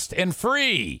fast and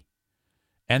free,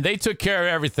 and they took care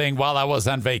of everything while I was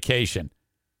on vacation.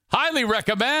 Highly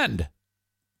recommend.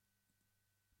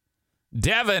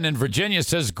 Devin in Virginia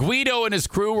says Guido and his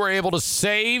crew were able to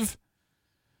save,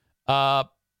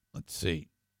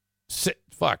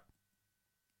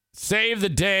 save the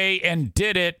day and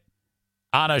did it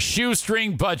on a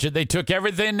shoestring budget. They took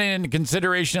everything into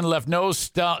consideration and left no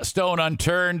stone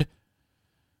unturned.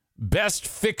 Best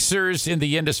fixers in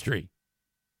the industry.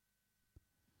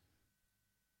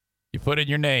 You put in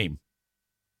your name.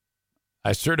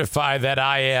 I certify that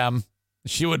I am.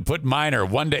 She would put minor,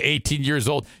 1 to 18 years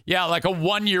old. Yeah, like a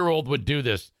 1-year-old would do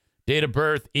this. Date of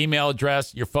birth, email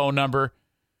address, your phone number,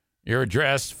 your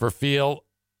address for field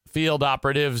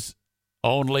operatives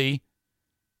only.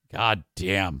 God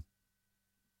damn.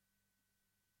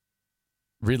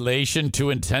 Relation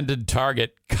to intended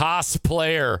target,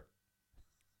 cosplayer,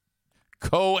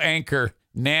 co-anchor,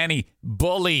 nanny,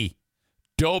 bully,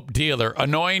 dope dealer,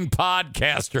 annoying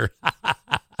podcaster.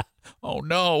 Oh,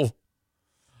 no.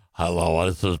 Hello,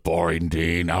 this is Boring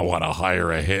Dean. I want to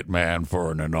hire a hitman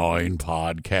for an annoying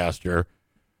podcaster.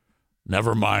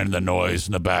 Never mind the noise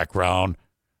in the background.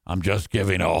 I'm just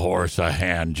giving a horse a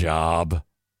hand job.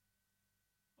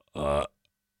 My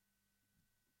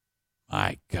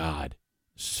God.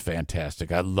 This is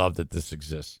fantastic. I love that this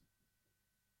exists.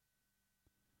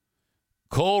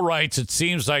 Cole writes, it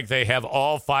seems like they have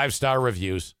all 5-star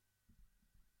reviews.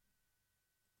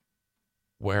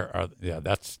 Where are they? Yeah,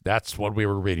 that's what we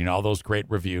were reading. All those great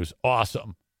reviews.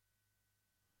 Awesome.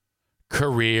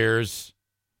 Careers.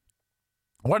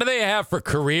 What do they have for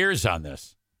careers on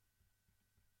this?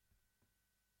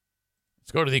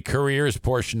 Let's go to the careers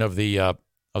portion of the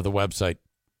website.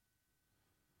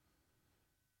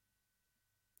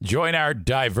 Join our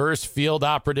diverse field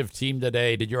operative team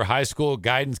today. Did your high school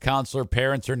guidance counselor,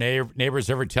 parents, or neighbors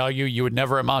ever tell you would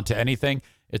never amount to anything?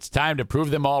 It's time to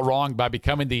prove them all wrong by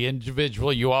becoming the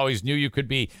individual you always knew you could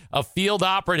be. A field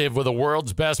operative with the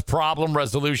world's best problem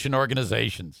resolution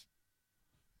organizations.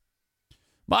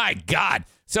 My God.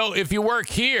 So if you work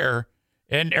here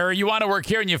or you want to work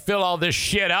here and you fill all this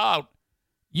shit out,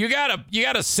 you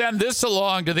gotta send this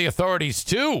along to the authorities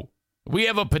too. We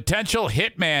have a potential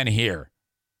hitman here.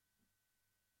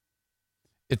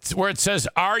 It's where it says,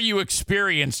 are you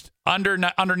experienced?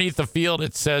 Underneath the field,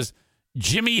 it says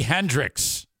Jimi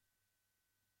Hendrix.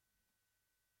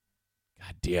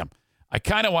 God damn. I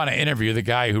kind of want to interview the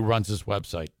guy who runs this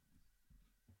website.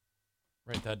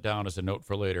 Write that down as a note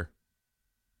for later.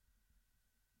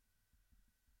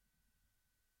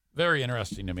 Very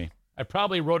interesting to me. I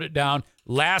probably wrote it down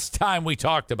last time we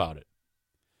talked about it.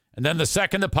 And then the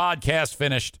second the podcast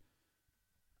finished,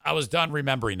 I was done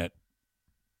remembering it.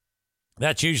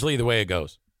 That's usually the way it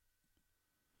goes.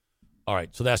 All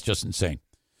right, so that's just insane.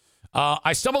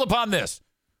 I stumbled upon this.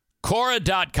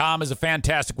 Quora.com is a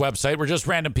fantastic website where just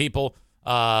random people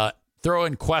throw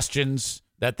in questions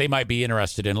that they might be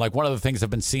interested in. Like one of the things I've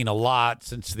been seeing a lot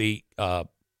since that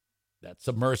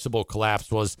submersible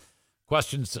collapse was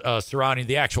questions surrounding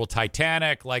the actual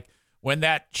Titanic. Like when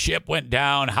that ship went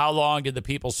down, how long did the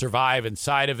people survive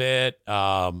inside of it?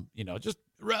 Just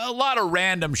a lot of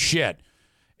random shit.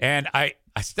 And I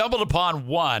stumbled upon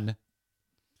one.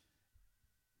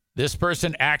 This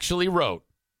person actually wrote,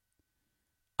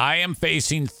 I am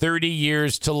facing 30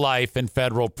 years to life in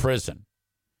federal prison.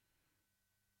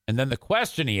 And then the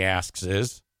question he asks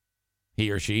is, he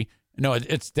or she, no,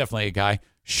 it's definitely a guy,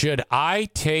 should I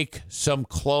take some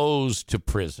clothes to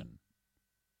prison?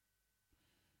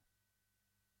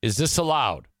 Is this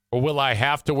allowed? Or will I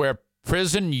have to wear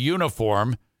prison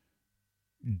uniform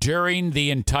during the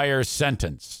entire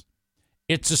sentence?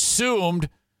 It's assumed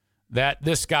that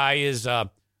this guy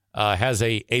has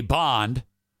a bond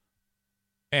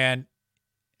and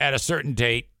at a certain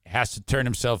date has to turn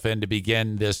himself in to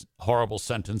begin this horrible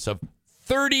sentence of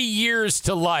 30 years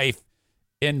to life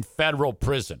in federal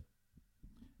prison.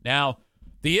 Now,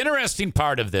 the interesting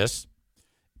part of this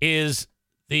is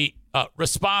the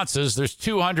responses. There's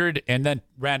 200 and then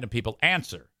random people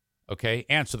answer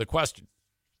the question.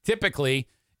 Typically,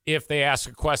 if they ask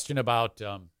a question about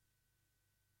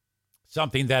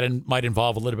something that might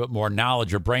involve a little bit more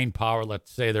knowledge or brain power,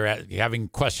 let's say they're having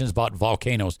questions about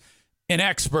volcanoes, an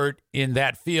expert in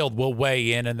that field will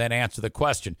weigh in and then answer the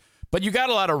question. But you got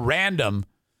a lot of random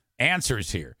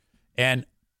answers here. And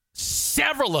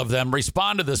several of them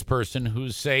respond to this person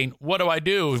who's saying, what do I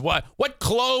do? What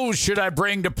clothes should I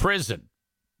bring to prison?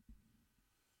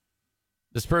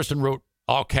 This person wrote,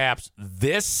 all caps,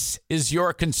 this is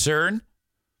your concern?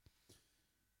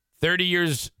 30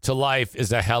 years to life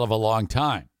is a hell of a long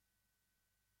time.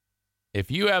 If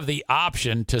you have the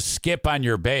option to skip on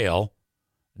your bail,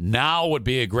 now would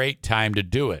be a great time to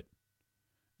do it.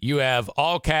 You have,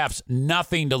 all caps,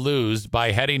 nothing to lose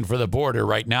by heading for the border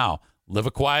right now. Live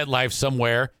a quiet life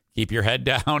somewhere. Keep your head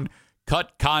down.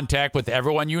 Cut contact with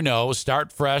everyone you know.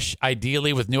 Start fresh,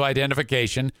 ideally with new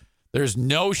identification. There's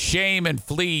no shame in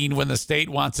fleeing when the state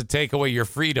wants to take away your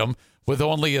freedom with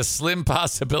only a slim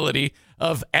possibility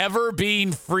of ever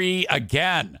being free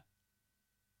again.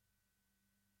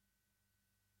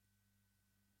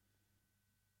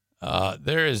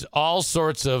 There is all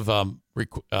sorts of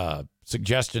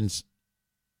suggestions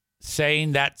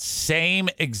saying that same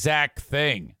exact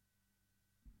thing.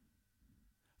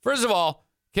 First of all,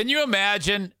 can you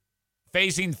imagine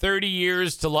facing 30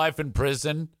 years to life in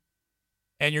prison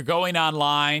and you're going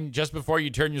online just before you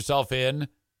turn yourself in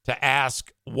to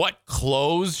ask, what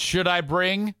clothes should I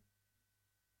bring?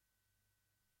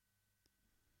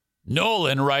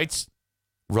 Nolan writes,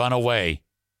 run away.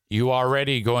 You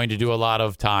already going to do a lot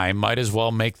of time. Might as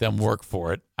well make them work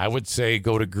for it. I would say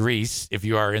go to Greece if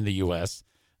you are in the U.S.,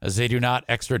 as they do not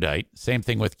extradite. Same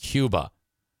thing with Cuba.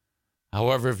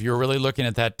 However, if you're really looking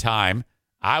at that time,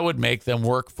 I would make them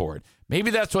work for it. Maybe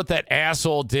that's what that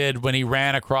asshole did when he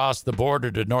ran across the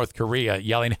border to North Korea,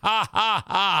 yelling, ha, ha,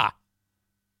 ha.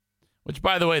 Which,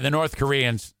 by the way, the North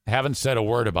Koreans haven't said a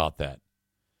word about that.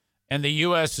 And the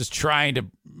U.S. is trying to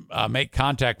make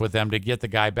contact with them to get the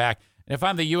guy back. And if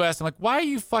I'm the U.S., I'm like, why are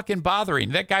you fucking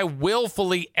bothering? That guy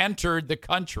willfully entered the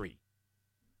country.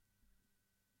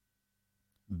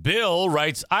 Bill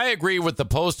writes, I agree with the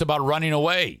post about running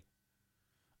away.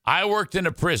 I worked in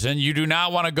a prison. You do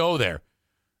not want to go there.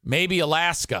 Maybe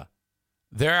Alaska.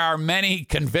 There are many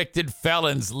convicted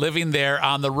felons living there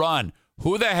on the run.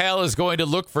 Who the hell is going to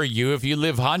look for you if you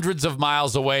live hundreds of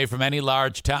miles away from any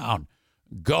large town?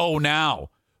 Go now.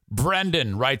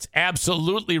 Brendan writes,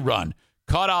 absolutely run.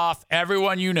 Cut off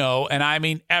everyone you know, and I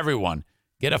mean everyone.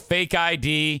 Get a fake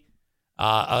ID.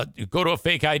 Go to a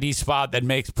fake ID spot that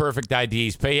makes perfect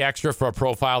IDs. Pay extra for a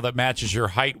profile that matches your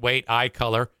height, weight, eye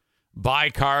color. Buy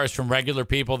cars from regular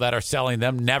people that are selling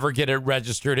them. Never get it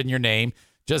registered in your name.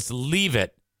 Just leave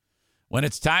it. When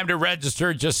it's time to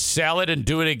register, just sell it and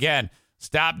do it again.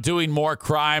 Stop doing more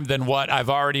crime than what I've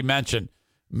already mentioned.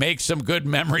 Make some good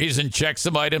memories and check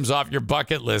some items off your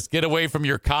bucket list. Get away from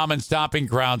your common stomping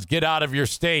grounds. Get out of your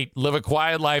state. Live a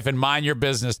quiet life and mind your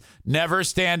business. Never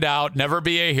stand out. Never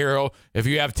be a hero. If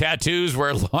you have tattoos,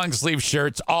 wear long sleeve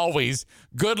shirts. Always.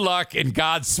 Good luck and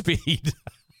Godspeed.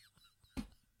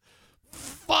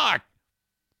 Fuck.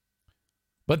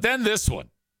 But then this one.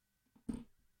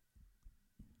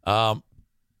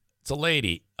 It's a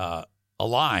lady.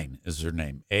 Aline is her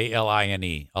name.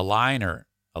 Aline. Aline or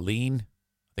Aline?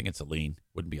 I think it's Aline.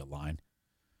 Wouldn't be Aline.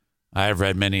 I have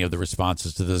read many of the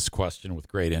responses to this question with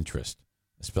great interest,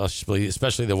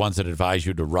 especially the ones that advise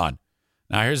you to run.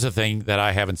 Now, here's the thing that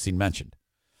I haven't seen mentioned.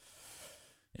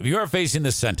 If you are facing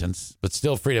this sentence, but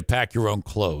still free to pack your own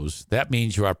clothes, that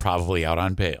means you are probably out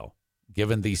on bail.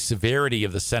 Given the severity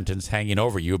of the sentence hanging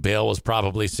over you, bail was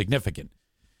probably significant.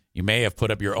 You may have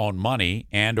put up your own money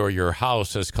and or your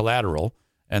house as collateral,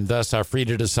 and thus are free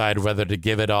to decide whether to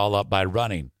give it all up by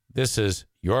running. This is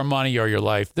your money or your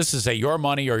life. This is a your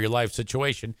money or your life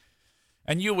situation,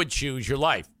 and you would choose your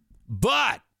life.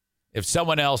 But if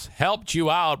someone else helped you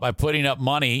out by putting up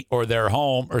money or their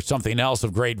home or something else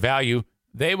of great value,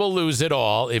 they will lose it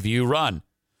all if you run.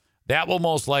 That will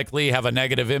most likely have a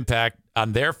negative impact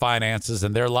on their finances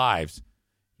and their lives.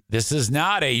 This is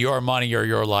not a your money or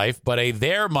your life, but a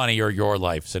their money or your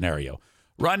life scenario.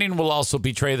 Running will also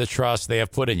betray the trust they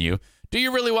have put in you. Do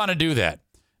you really want to do that?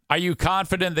 Are you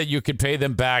confident that you could pay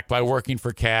them back by working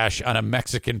for cash on a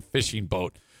Mexican fishing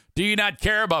boat? Do you not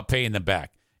care about paying them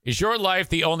back? Is your life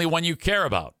the only one you care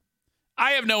about?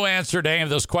 I have no answer to any of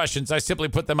those questions. I simply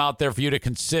put them out there for you to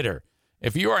consider.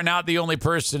 If you are not the only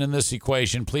person in this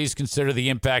equation, please consider the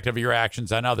impact of your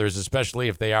actions on others, especially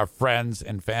if they are friends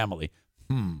and family.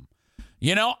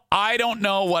 You know, I don't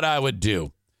know what I would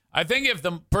do. I think if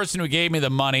the person who gave me the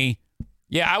money,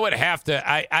 I would have to.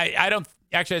 I don't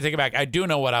actually. I take it back. I do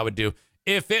know what I would do.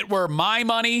 If it were my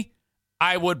money,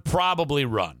 I would probably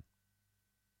run.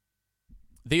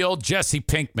 The old Jesse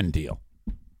Pinkman deal.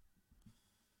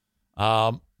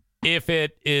 If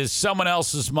it is someone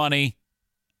else's money,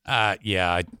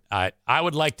 I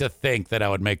would like to think that I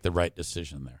would make the right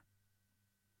decision there.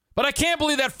 But I can't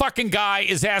believe that fucking guy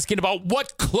is asking about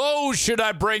what clothes should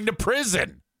I bring to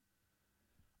prison.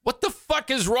 What the fuck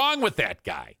is wrong with that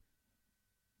guy?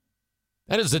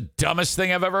 That is the dumbest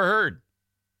thing I've ever heard.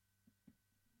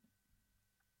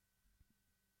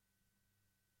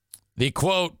 The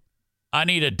quote, I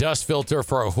need a dust filter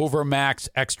for a Hoover Max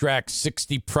Extract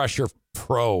 60 Pressure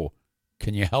Pro.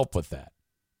 Can you help with that?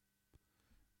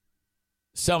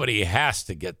 Somebody has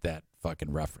to get that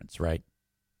fucking reference, right?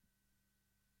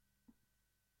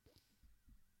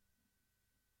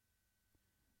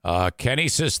 Kenny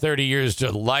says 30 years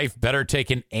to life. Better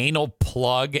take an anal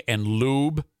plug and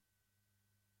lube.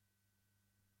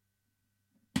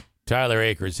 Tyler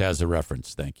Akers has a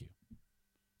reference. Thank you.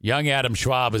 Young Adam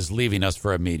Schwab is leaving us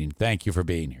for a meeting. Thank you for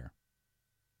being here.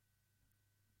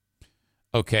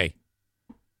 Okay.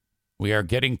 We are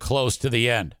getting close to the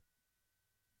end.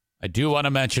 I do want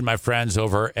to mention my friends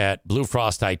over at Blue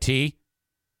Frost IT,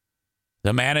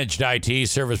 the managed IT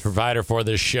service provider for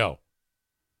this show.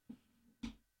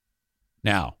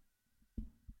 Now,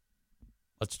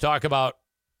 let's talk about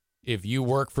if you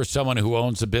work for someone who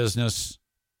owns a business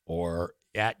or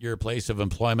at your place of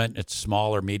employment, it's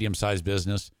small or medium-sized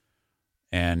business,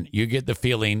 and you get the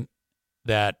feeling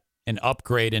that an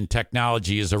upgrade in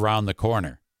technology is around the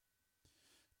corner.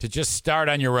 To just start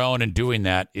on your own and doing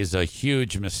that is a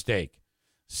huge mistake.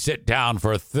 Sit down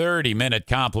for a 30-minute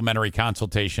complimentary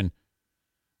consultation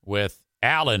with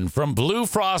Alan from Blue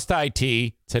Frost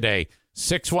IT today.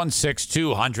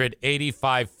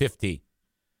 616-200-8550.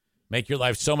 Make your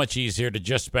life so much easier to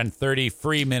just spend 30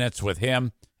 free minutes with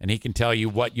him, and he can tell you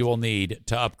what you will need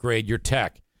to upgrade your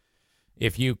tech.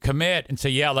 If you commit and say,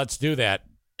 yeah, let's do that,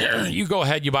 you go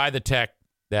ahead, you buy the tech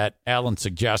that Alan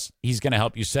suggests. He's going to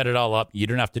help you set it all up. You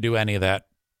don't have to do any of that.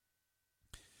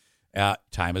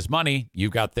 Time is money.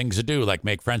 You've got things to do, like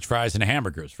make French fries and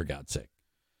hamburgers, for God's sake.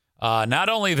 Not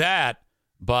only that,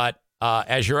 but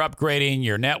as you're upgrading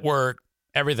your network,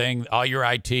 everything, all your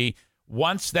IT,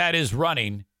 once that is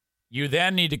running, you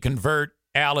then need to convert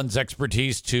Alan's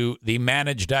expertise to the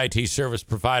managed IT service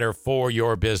provider for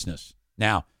your business.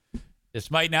 Now, this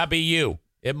might not be you.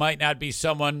 It might not be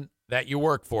someone that you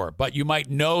work for, but you might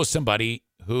know somebody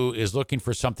who is looking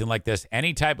for something like this,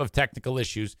 any type of technical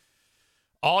issues.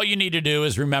 All you need to do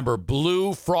is remember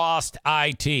Blue Frost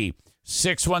IT,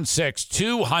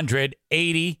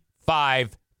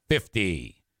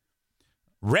 616-200-8550.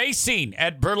 Racing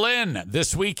at Berlin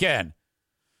this weekend.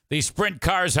 The sprint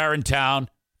cars are in town.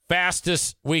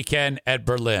 Fastest weekend at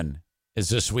Berlin. is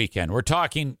this weekend. We're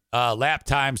talking lap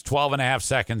times, 12 and a half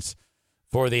seconds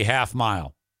for the half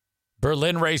mile.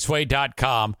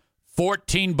 BerlinRaceway.com,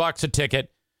 $14 a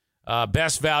ticket.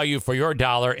 Best value for your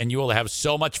dollar, and you will have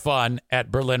so much fun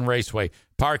at Berlin Raceway.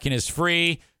 Parking is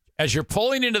free. As you're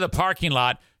pulling into the parking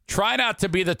lot, try not to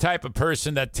be the type of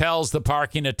person that tells the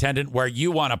parking attendant where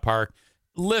you want to park.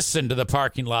 Listen to the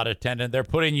parking lot attendant. They're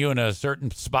putting you in a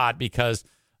certain spot because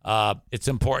it's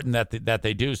important that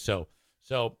they do so.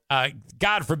 So,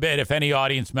 God forbid if any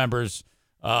audience members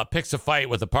picks a fight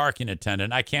with a parking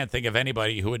attendant. I can't think of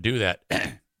anybody who would do that.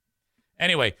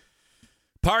 Anyway,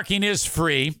 parking is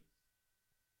free.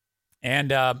 And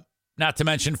not to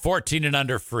mention 14 and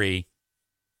under free.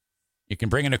 You can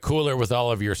bring in a cooler with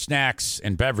all of your snacks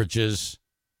and beverages,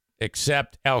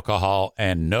 except alcohol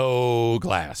and no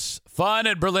glass. Fun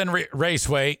at Berlin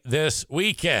Raceway this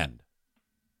weekend.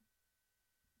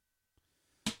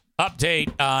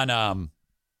 Update on,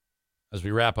 as we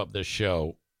wrap up this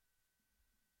show,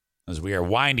 as we are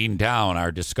winding down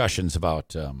our discussions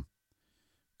about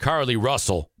Carly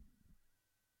Russell,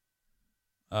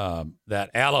 that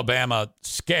Alabama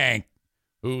skank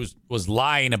who was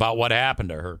lying about what happened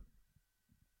to her.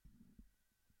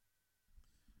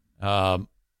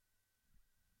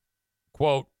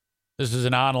 Quote, this is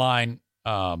an online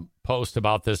post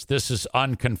about this. This is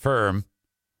unconfirmed,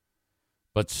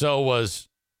 but so was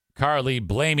Carly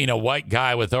blaming a white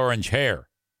guy with orange hair.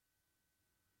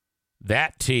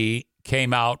 That tea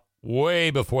came out way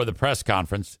before the press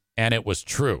conference, and it was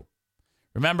true.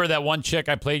 Remember that one chick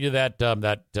I played you that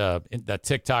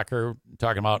TikToker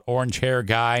talking about orange hair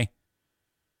guy?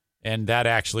 And that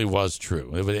actually was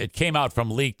true. It came out from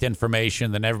leaked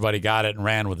information, then everybody got it and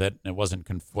ran with it. And it wasn't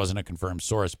a confirmed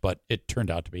source, but it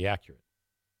turned out to be accurate.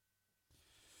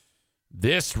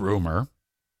 This rumor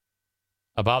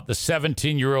about the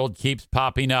 17-year-old keeps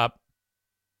popping up.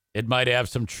 It might have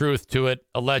some truth to it,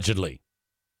 allegedly.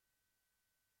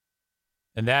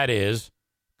 And that is,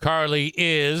 Carly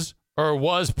is or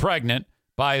was pregnant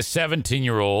by a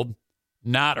 17-year-old,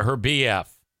 not her BF.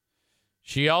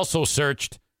 She also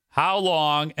searched how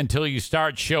long until you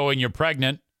start showing you're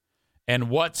pregnant and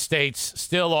what states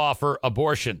still offer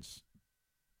abortions.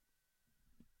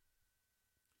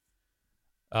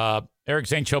 Eric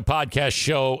Zane Show podcast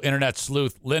show internet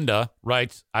sleuth Linda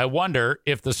writes, I wonder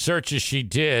if the searches she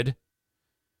did,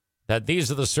 that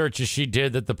these are the searches she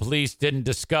did that the police didn't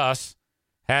discuss,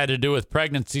 had to do with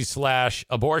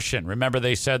pregnancy/abortion. Remember,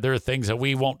 they said there are things that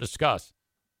we won't discuss.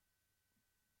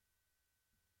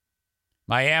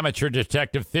 My amateur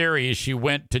detective theory is she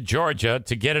went to Georgia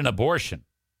to get an abortion.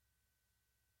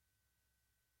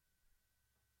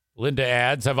 Linda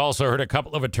adds, I've also heard a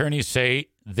couple of attorneys say,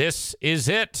 this is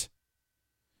it.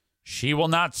 She will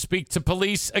not speak to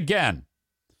police again.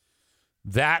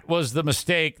 That was the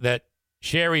mistake that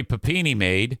Sherry Papini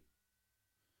made.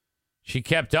 She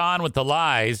kept on with the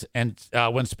lies and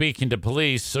when speaking to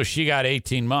police, so she got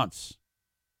 18 months.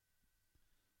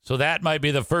 So that might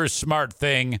be the first smart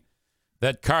thing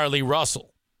that Carly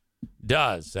Russell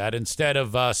does. That instead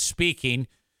of speaking,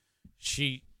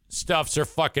 she stuffs her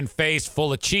fucking face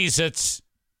full of Cheez-Its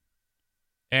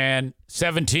and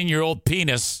 17-year-old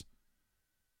penis,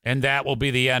 and that will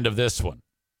be the end of this one.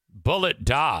 Bullet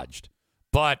dodged.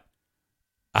 But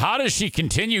how does she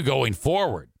continue going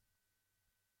forward?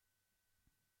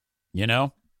 You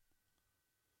know?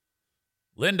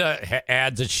 Linda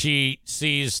adds that she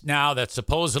sees now that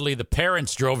supposedly the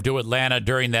parents drove to Atlanta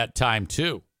during that time,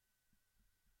 too.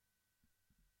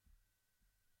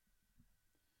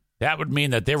 That would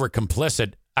mean that they were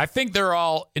complicit. I think they're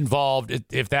all involved,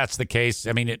 if that's the case.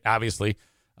 I mean, obviously.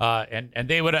 And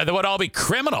they would all be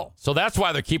criminal. So that's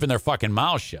why they're keeping their fucking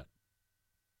mouths shut.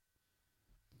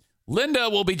 Linda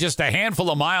will be just a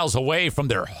handful of miles away from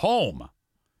their home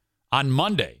on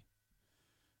Monday.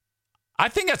 I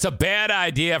think that's a bad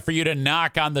idea for you to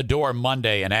knock on the door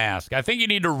Monday and ask. I think you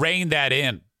need to rein that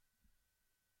in.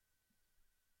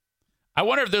 I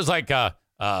wonder if there's like TV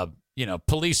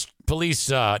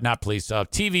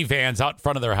vans out in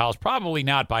front of their house. Probably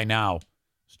not by now.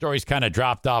 Story's kind of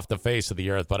dropped off the face of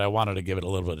the earth, but I wanted to give it a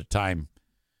little bit of time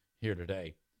here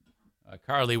today.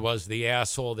 Carly was the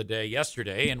asshole of the day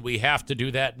yesterday, and we have to do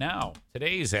that now.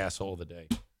 Today's asshole of the day.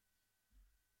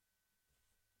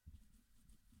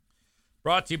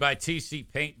 Brought to you by TC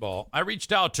Paintball. I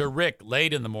reached out to Rick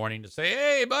late in the morning to say,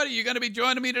 hey, buddy, you going to be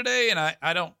joining me today? And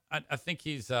I think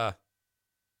he's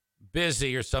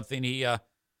busy or something. He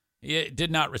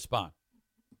did not respond.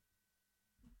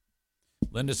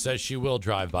 Linda says she will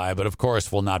drive by, but of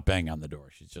course will not bang on the door.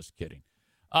 She's just kidding.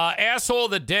 Asshole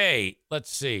of the day.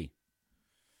 Let's see.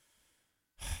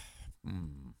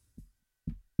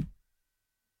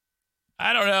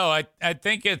 I don't know. I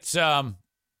think it's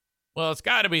it's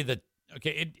got to be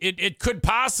it could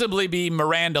possibly be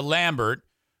Miranda Lambert,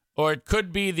 or it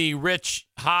could be the rich,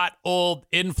 hot, old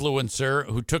influencer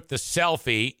who took the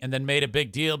selfie and then made a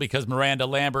big deal because Miranda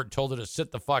Lambert told her to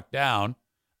sit the fuck down.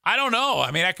 I don't know.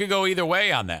 I mean, I could go either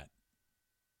way on that.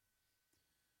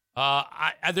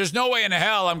 There's no way in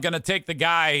hell I'm going to take the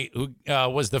guy who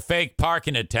was the fake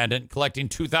parking attendant collecting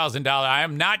 $2,000. I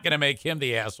am not going to make him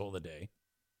the asshole of the day.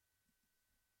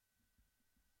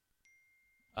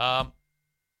 Let's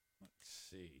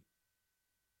see.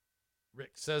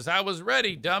 Rick says, I was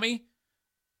ready, dummy.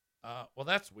 Well,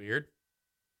 that's weird.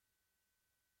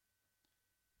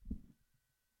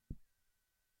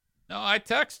 No, I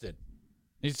texted.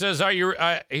 He says,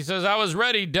 he says, I was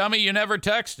ready, dummy. You never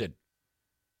texted.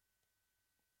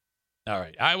 All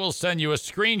right. I will send you a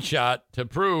screenshot to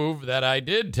prove that I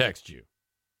did text you.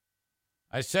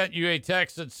 I sent you a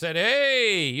text that said,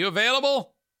 hey, you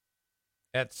available?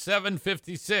 At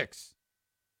 7:56.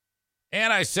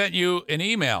 And I sent you an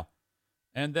email.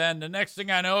 And then the next thing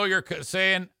I know, you're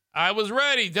saying, I was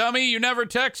ready, dummy. You never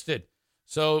texted.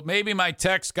 So maybe my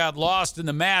text got lost in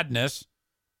the madness.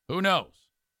 Who knows?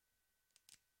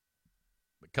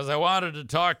 Because I wanted to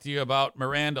talk to you about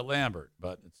Miranda Lambert,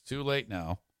 but it's too late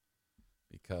now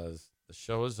because the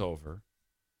show is over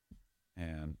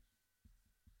and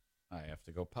I have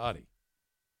to go potty.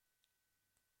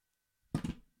 He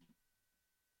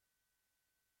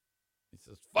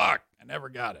says, fuck, I never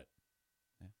got it.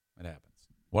 Yeah, it happens.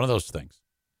 One of those things.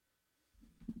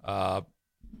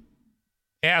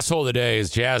 Asshole of the day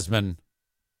is Jasmine.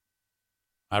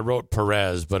 I wrote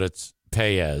Perez, but it's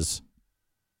Paez.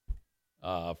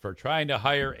 For trying to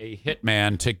hire a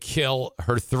hitman to kill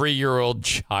her 3-year-old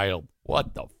child.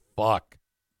 What the fuck?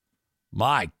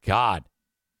 My God.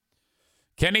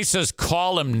 Kenny says,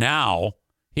 call him now.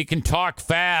 He can talk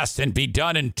fast and be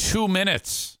done in 2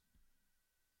 minutes.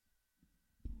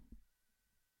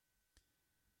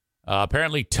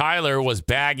 Apparently, Tyler was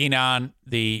bagging on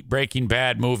the Breaking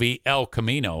Bad movie El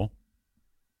Camino.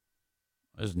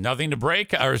 There's nothing to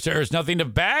break, or there's nothing to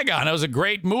bag on. It was a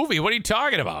great movie. What are you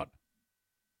talking about?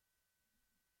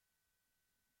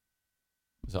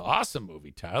 It's an awesome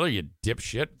movie, Tyler. You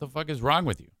dipshit. What the fuck is wrong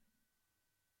with you?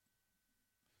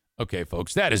 Okay,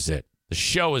 folks, that is it. The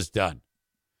show is done.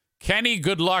 Kenny,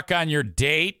 good luck on your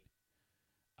date.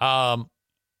 My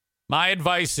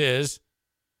advice is,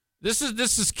 this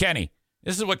is Kenny.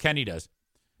 This is what Kenny does.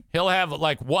 He'll have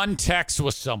like one text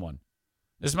with someone.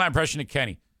 This is my impression of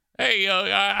Kenny. Hey,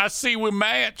 I see we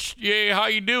matched. Yeah, how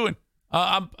you doing?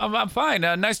 I'm fine.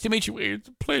 Nice to meet you. It's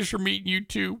a pleasure meeting you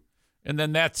too. And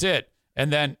then that's it.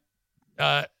 And then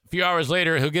a few hours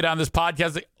later, he'll get on this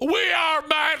podcast. Like, we are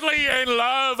madly in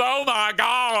love. Oh my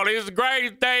God, it's the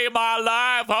greatest day of my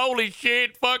life. Holy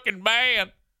shit, fucking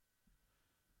man.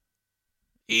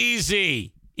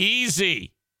 Easy.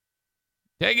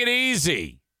 Take it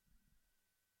easy.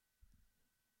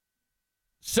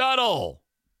 Subtle.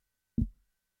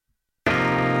 All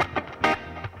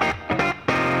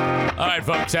right,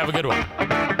 folks, have a good one.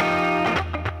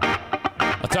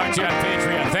 I'll talk to you on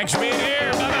Patreon. Thanks for being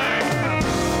here.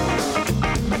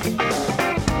 Bye-bye.